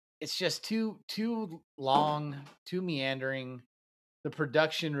 It's just too long, too meandering. The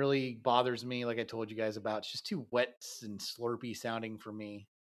production really bothers me, like I told you guys about. It's just too wet and slurpy sounding for me.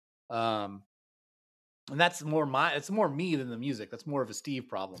 And that's more me than the music. That's more of a Steve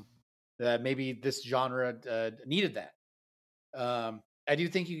problem. Maybe this genre needed that. I do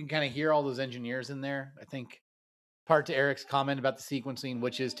think you can kind of hear all those engineers in there. I think part to Eric's comment about the sequencing,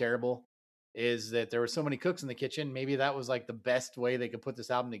 which is terrible, is that there were so many cooks in the kitchen. Maybe that was like the best way they could put this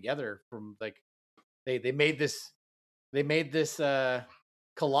album together. From like they made this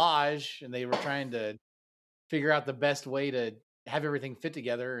collage, and they were trying to figure out the best way to have everything fit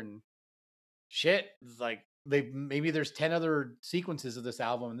together. And shit, it's like maybe there's 10 other sequences of this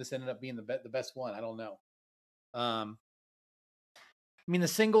album, and this ended up being the best one. I don't know. I mean, the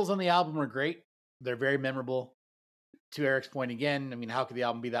singles on the album are great. They're very memorable. To Eric's point again, I mean, how could the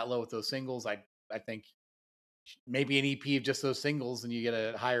album be that low with those singles? I think maybe an EP of just those singles and you get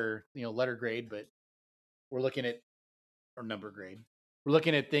a higher, letter grade, but we're looking at, or number grade. We're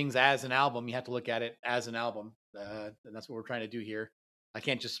looking at things as an album. You have to look at it as an album. And that's what we're trying to do here. I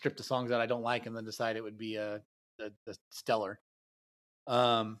can't just strip the songs that I don't like and then decide it would be a stellar.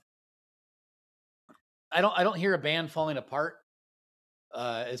 I don't hear a band falling apart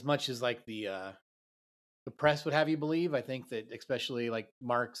as much as like the press would have you believe. I think that especially like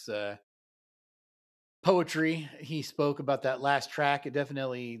Mark's poetry, he spoke about that last track.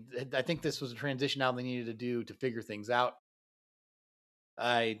 I think this was a transition album they needed to do to figure things out.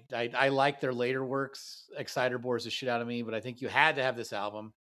 I like their later works. Exciter bores the shit out of me, but I think you had to have this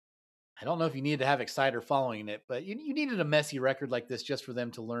album. I don't know if you needed to have Exciter following it, but you needed a messy record like this just for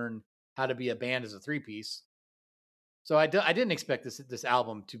them to learn how to be a band as a 3-piece. So I didn't expect this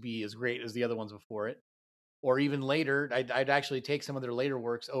album to be as great as the other ones before it. Or even later, I'd actually take some of their later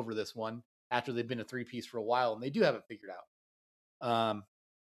works over this one after they've been a 3-piece for a while, and they do have it figured out.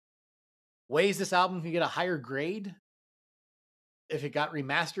 Ways this album could get a higher grade if it got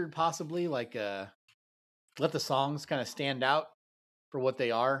remastered, possibly, like let the songs kind of stand out for what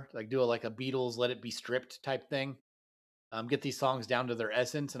they are, like do a Beatles Let It Be Stripped type thing. Get these songs down to their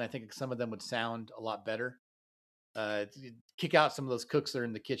essence, and I think some of them would sound a lot better. Kick out some of those cooks that are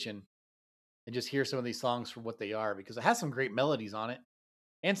in the kitchen and just hear some of these songs for what they are, because it has some great melodies on it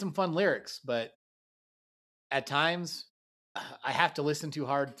and some fun lyrics, but at times I have to listen too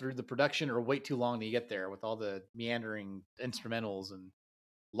hard through the production or wait too long to get there with all the meandering instrumentals and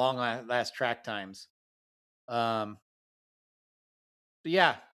long last track times. But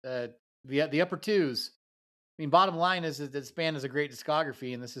yeah, the upper twos. I mean, bottom line is that this band has a great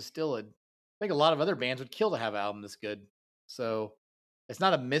discography, and this is still I think a lot of other bands would kill to have an album this good. So it's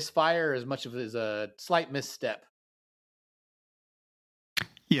not a misfire as much of it as a slight misstep.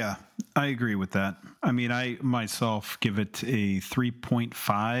 Yeah, I agree with that. I mean, I myself give it a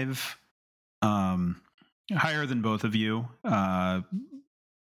 3.5, higher than both of you,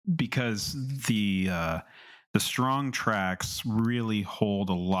 because the strong tracks really hold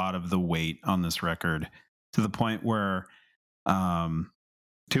a lot of the weight on this record, to the point where, to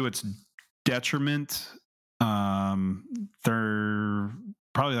its detriment, they're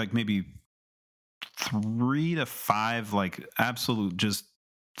probably like maybe 3 to 5 like absolute just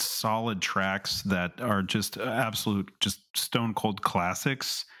solid tracks that are just absolute just stone cold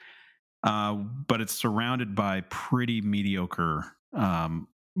classics, but it's surrounded by pretty mediocre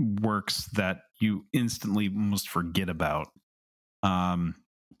works that you instantly almost forget about,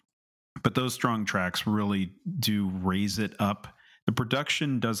 but those strong tracks really do raise it up. The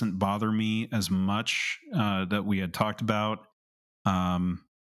production doesn't bother me as much, that we had talked about,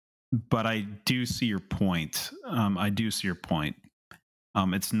 but I do see your point.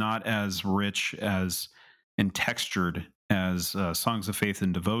 It's not as rich as and textured as Songs of Faith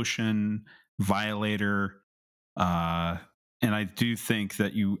and Devotion, Violator, and I do think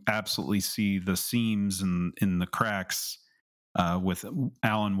that you absolutely see the seams in the cracks with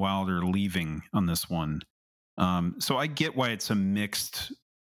Alan Wilder leaving on this one. So I get why it's a mixed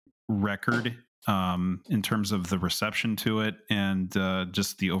record, in terms of the reception to it and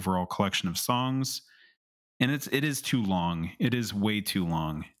just the overall collection of songs. And it is too long. It is way too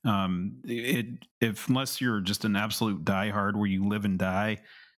long. Unless you're just an absolute diehard where you live and die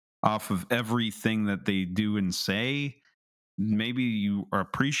off of everything that they do and say, maybe you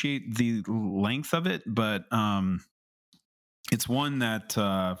appreciate the length of it. But it's one that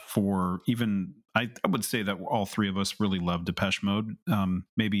for even I would say that all three of us really love Depeche Mode.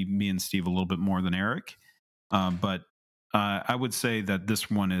 Maybe me and Steve a little bit more than Eric, but I would say that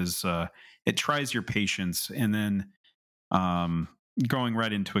this one is it tries your patience, and then going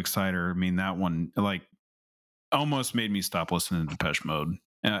right into Exciter. I mean, that one like almost made me stop listening to Depeche Mode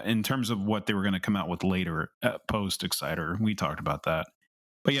in terms of what they were going to come out with later post Exciter. We talked about that,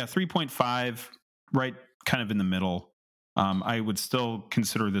 but yeah, 3.5, right, kind of in the middle. I would still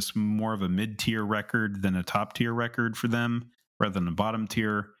consider this more of a mid-tier record than a top-tier record for them, rather than a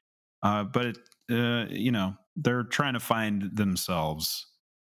bottom-tier. But they're trying to find themselves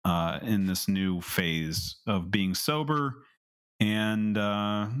in this new phase of being sober and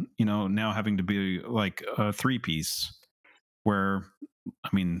now having to be like a three-piece, where I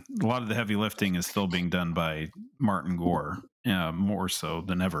mean a lot of the heavy lifting is still being done by Martin Gore, more so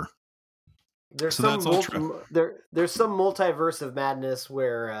than ever. There's So there's some multiverse of madness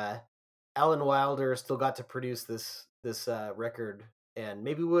where Alan Wilder still got to produce this record, and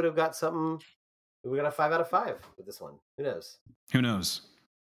maybe we would have got something. We got a 5 out of 5 with this one. Who knows? Who knows?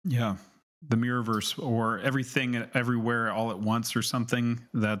 Yeah, the Mirrorverse or Everything Everywhere All at Once or something.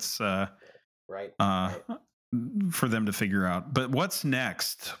 That's right. For them to figure out. But what's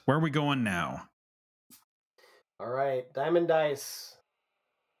next? Where are we going now? All right, Diamond Dice.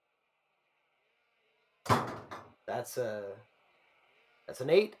 That's an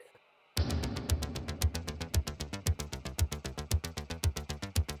 8.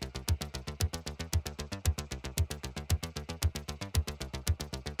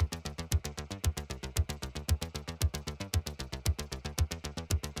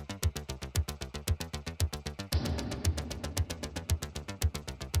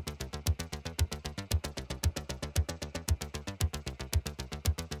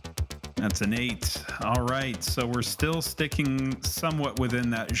 That's an 8. All right. So we're still sticking somewhat within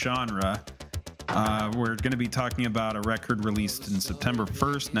that genre. We're going to be talking about a record released in September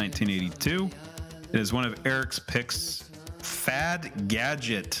 1st, 1982. It is one of Eric's picks, Fad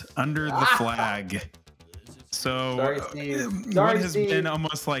Gadget, Under the Flag. So what has been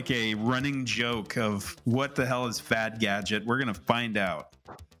almost like a running joke of what the hell is Fad Gadget? We're going to find out.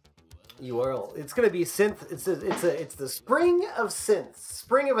 You will. It's going to be synth. It's the spring of synths,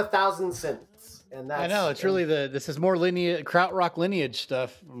 spring of 1,000 synths, and that's. I know it's really this is more krautrock lineage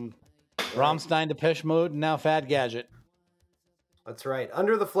stuff. Rammstein, Depeche Mode, and now Fad Gadget. That's right.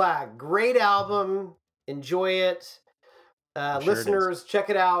 Under the Flag, great album. Enjoy it, listeners.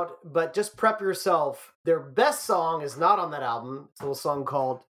 Check it out, but just prep yourself. Their best song is not on that album. It's a little song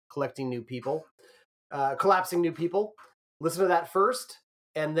called "Collecting New People." Collapsing New People. Listen to that first,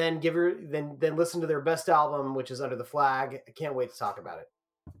 and then then listen to their best album, which is Under the Flag. I can't wait to talk about it.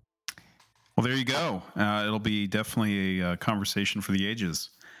 Well, there you go. It'll be definitely a conversation for the ages.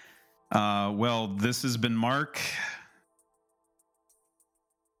 Well, this has been Mark.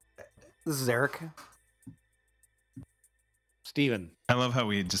 This is Eric. Steven. I love how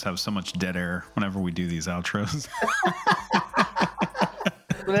we just have so much dead air whenever we do these outros.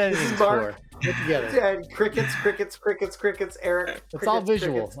 What editing for? Get together. Yeah, crickets, Eric. It's all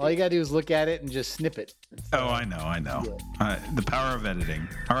visual. All you gotta do is look at it and just snip it. Oh, I know. The power of editing.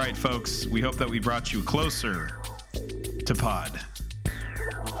 All right, folks, we hope that we brought you closer to Pod.